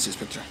asshole? Try to see this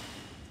picture.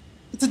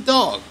 It's a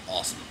dog.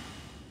 Awesome.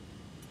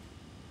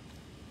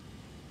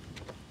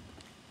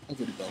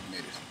 Hopefully the dog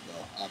made it.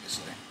 Well,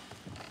 obviously.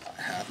 I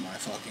have my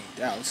fucking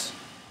doubts.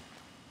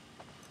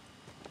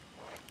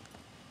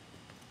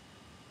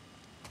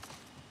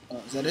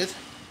 Is that it?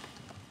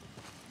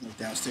 Like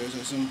downstairs, I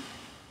assume?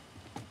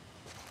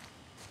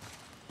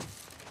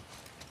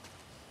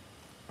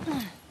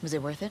 Was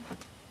it worth it?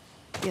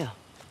 Yeah.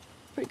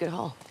 Pretty good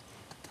haul.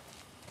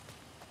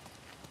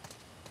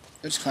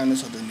 I just climbed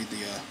this underneath the,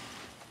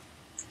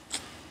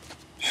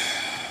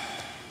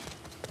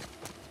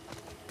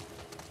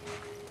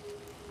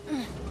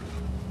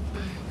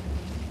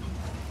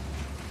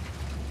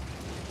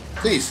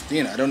 Please,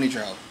 Dina, I don't need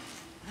your help.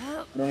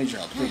 I don't need your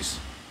help, please.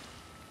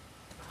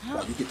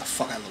 Wow, you get the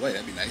fuck out of the way,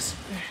 that'd be nice.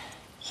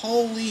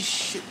 Holy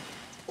shit.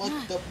 What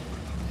the...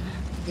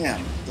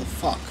 Damn, the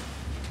fuck.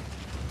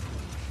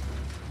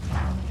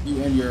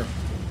 You and your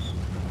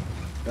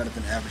better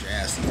than average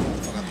ass. Get the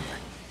fuck out of the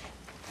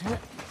way.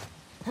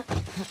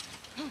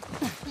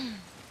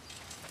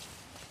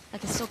 I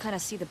can still kind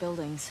of see the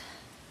buildings.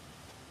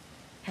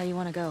 How you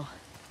want to go?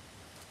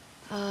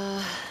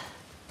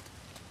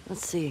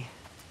 Let's see.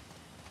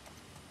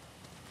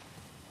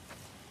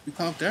 You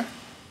come up there?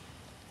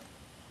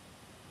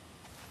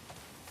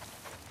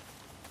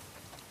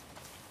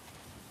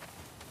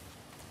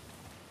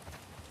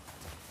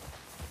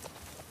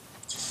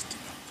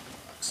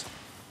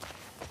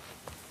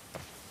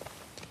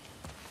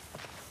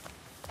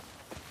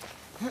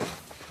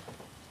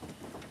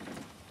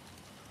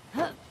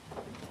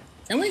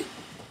 Can we?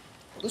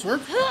 Will this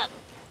work?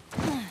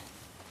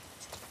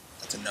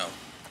 That's a no.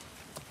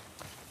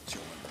 It's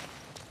your window.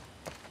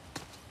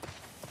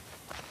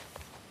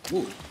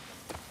 Ooh.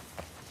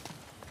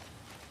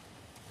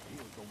 He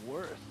was the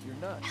worst. You're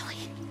nuts.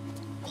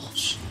 Oh,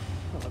 shit.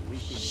 Well, at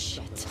least he was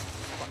stuffing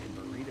fucking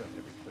burritos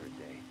every third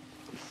day.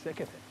 I'm sick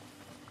of it.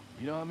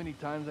 You know how many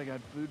times I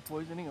got food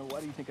poisoning, or why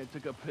do you think I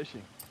took up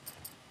fishing?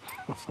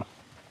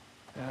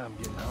 Yeah, I'm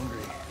getting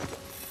hungry.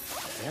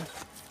 Yeah?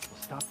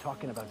 Well, stop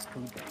talking about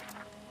food then.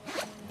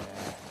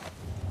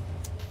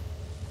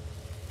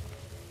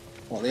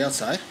 Oh, are they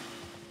outside?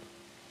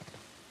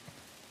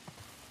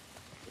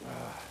 Where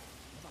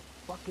the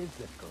fuck is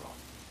this girl?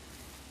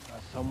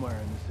 Somewhere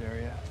in this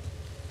area.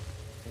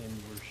 And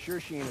we're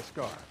sure she ain't a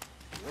Scar.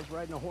 She was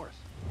riding a horse.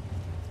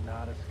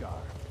 Not a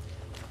Scar.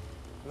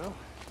 Well,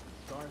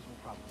 the Scars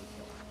will probably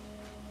kill her.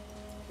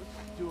 Let's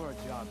do our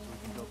job so we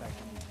can go back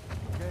to East,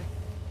 okay?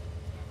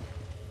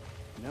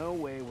 No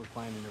way we're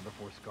finding her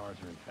before Scars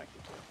are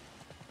infected.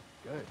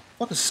 Good.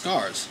 What is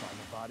Scars? Find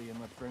the body and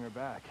let's bring her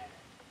back.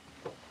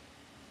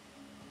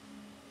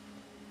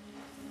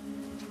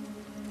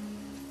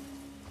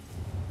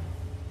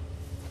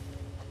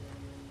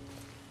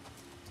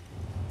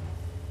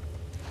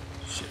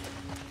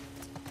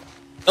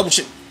 Double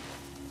shit.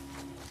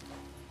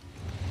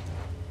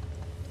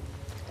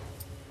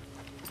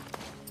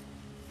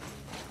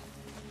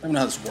 I don't know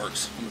how this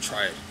works. I'm gonna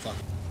try it. Fuck.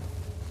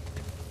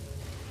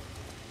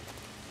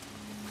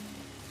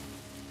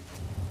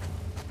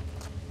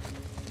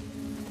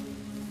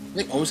 Are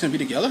they always gonna be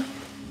together?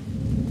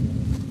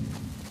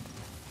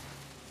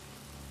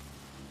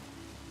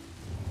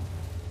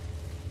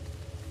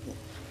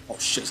 Oh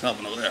shit, it's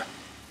another one over there.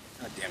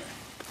 God damn it.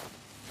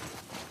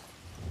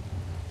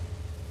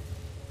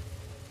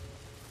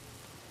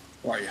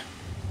 Where are you?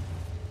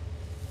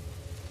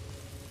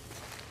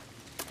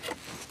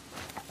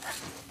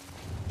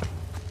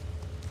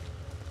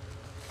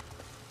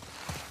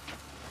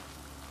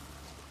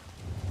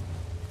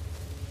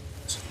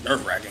 It's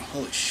nerve-wracking.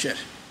 Holy shit.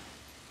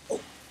 Oh.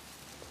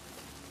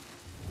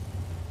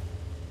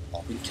 Oh,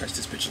 if we can catch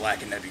this bitch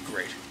lacking, that'd be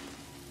great.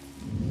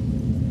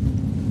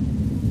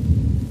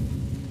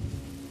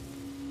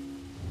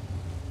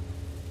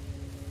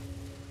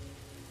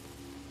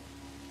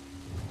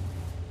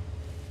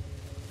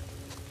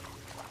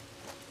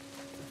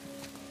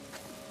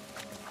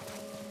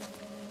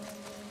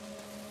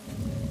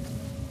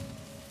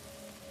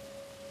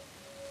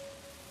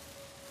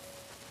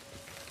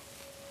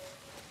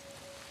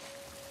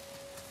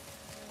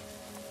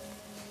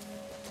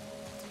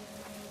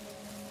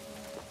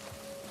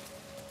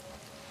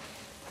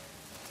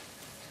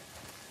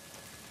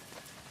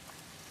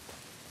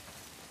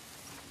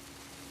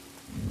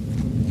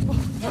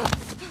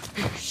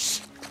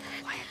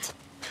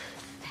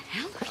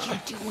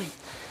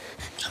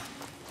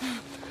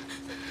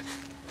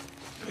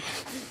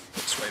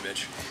 This way,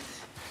 bitch.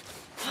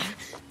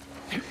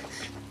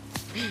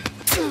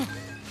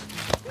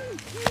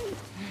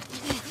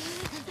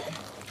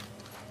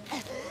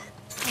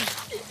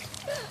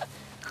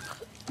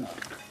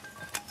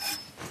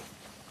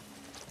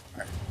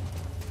 Alright.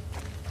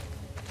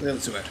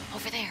 Let's do it.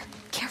 Over there.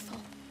 Careful.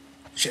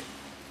 Shit.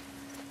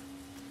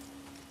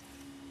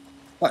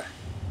 What?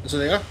 That's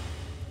where they are?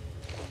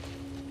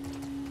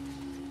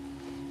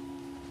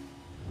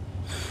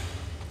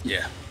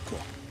 Yeah, cool.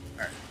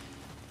 Alright.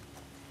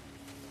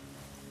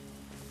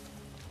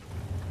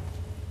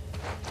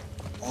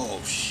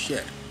 Oh,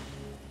 shit.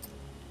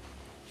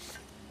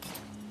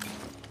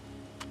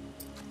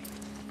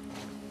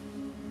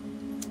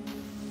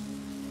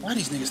 Why are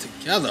these niggas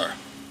together?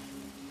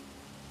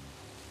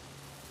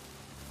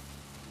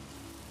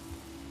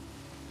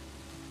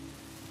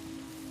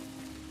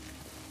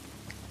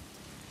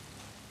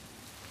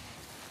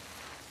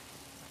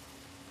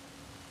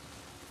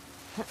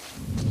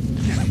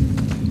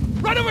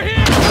 Right over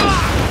here!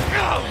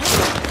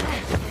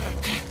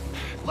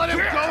 Let him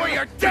go or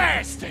you're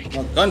gassed!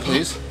 Well, gun,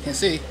 please. Can't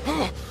see.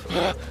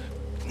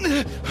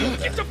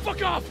 Get the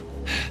fuck off!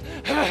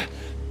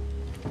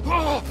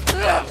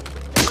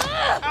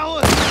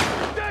 Alan!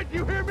 Dad,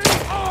 you hear me?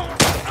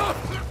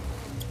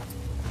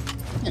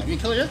 Yeah, you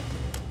kill her yet?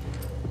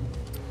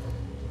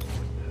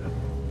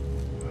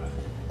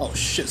 Oh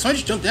shit, somebody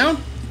just jumped down?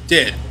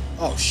 Did.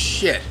 Oh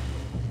shit.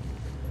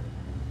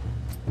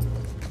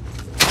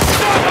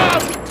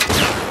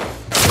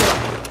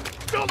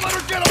 Don't let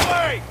her get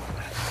away!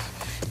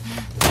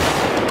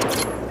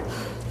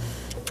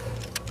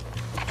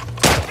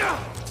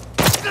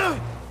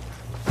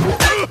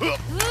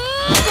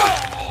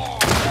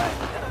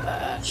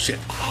 Shit.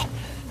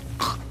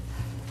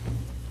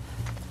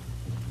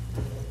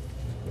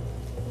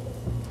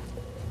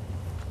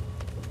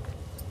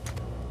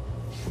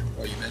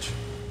 Oh, you bitch.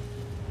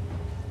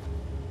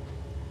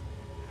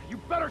 You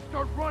better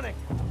start running!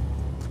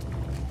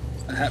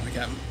 That happened,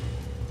 Captain.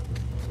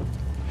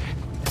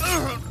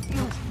 Damn.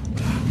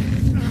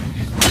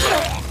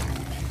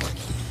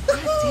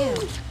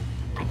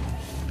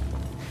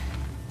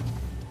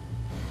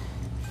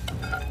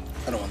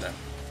 I don't want that.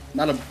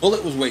 Not a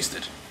bullet was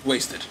wasted.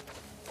 Wasted.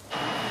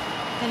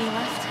 Any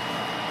left?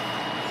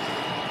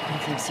 I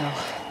don't think so.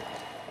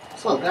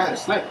 So, guy,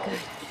 sniper.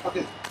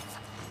 Fucking.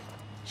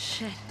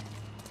 Shit.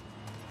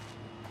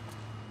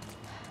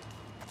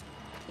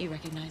 You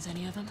recognize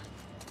any of them?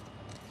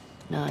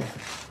 None.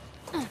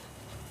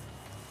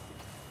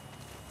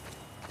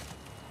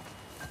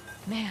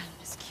 Man,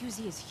 this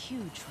QZ is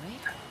huge,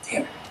 right?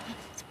 Damn it.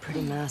 It's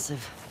pretty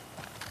massive.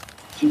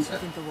 You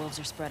think the wolves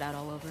are spread out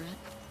all over it?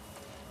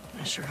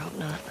 I sure hope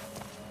not.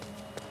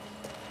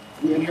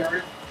 You in here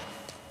already?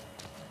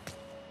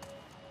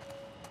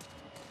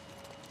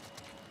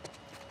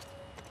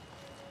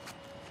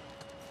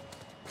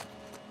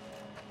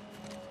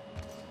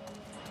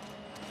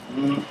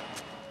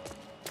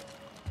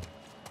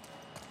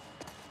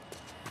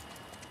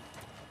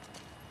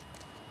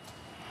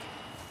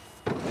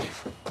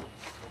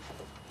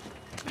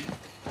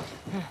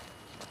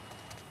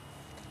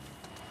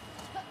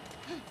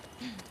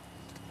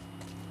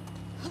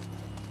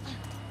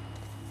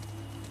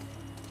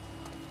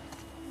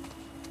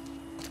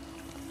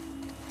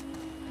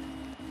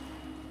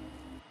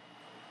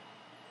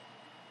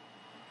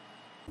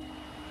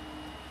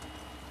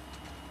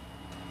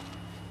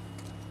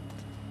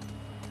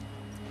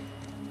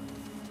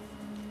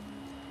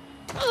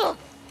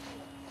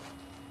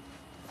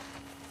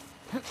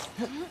 Guess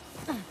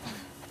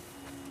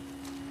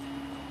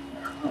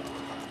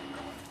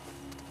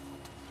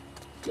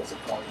it's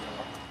probably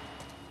more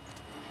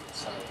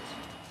silence.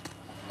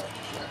 Not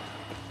just yet.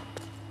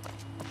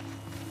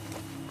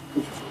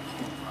 Which is where it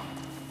came from.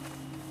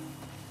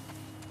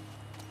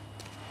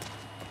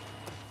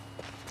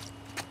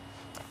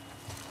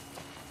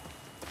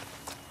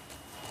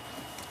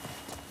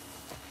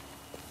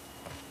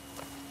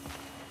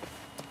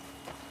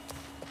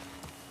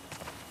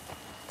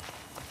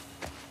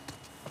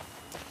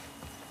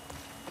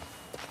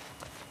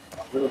 A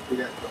little bit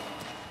of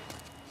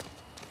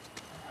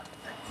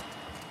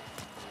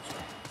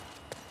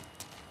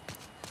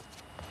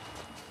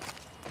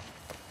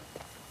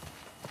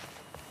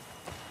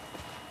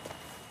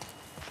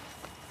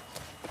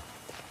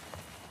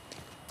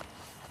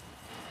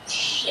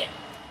shit.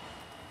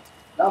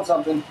 Found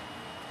something.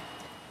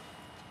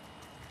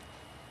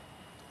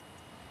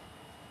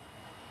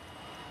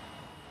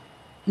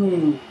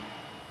 You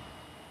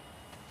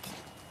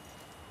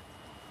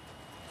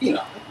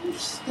know, you're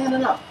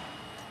standing up.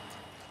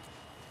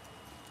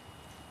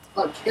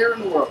 Not a care in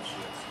the world, she is.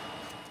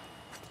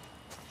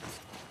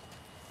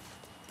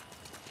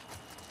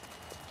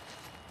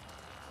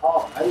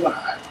 Oh, I want to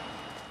hide.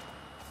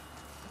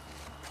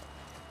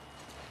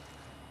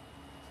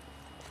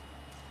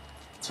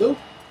 Two?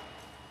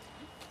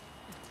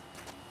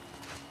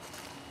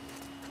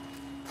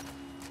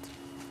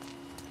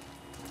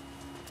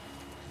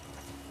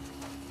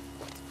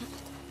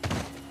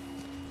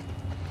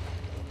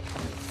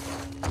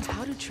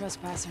 How do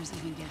trespassers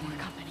even get more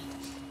company?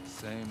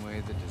 Same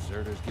way the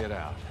deserters get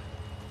out.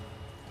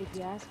 If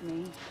you ask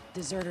me,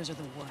 deserters are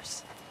the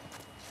worst.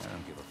 I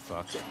don't give a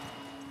fuck.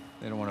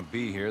 They don't want to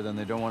be here, then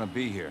they don't want to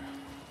be here.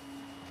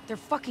 They're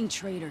fucking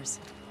traitors.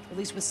 At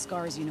least with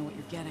scars, you know what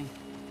you're getting.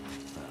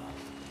 Well,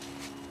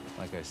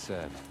 like I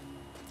said,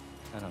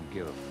 I don't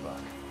give a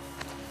fuck.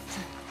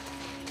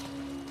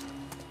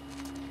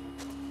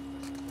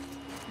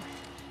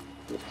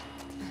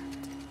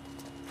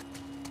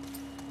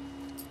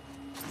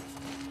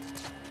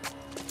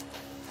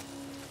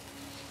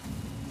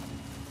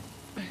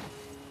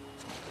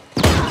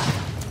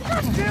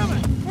 Damn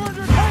it! We're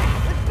under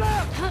attack! It's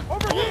them!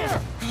 Over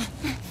here!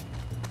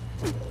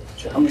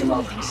 Shit, how many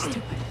miles?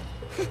 Stupid.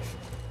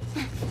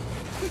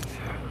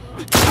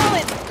 Call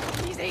it!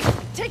 Easy!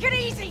 Take it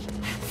easy!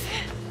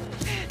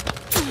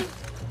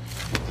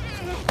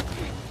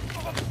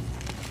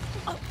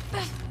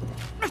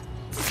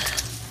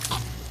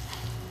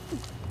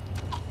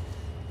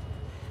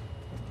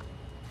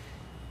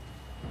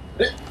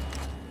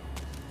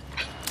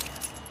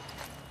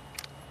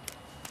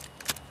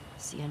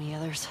 See any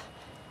others?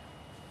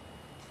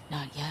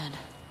 Not yet.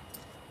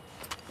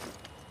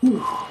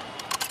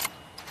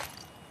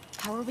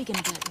 How are we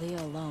gonna get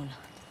Leah alone?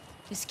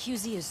 Miss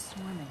QZ is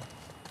swarming.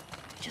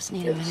 I just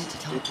need a minute to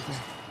talk to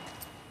her.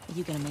 Are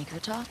you gonna make her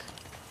talk?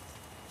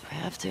 I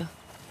have to.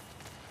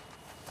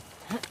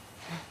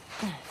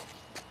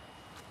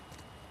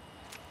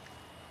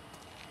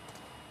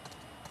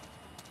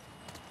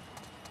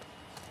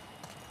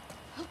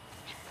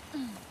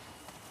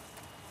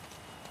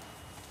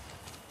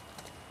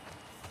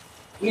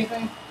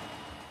 Anything?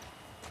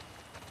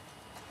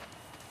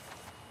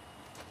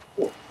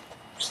 Oh.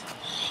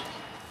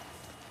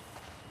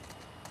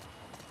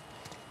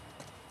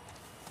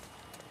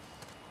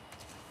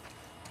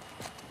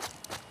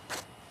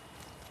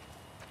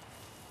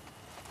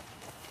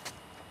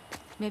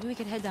 Maybe we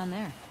could head down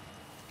there.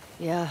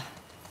 Yeah.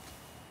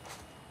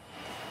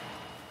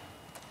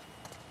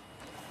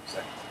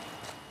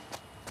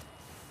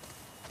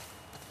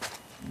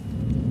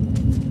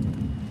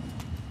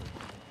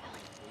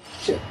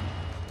 Shit.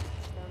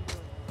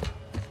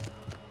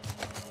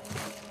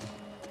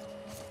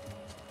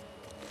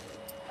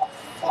 Oh,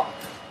 fuck.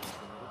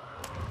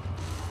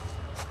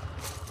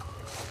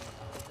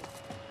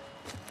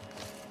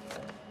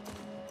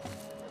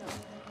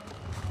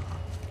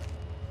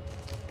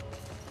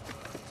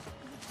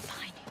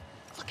 Fine.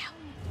 Look out.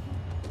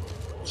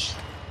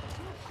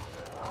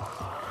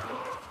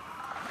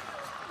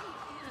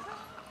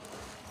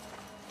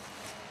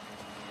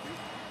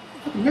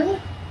 You hear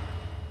that?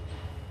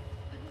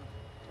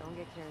 Don't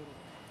get carried away.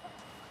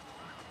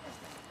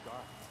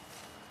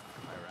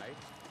 Am I right?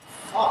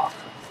 Fuck.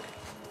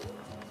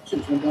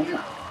 Shit, went down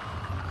there.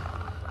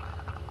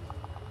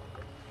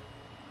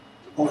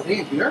 Oh, are they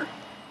in here?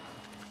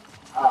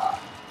 Ah.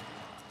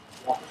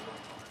 Walker's going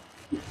far.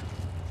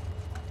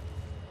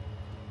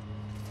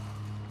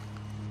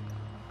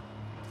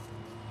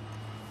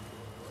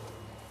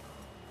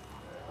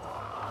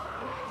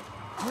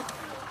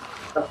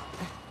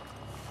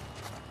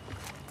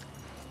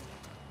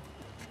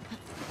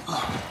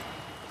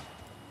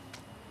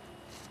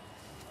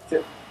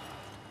 Shit.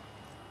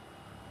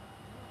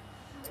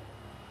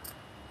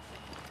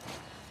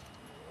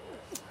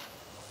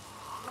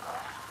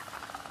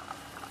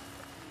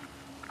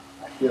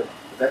 I hear him.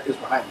 That is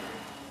behind me.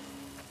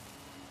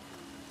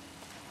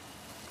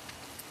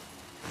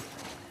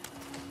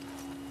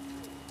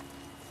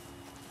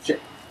 Shit.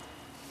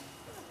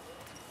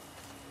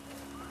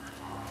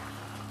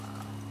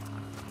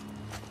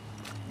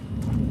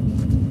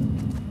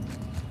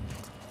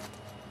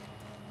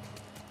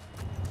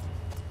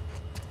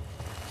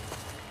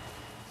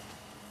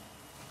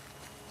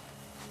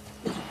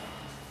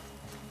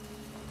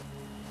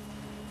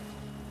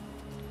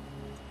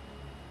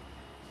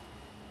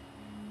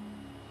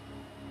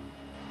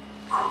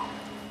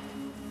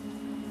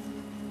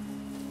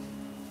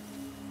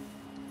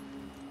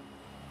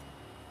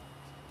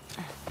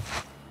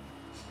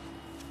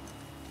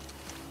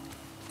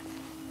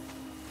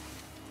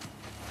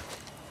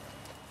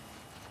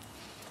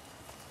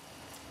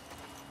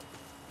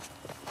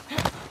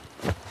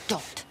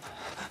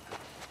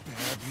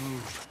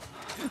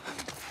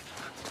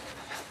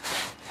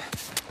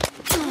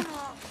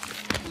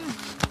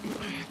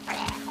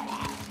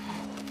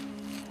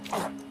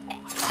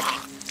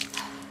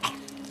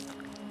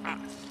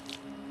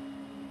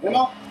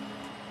 Ammo?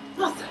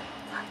 Nothing.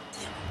 God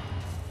damn it.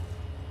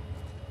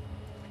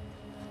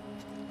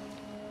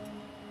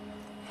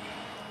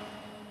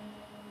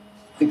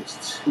 I think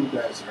it's 2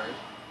 guys, right?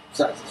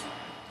 Besides this one.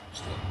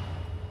 Just look.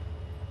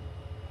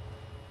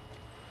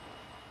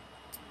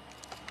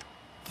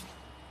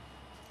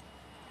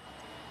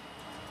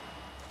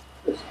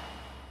 This one.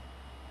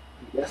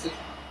 You guess it?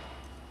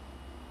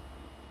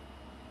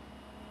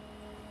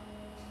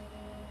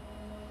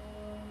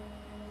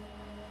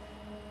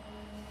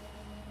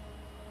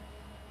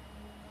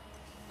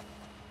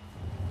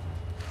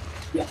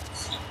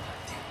 Yes.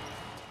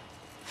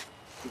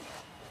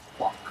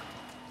 Fuck.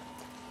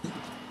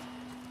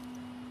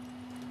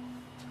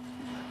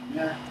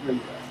 Yeah, where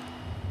you at?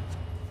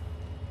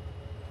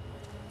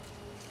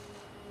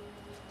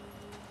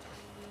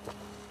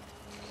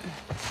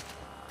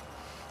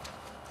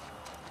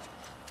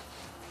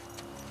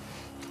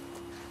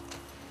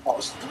 Oh,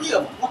 it's 3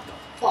 of them. What the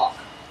fuck?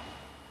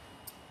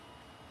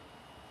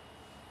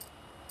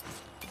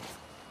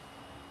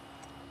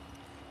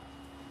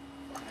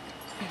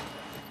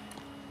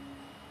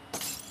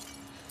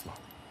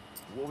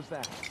 What was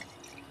that?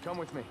 Come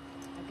with me.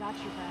 I got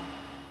your back.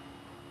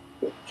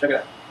 Good. Check it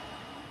out.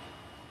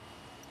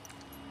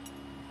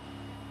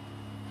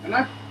 Am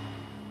I?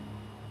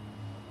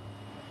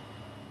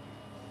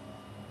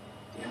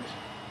 Damn it.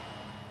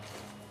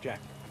 Jack,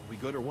 we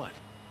good or what?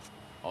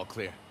 All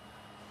clear.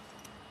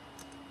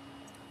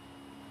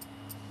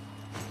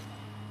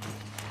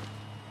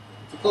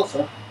 Too close,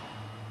 huh?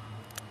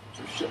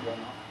 Some shit going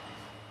on.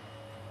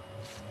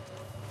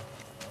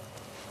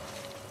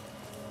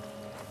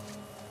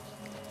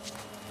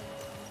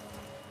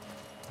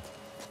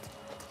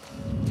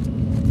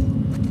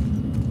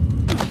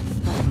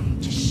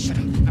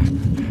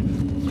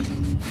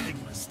 Big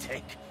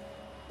mistake.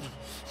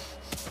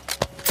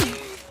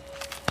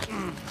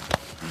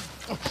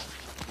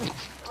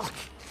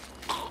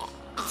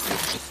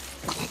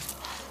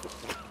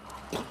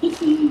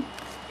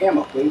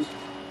 Ammo, please.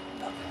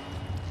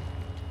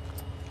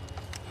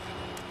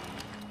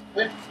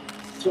 Okay.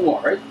 2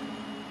 more, right?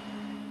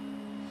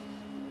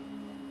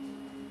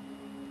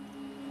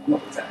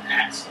 Look, it's an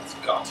axe. Let's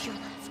go. To your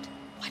left.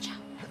 Watch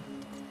out.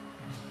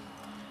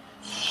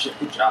 Shit,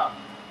 good job.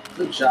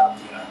 Good job,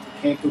 Tina.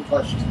 We can't do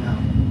questions now.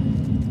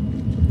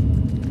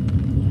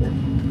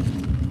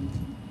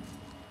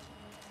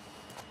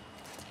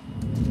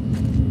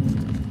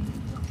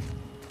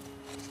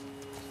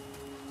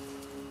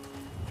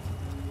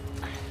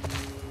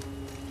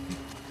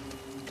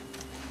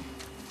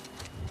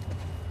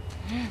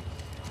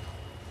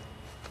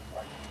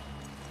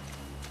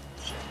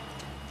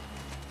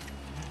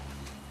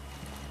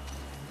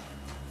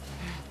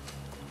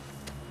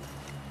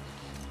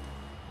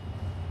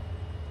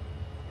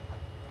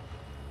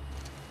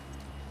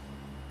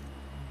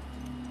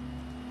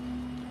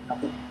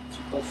 Too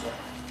close, sir.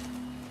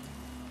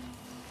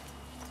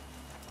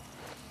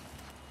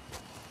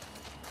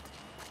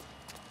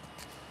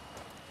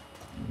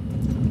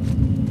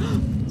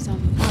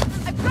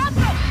 I've got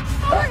them!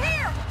 Over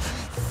here!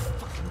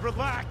 Fucking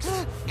relax.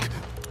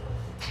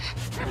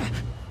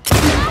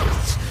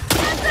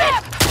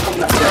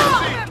 That's it!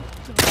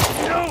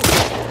 No!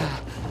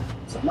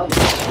 It's another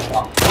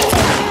one.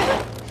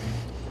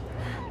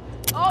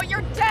 Oh,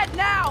 you're dead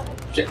now!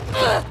 Shit.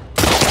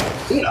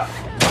 Tina!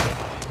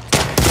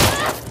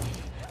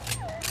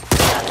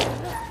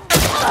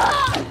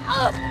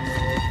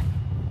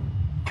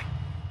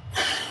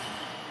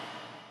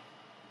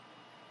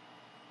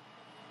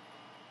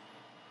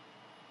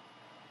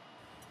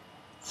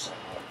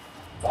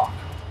 Fuck.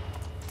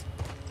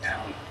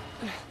 Down.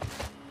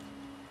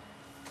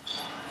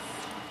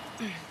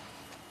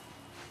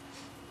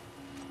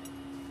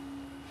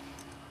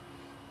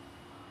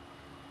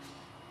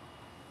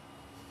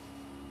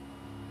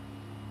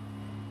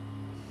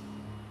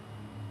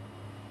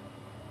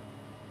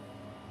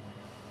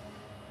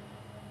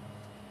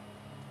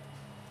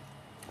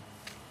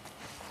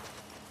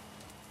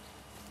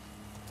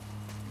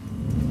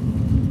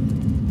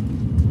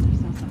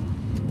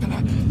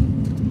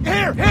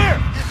 Here! Here!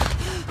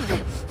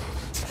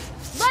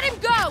 Let him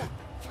go!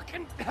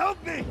 Fucking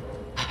help me!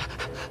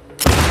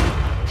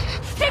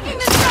 Taking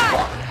this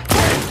guy!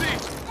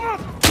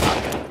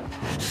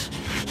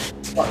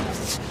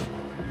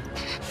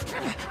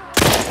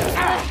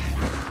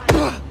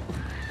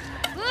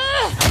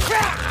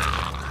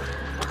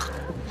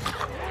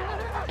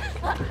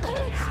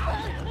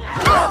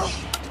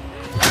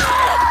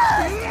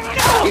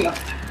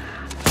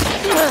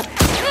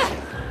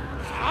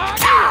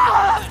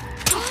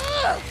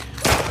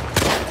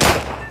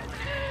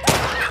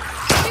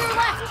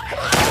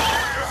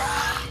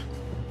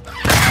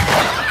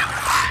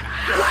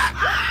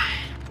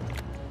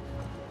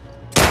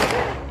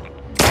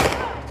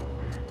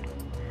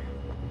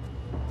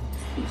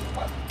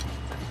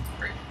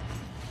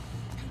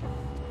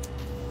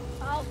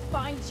 I'll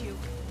find you.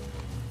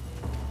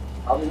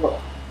 Probably will.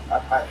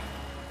 Not hiding.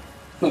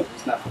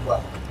 It's not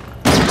well.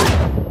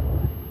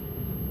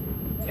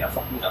 Yeah,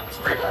 fuck me up. It's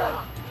right.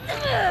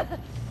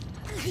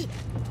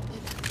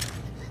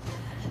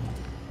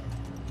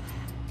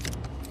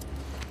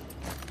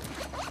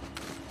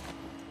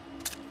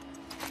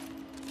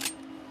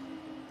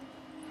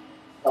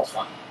 That was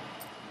fun.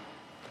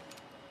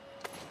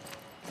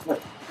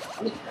 Wait,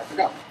 I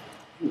forgot.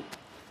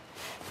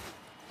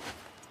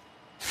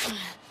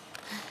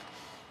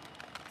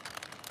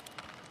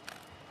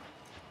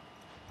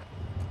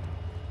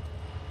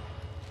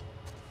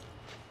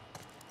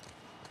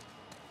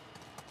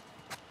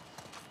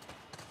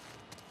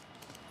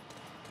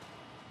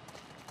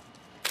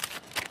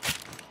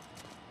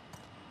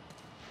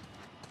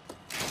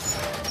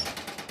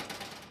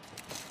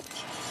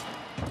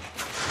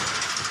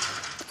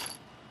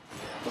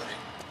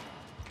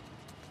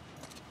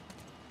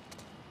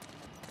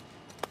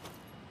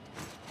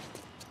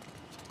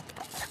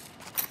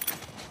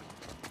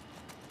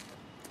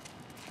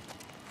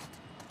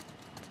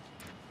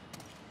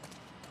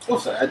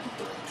 Also, I do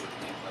really enjoy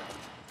the gameplay.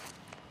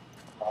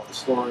 While the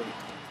story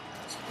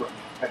has brought me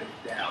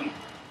competitive down,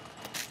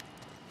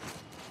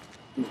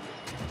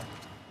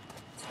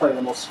 it's probably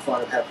the most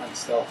fun I've had playing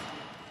stealth.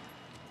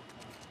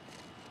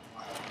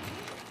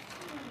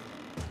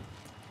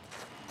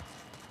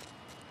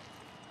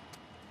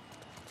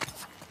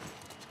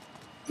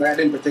 I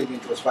didn't particularly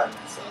enjoy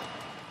Spider-Man stealth.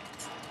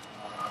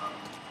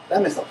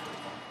 That messed up pretty fun.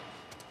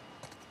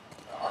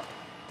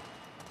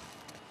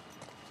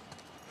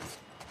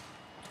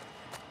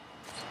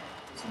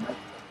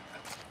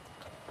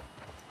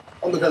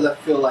 Only because I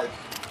feel like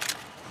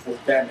as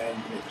Batman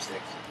you can make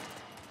mistakes.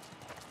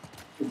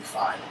 You'll be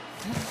fine.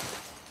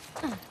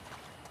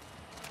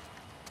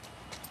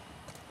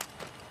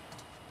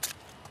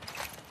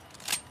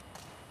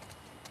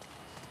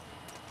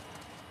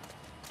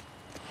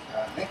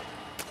 Nick?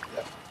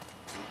 Yeah.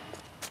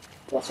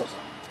 What's up?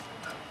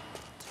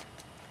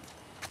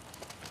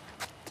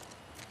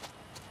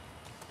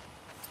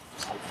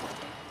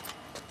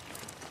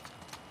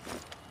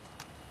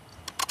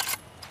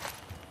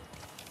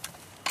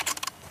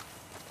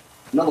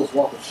 Knuckles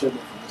walked with Shibboleth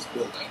from this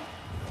building.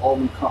 All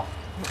we come.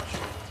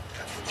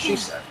 That's what she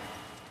said.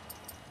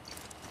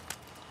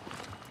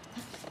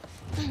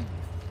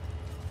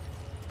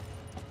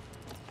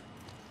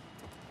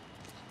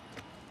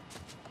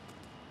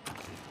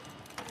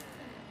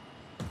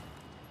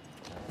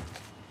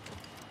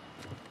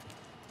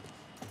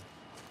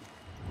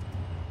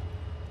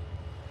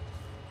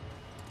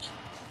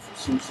 For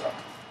Sousa.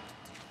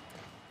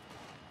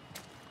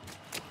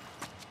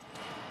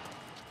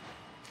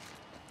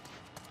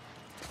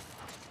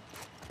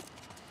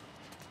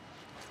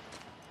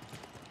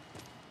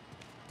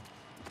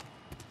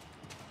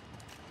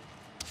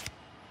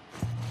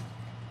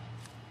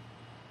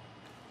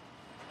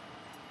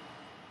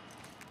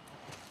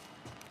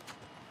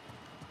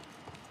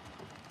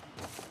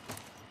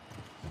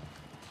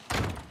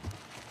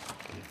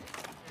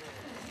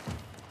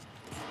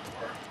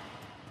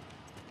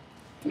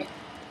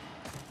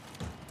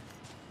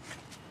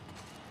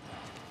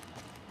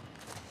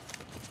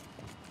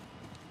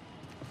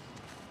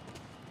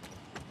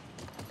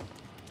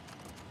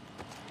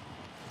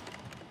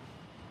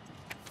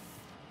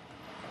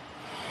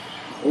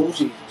 Oh,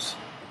 Jesus.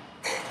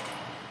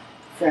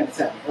 Fan is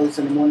happening. Early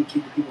Sunday morning,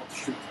 keep the people off the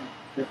street.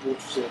 Careful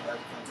what you say about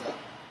it. Finds out.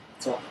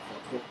 It's all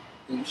cool.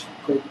 Things should be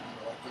quick.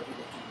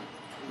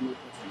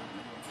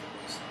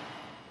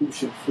 People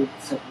should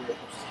frequently separate.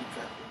 Helps us keep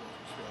track of the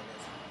world.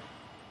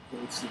 They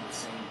would see the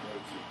same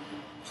birds.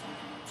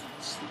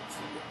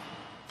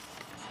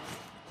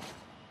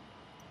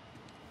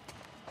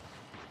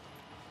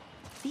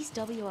 These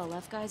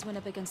WLF guys went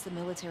up against the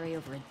military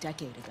over a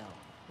decade ago.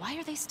 Why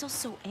are they still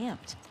so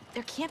amped?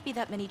 There can't be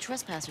that many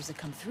trespassers that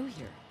come through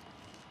here.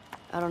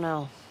 I don't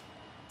know.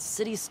 The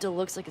city still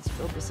looks like it's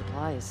filled with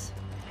supplies.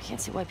 I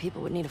can't see why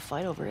people would need a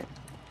fight over it.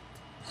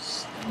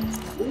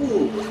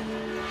 Ooh.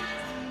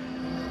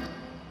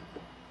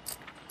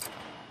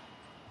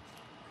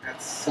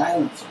 That's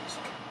silencers.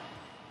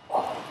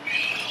 Oh,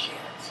 shit.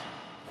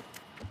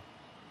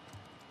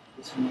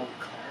 This is more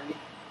clarity.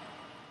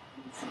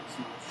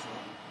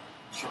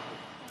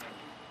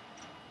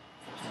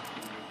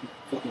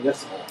 Fucking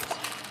yes, all.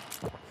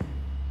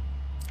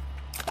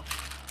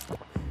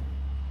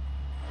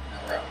 Now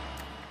we're out.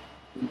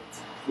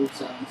 Food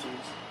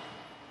silencers.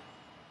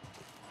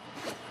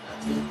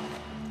 That's it.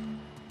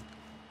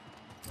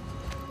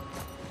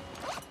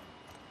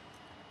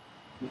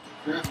 With the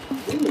craft.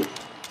 Ooh.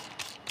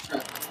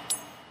 Crap.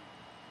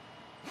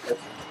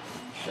 That's 3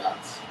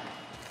 shots.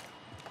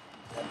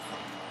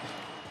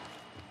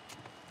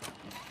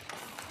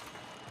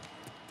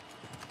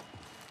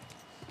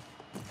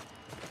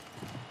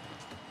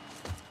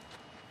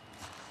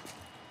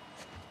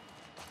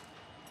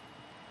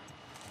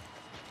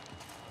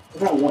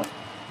 If I want it,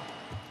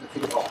 I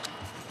take it all.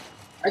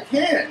 I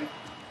can!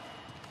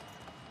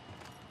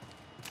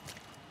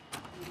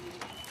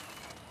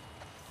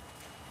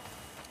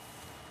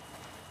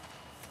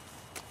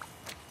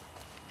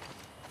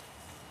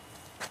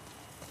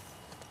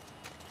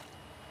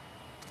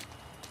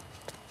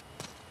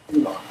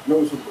 Hold on, I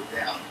know this will go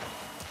down.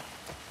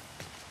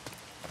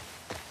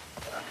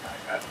 But I kinda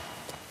got it.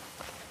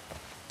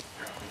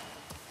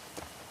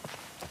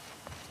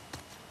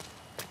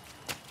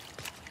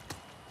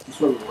 This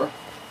is where we were.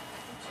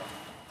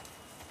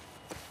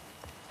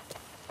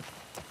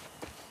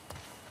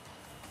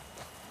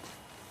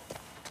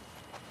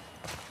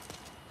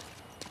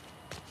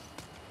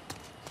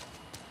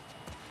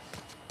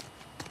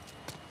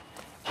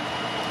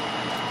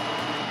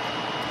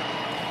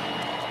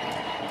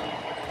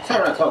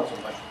 try not to talk so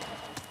much.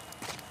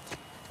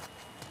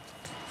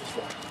 Just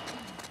fine.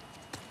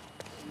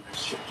 This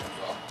shit jumps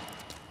off.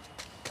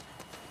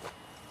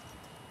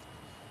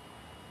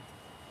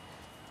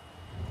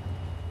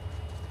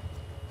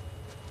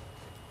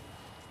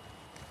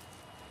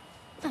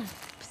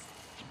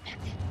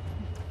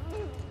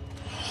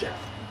 Shit.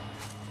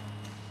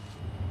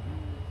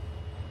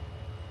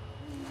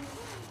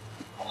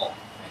 Oh,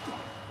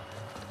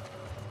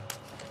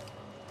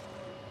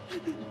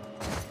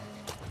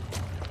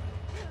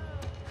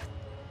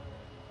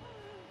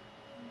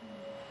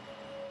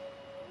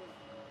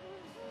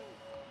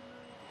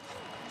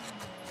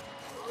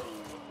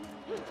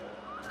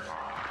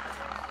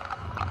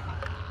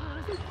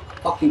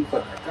 fucking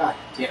clicker, god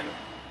damn it.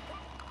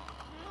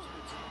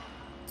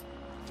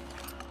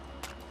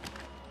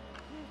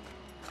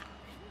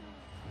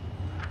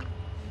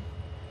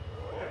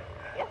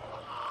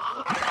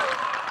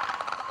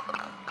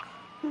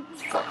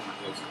 Fucking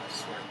those, I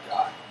swear to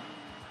God.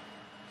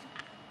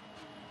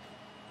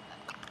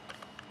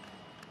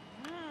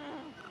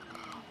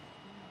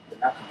 They're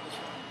not coming this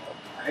way,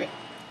 okay?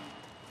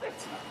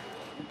 That's not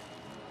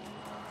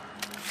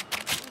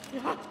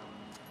good.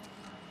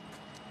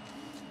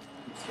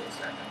 Who's still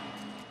standing?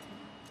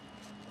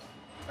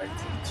 Right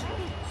to the two.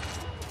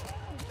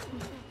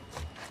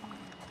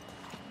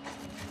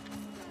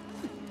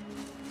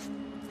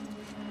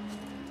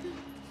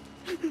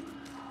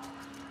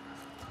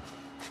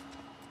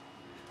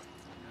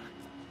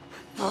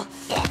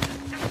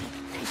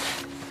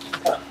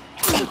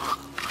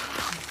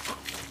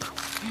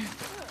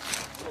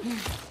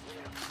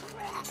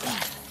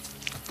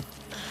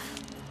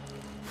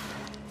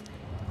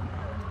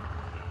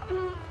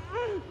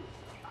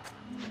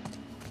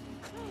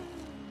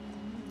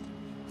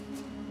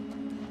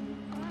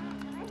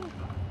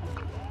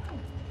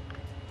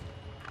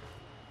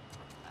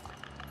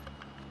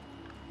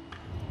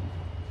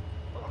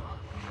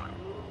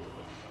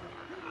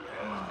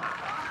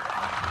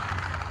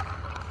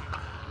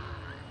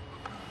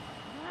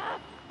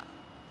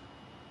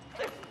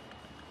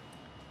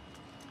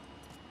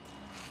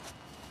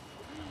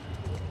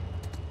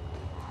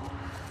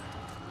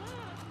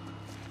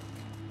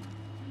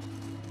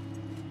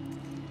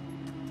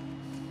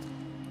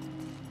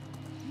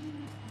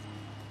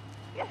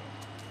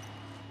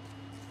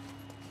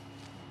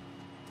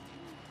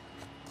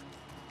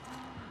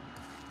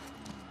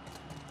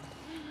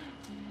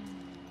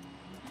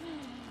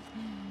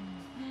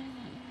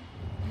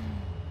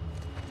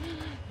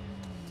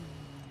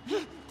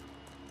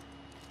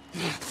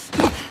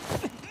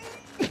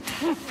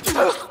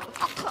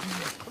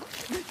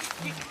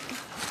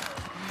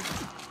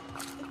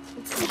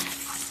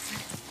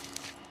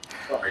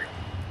 Sorry.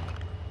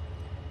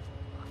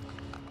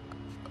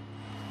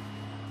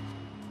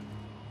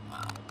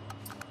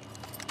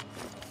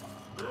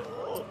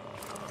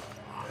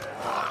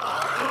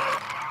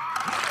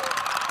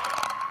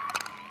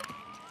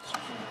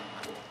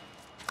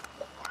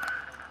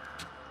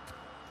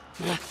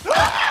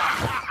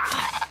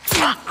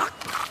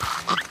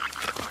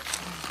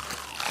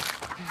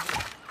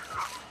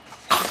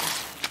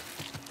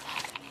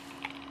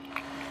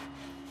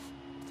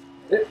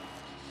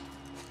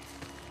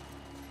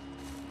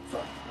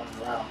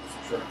 Around, that's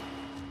for sure.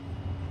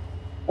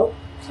 Oh,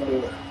 somebody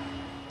there.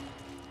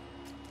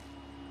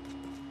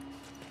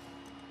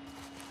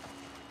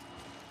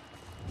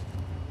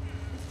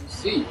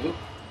 See you.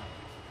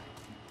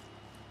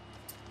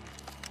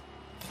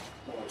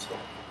 Oh, let's go.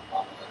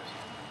 Oh,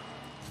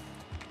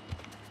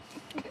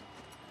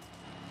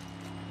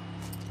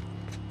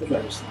 there's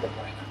I just look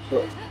like I'm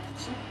sure.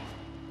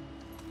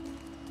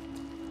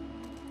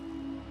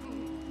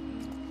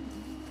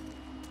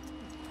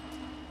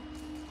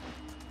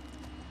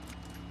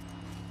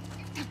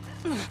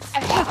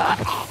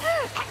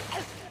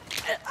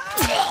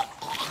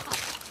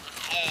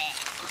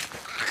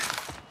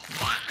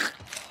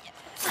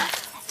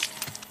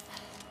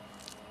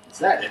 Is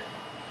that it?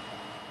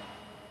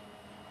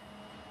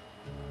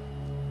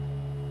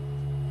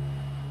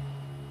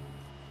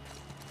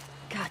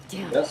 God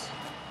damn. Yes.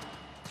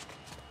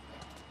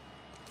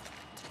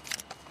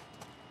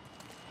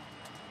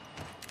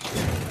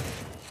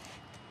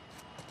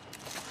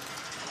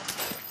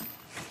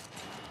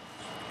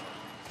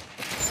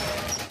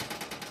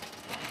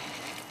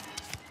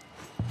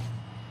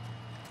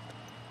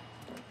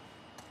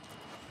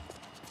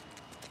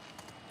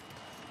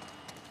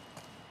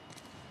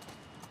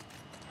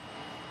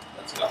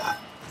 Let's go.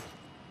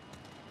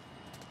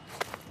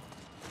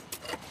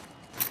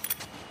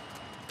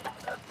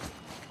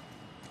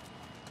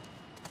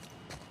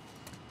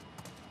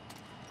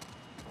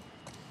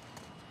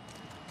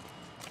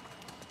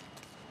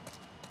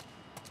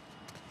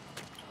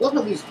 I love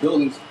how these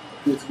buildings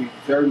appear to be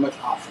very much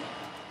optional.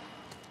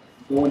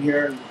 You go in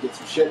here and you get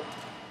some shit,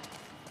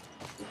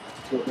 you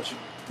have to kill a bunch of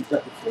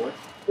infected for it,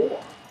 or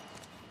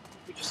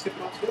you just skip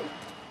it altogether.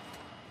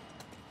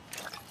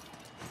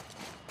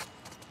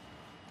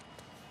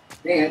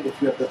 And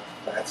if you have the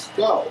let's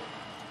go.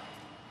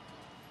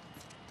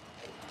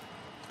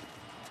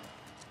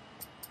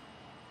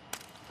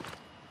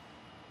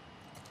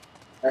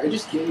 I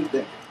just can't even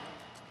think.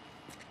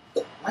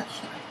 Why can't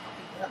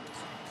I grab this?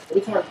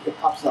 Every time it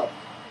pops up.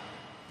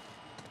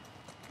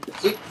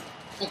 See?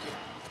 Thank you.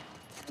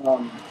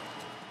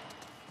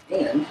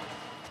 And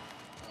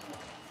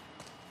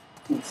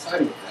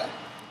inside of that,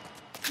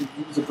 you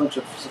use a bunch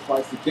of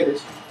supplies to get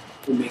it,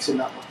 it makes it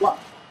not look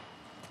locked.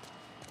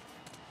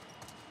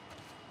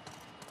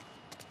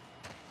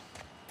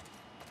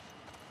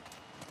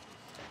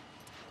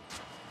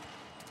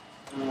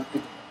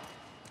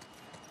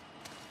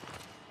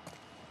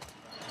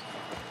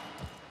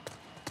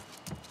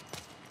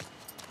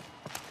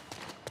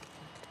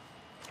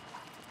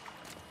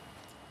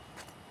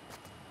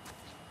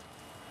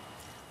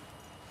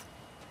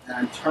 And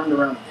I'm turned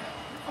around again.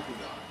 Up we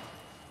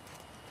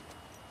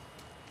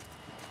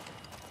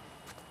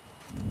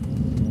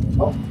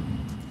go. Oh.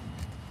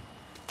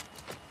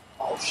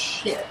 Oh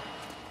shit.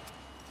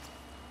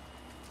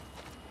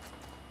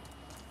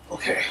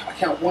 Okay, I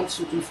count 1,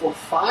 2, 3, 4,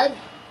 5.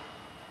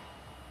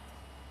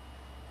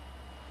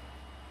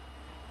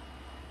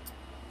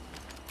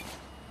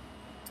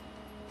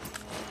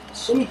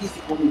 Assuming he's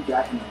the only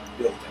guy in the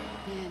building.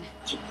 Man,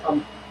 I should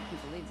probably. I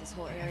can't believe this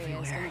whole area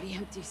is gonna be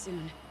empty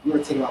soon. I'm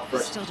gonna take him out I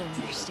first. still don't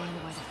understand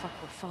why the fuck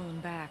we're falling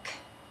back.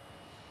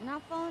 We're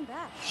not falling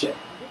back. Shit.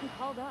 We're getting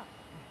called up.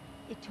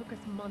 It took us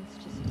months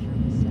to secure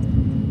the set.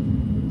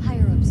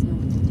 Higher ups know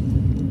what they're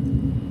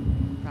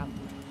doing. Probably.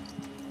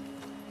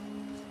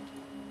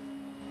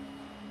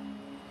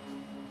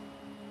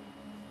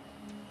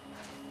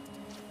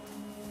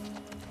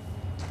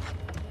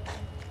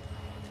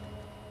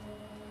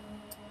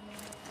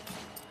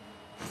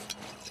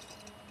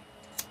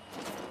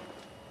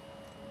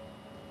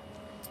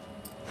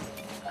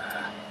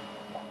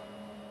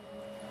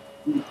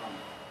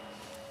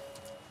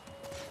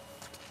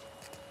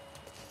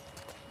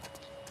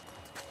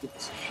 Give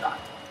this a shot.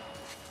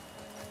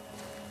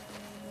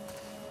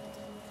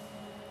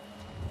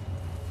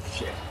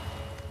 Shit.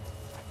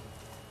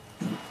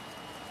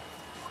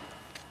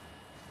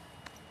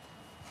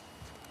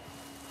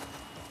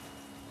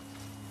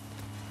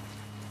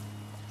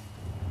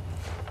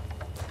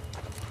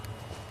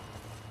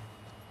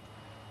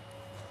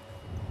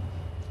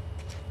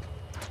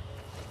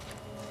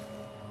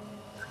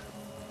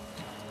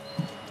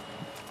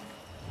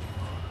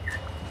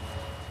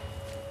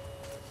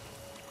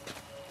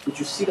 Did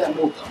you see that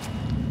note though?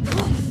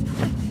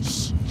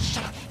 Shh,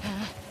 shut up.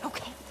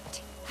 Okay,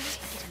 take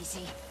it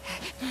easy.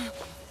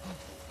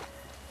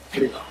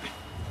 Here you go.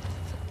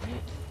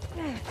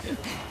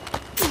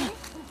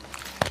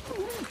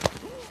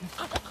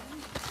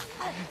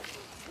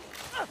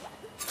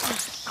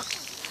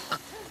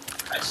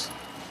 Nice.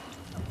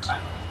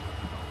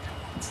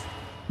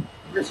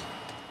 Where is he?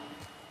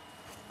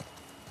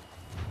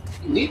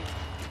 You leave?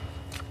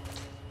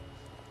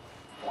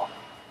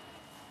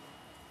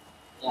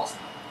 Lost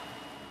him.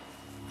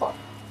 Fuck.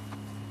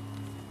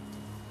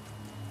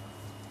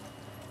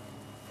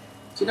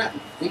 See that?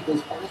 Think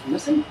those parts were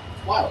missing?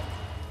 It's wild.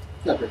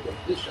 He's not very good at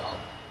his job.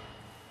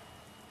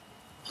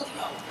 Bloody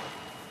hell.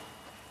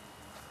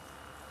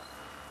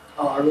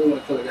 Oh, I really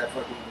want to kill the guy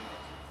fucking.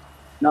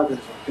 Not that I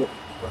just want to kill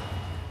people, but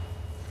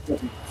it's going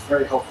to be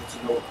very helpful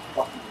to know what the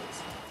fuck he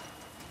is.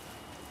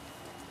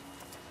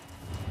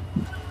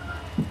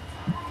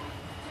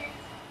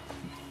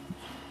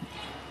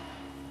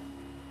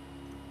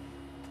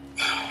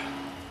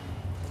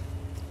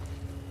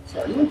 So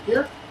are you in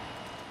here?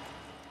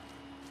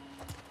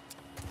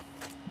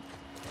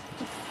 What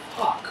the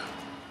fuck?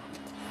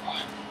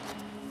 Fine.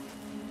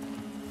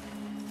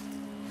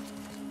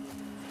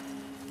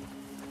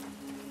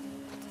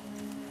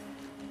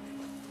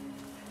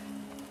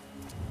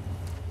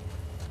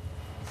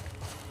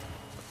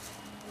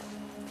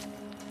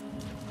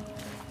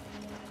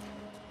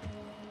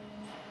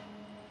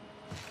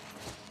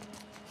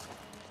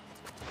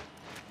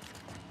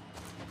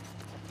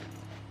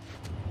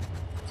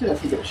 See if I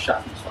can get a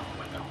shot from this fucking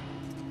window.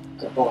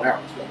 Got a bow and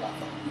arrow, so I got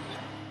fucking in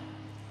there.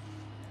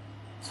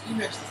 So maybe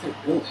that's the third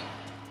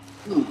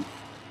building.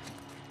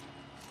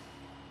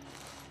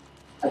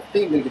 I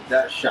think I'm gonna get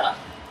that shot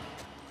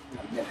in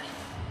a minute.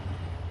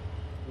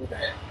 Look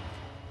ahead.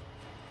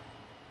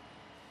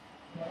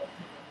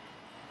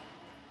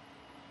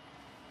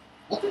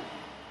 Nothing?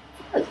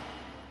 Right.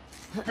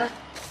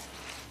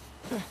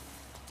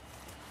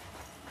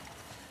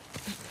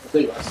 I'll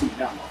tell you what, I see you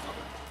now, motherfucker.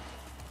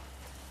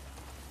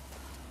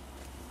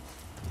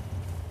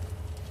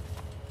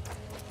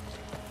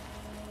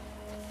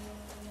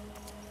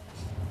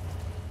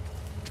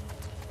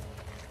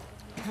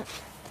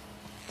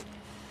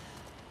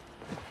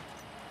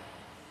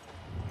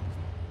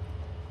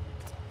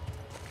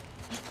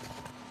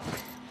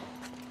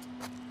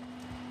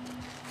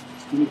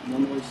 Can you make more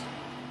noise,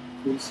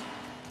 please?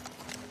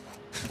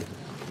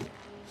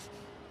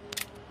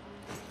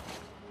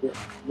 Yeah,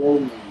 roll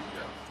me.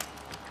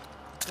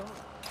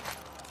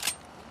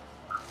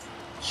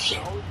 Shit.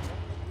 You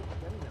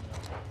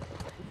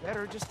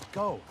better just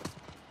go.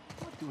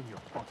 I'm not doing your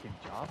fucking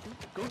job.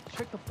 Go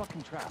check the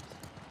fucking traps.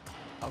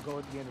 I'll go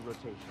at the end of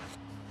rotation.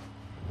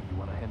 You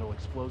want to handle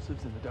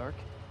explosives in the dark?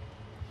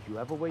 you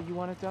have a way you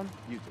want it done,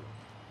 you do it.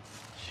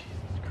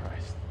 Jesus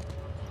Christ.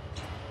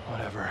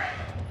 Whatever.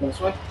 This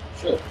way?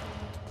 Sure.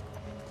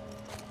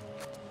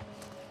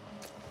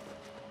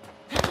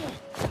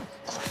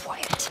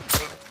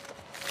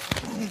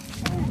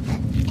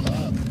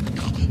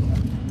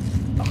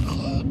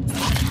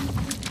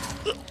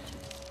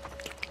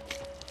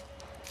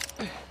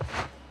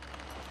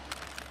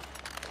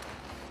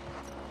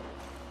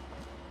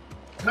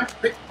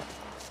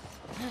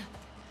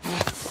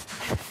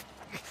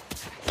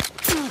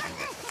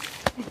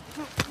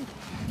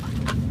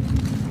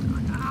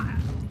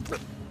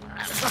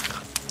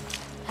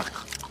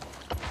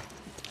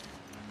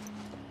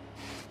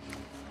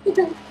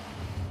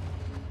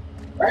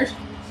 Right?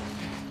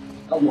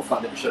 That was more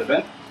fun than it should have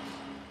been.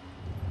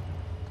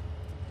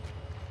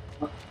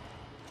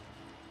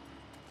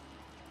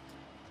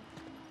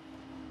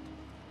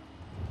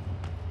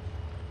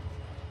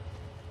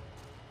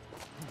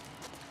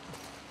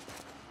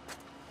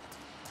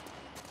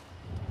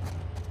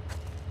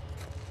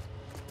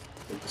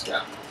 Take this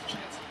guy. There's a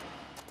chance.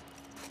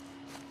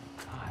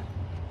 God.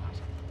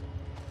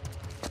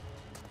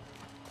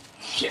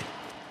 Shit.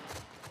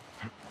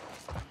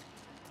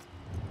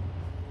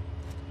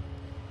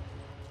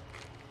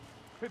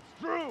 It's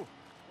Drew!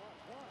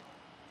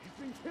 He's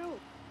been killed!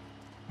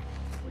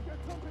 We got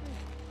company!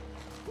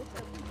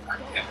 God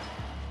damn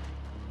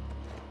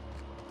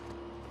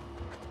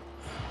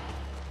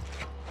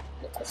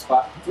it. I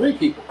spot 3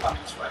 people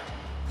coming this way.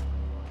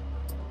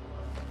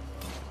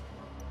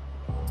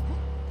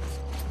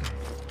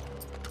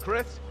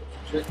 Chris?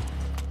 Shit.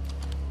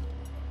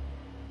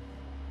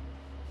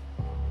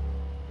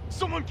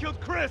 Someone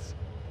killed Chris!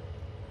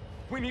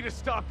 We need to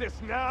stop this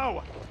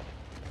now!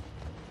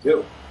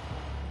 Dude.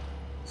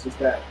 This is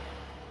bad.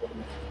 Wait a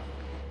minute.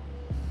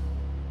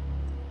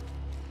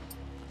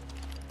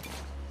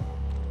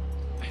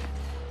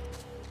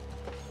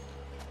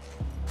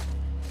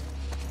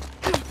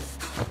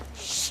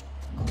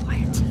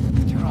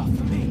 Get off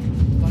of me!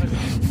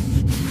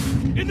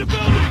 In the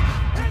building!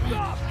 Hands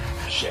up!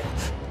 Shit.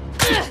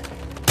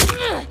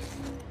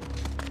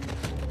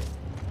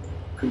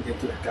 Couldn't get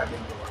through that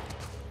goddamn door.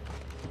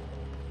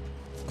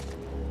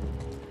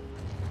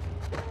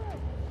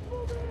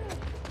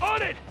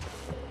 On it!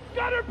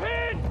 Got her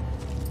pinned!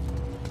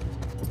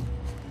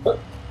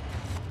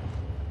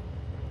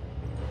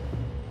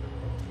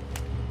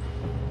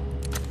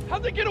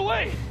 How'd they get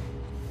away?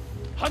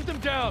 Hunt them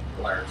down!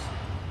 Liars.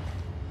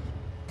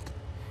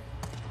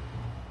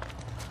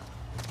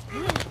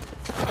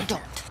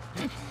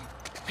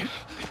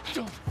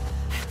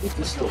 Get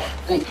this door.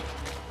 Thank you.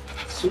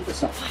 Super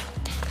simple.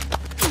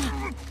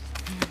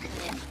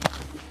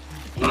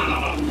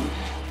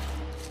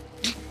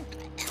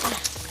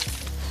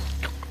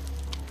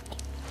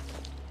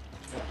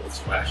 It's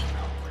flashing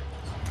out.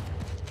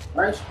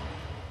 Alright.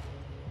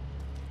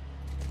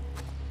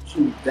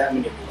 Shouldn't be that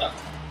many of you left.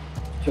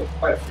 Killed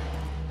quite a few.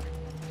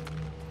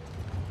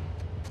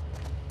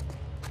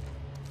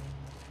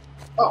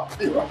 Oh,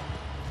 there you are.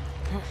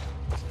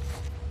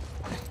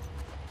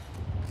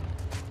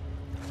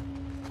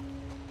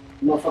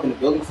 You motherfucking in the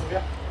building still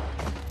here?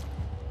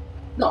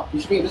 No, you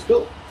should be in this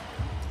building.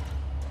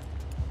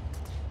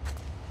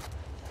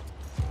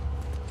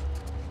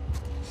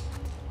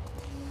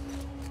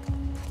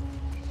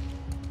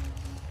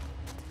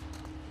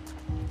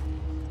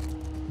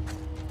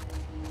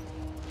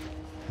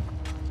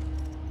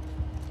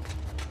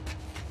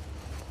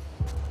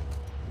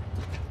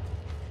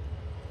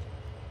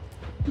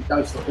 Now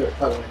he's still here,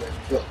 probably when you guys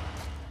were killed.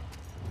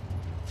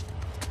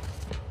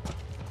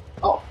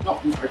 Oh, no,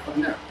 he's right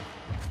fucking there.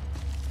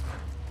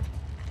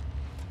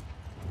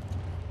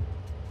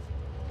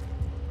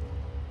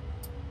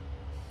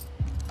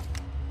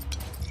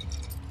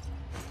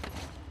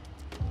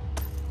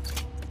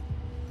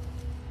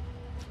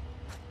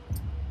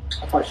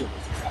 I probably should have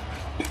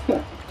used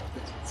that.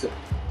 That's silly.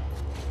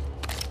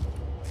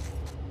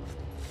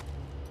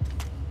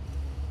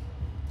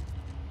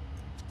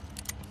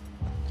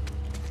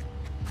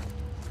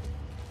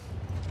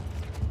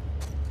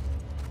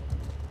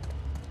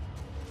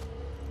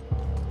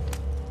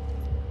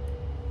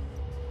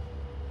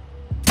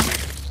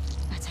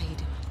 That's how you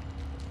do it.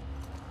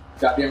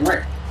 Goddamn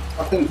right.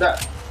 How thin is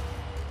that?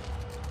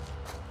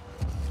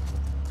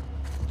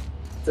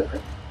 That's it,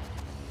 right?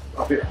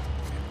 Up here.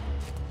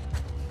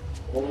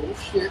 Oh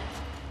shit.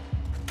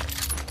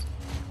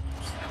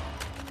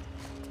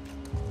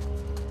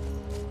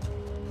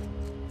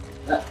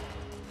 That.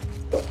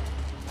 Oh.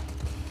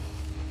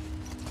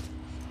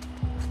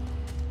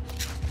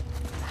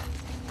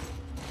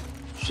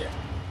 Shit.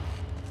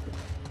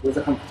 Where's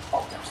that coming from?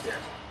 Oh,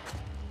 downstairs.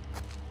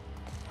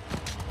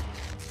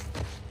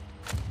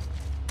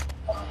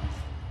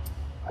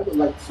 I would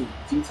like to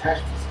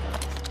detach this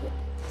guy.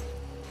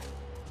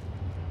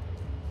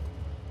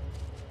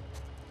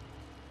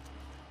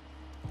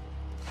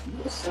 You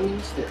ascending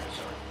the stairs,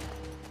 sorry.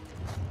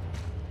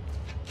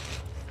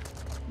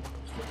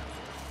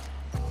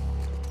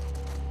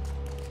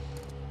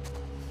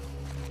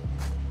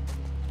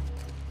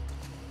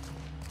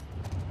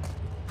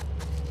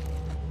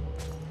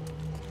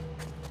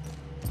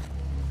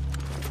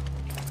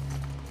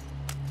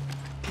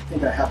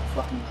 think I have a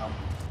fucking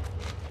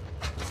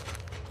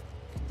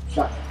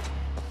shotgun.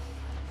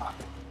 Ah.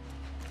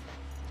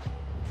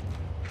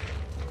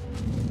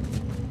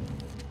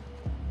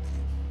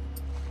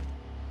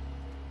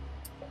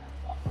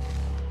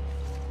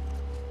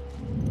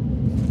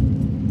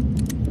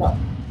 What?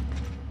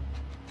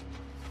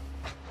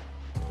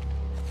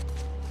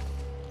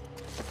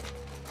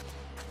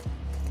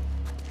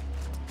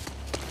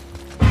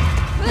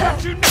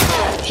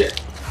 Shit.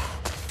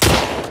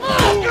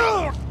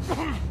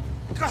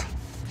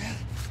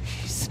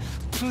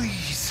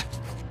 Please.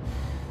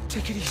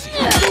 Take it easy.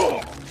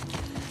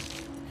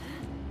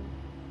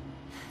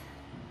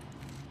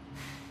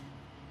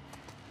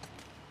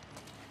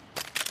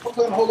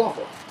 Hold on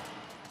for.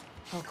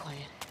 All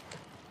quiet.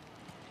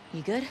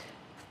 You good?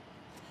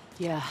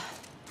 Yeah.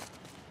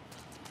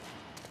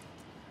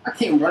 I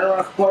can't run around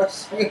a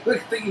horse. I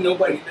think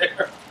nobody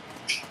there.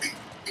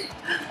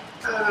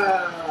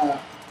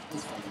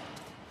 That's funny.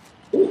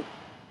 Ooh.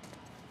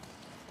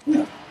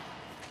 Yeah.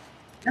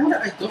 Now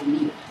that I don't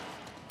need it.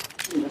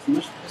 Ooh, that's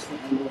much better than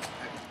I know if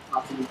I can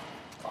possibly.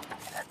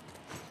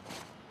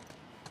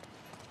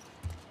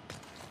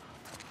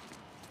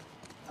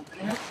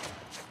 Something else?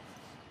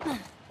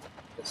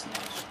 That's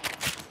nice.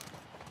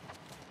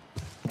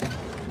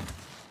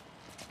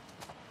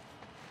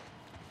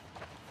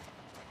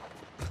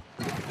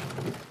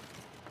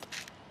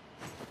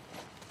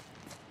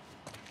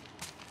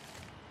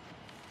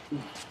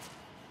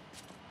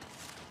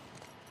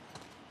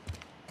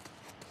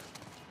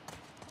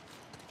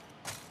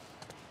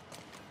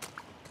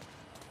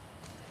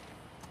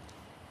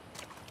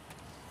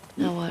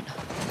 Now what?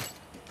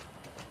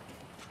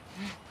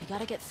 We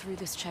gotta get through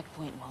this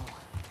checkpoint wall.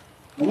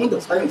 I wonder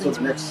Those if Titans buildings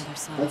on the are on next. the other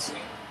side. Let's see.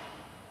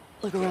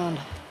 Look around.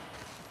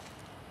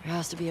 There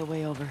has to be a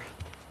way over.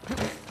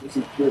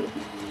 Doesn't appear to be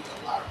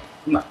a lot of.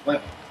 I'm not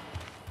playing.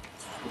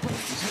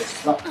 This is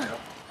stuck now. I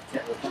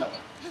can't look that way.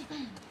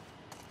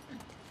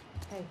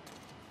 Hey,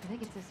 I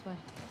think it's this way.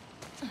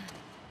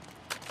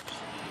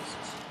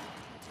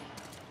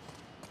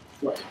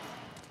 Right.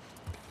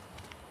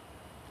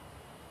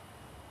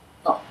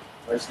 Oh,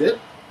 where's it?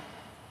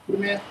 Put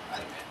him in. Out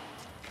of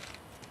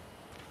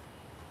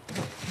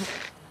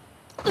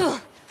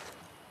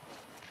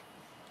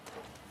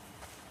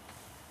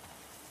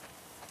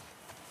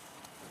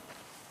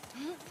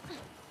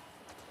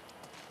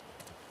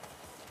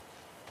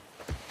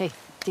Hey,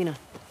 Dina.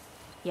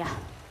 Yeah.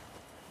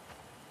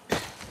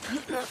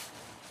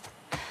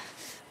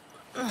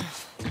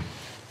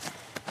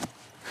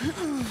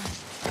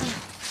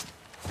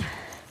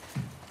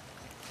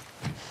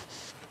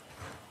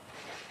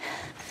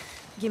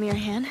 Give me your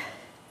hand.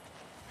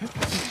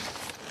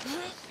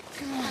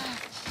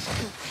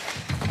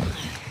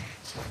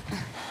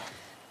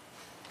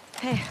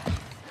 Hey,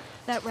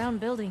 that round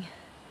building.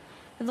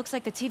 It looks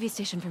like the TV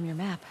station from your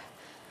map.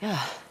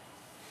 Yeah.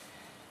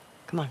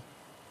 Come on.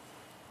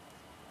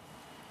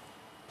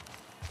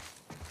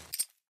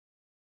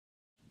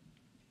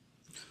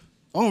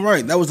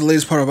 Alright, that was the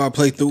latest part of our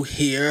playthrough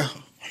here.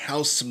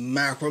 House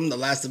Macrum, The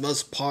Last of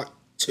Us Part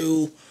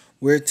 2.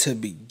 Where to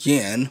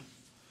begin?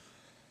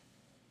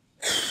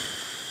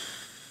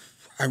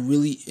 I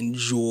really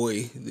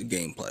enjoy the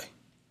gameplay.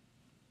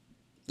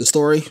 The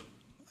story,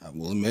 I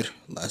will admit,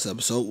 last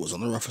episode was on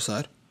the rougher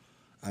side.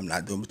 I'm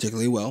not doing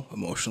particularly well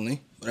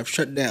emotionally, but I've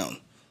shut down.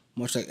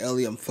 Much like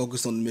Ellie, I'm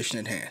focused on the mission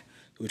at hand,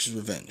 which is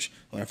revenge.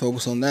 When I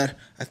focus on that,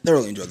 I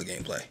thoroughly enjoy the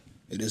gameplay.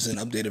 It is an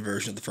updated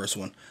version of the first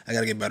one. I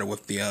gotta get better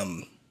with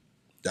the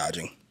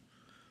dodging.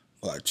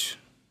 But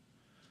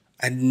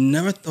I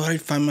never thought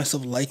I'd find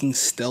myself liking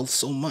stealth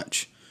so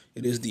much.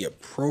 It is the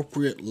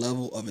appropriate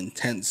level of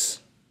intense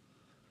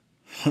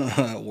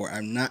where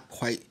I'm not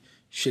quite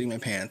shitting my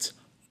pants,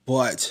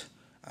 but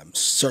I'm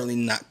certainly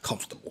not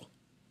comfortable.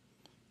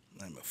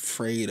 I'm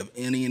afraid of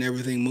any and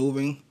everything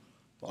moving,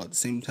 while at the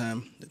same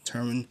time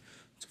determined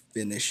to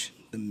finish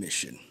the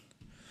mission.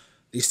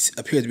 These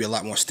appear to be a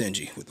lot more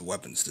stingy with the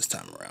weapons this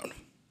time around.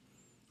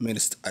 I mean,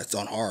 it's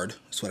on hard.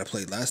 That's what I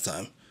played last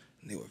time.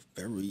 And they were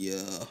very,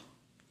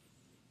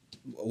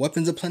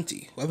 weapons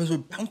aplenty. Weapons were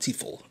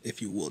bountiful, if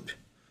you would.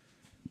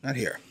 Not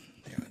here.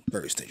 Yeah,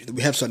 very stingy.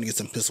 We have started to get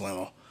some pistol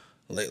ammo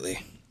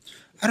lately.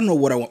 I don't know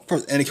what I want.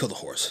 First, and he killed a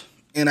horse.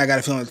 And I got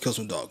a feeling I have to kill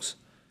some dogs.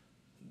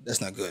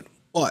 That's not good.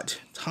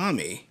 But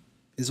Tommy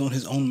is on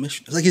his own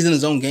mission. It's like he's in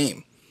his own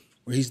game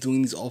where he's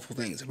doing these awful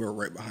things. We're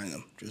right behind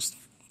him, just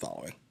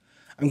following.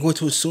 I'm going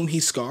to assume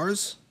he's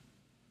Scars.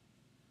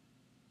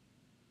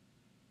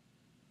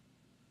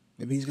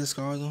 Maybe he's got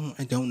scars on him.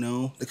 I don't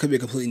know. There could be a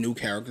completely new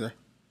character,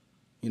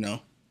 you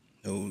know,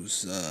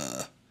 who's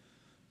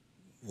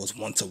was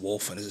once a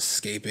wolf and is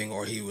escaping,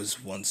 or he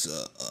was once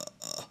a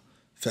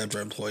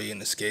Fedra employee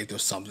and escaped, or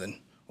something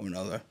or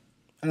another.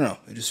 I don't know.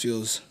 It just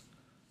feels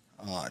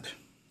odd.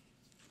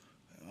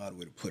 An odd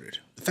way to put it.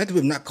 The fact that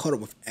we've not caught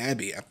up with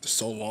Abby after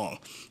so long.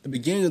 The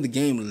beginning of the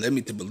game led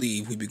me to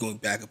believe we'd be going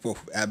back and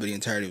forth with Abby the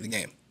entirety of the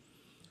game.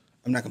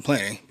 I'm not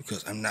complaining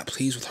because I'm not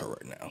pleased with her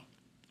right now.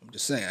 I'm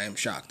just saying I am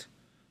shocked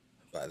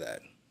by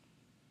that.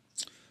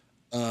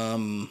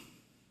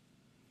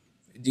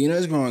 Dina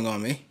is growing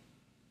on me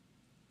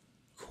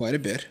quite a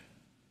bit.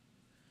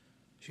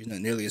 She's not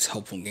nearly as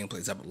helpful in gameplay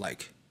as I would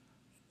like,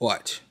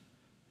 but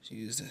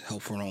she is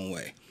helpful in her own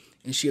way.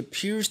 And she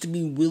appears to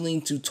be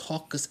willing to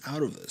talk us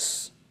out of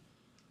this.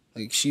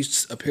 Like, she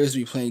appears to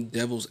be playing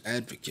devil's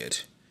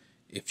advocate,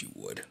 if you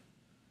would.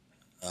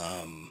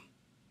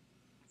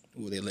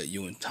 Will they let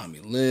you and Tommy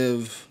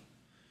live?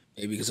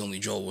 Maybe because only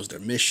Joel was their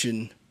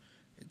mission,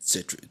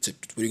 etc., etc.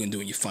 What are you going to do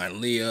when you find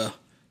Leah?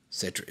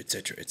 Etc.,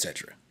 etc.,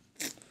 etc.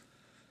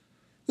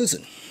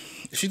 Listen,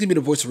 if she can be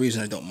the voice of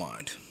reason, I don't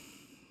mind.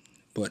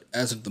 But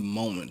as of the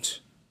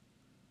moment,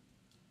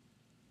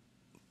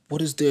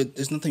 what is there?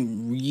 There's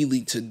nothing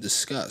really to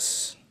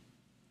discuss.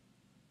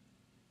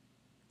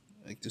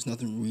 Like, there's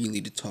nothing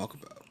really to talk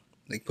about.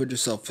 Like, put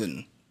yourself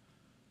in.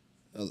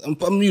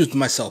 I'm using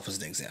myself as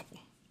an example.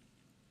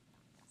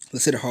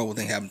 Let's say the horrible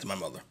thing happened to my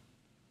mother.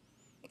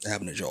 It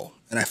happened to Joel.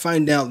 And I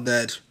find out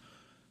that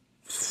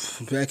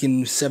back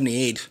in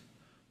 78,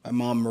 my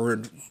mom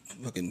murdered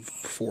fucking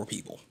 4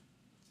 people.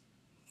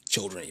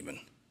 Children, even.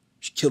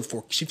 She killed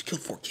 4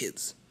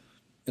 kids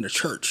in a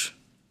church.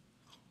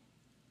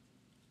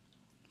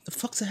 The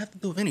fuck's that have to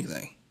do with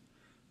anything?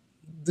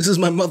 This is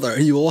my mother,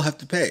 and you all have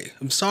to pay.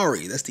 I'm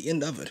sorry. That's the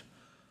end of it.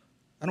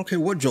 I don't care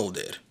what Joel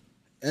did.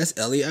 As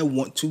Ellie, I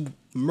want to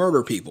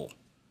murder people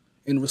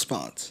in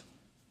response.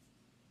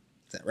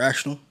 Is that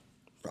rational?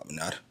 Probably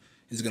not.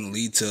 Is it going to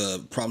lead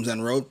to problems down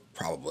the road?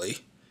 Probably.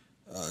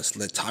 It's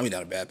led Tommy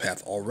down a bad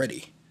path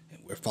already, and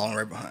we're following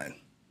right behind.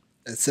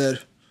 That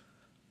said,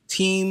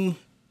 team,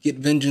 get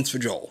vengeance for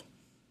Joel.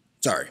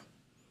 Sorry.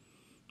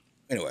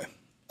 Anyway,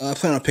 I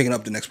plan on picking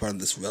up the next part of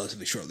this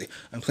relatively shortly.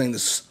 I'm playing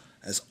this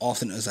as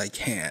often as I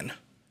can.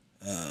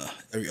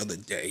 Every other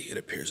day, it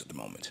appears at the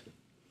moment.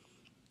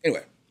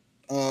 Anyway,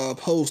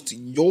 post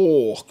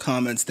your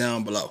comments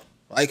down below.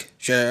 Like,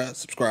 share,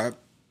 subscribe.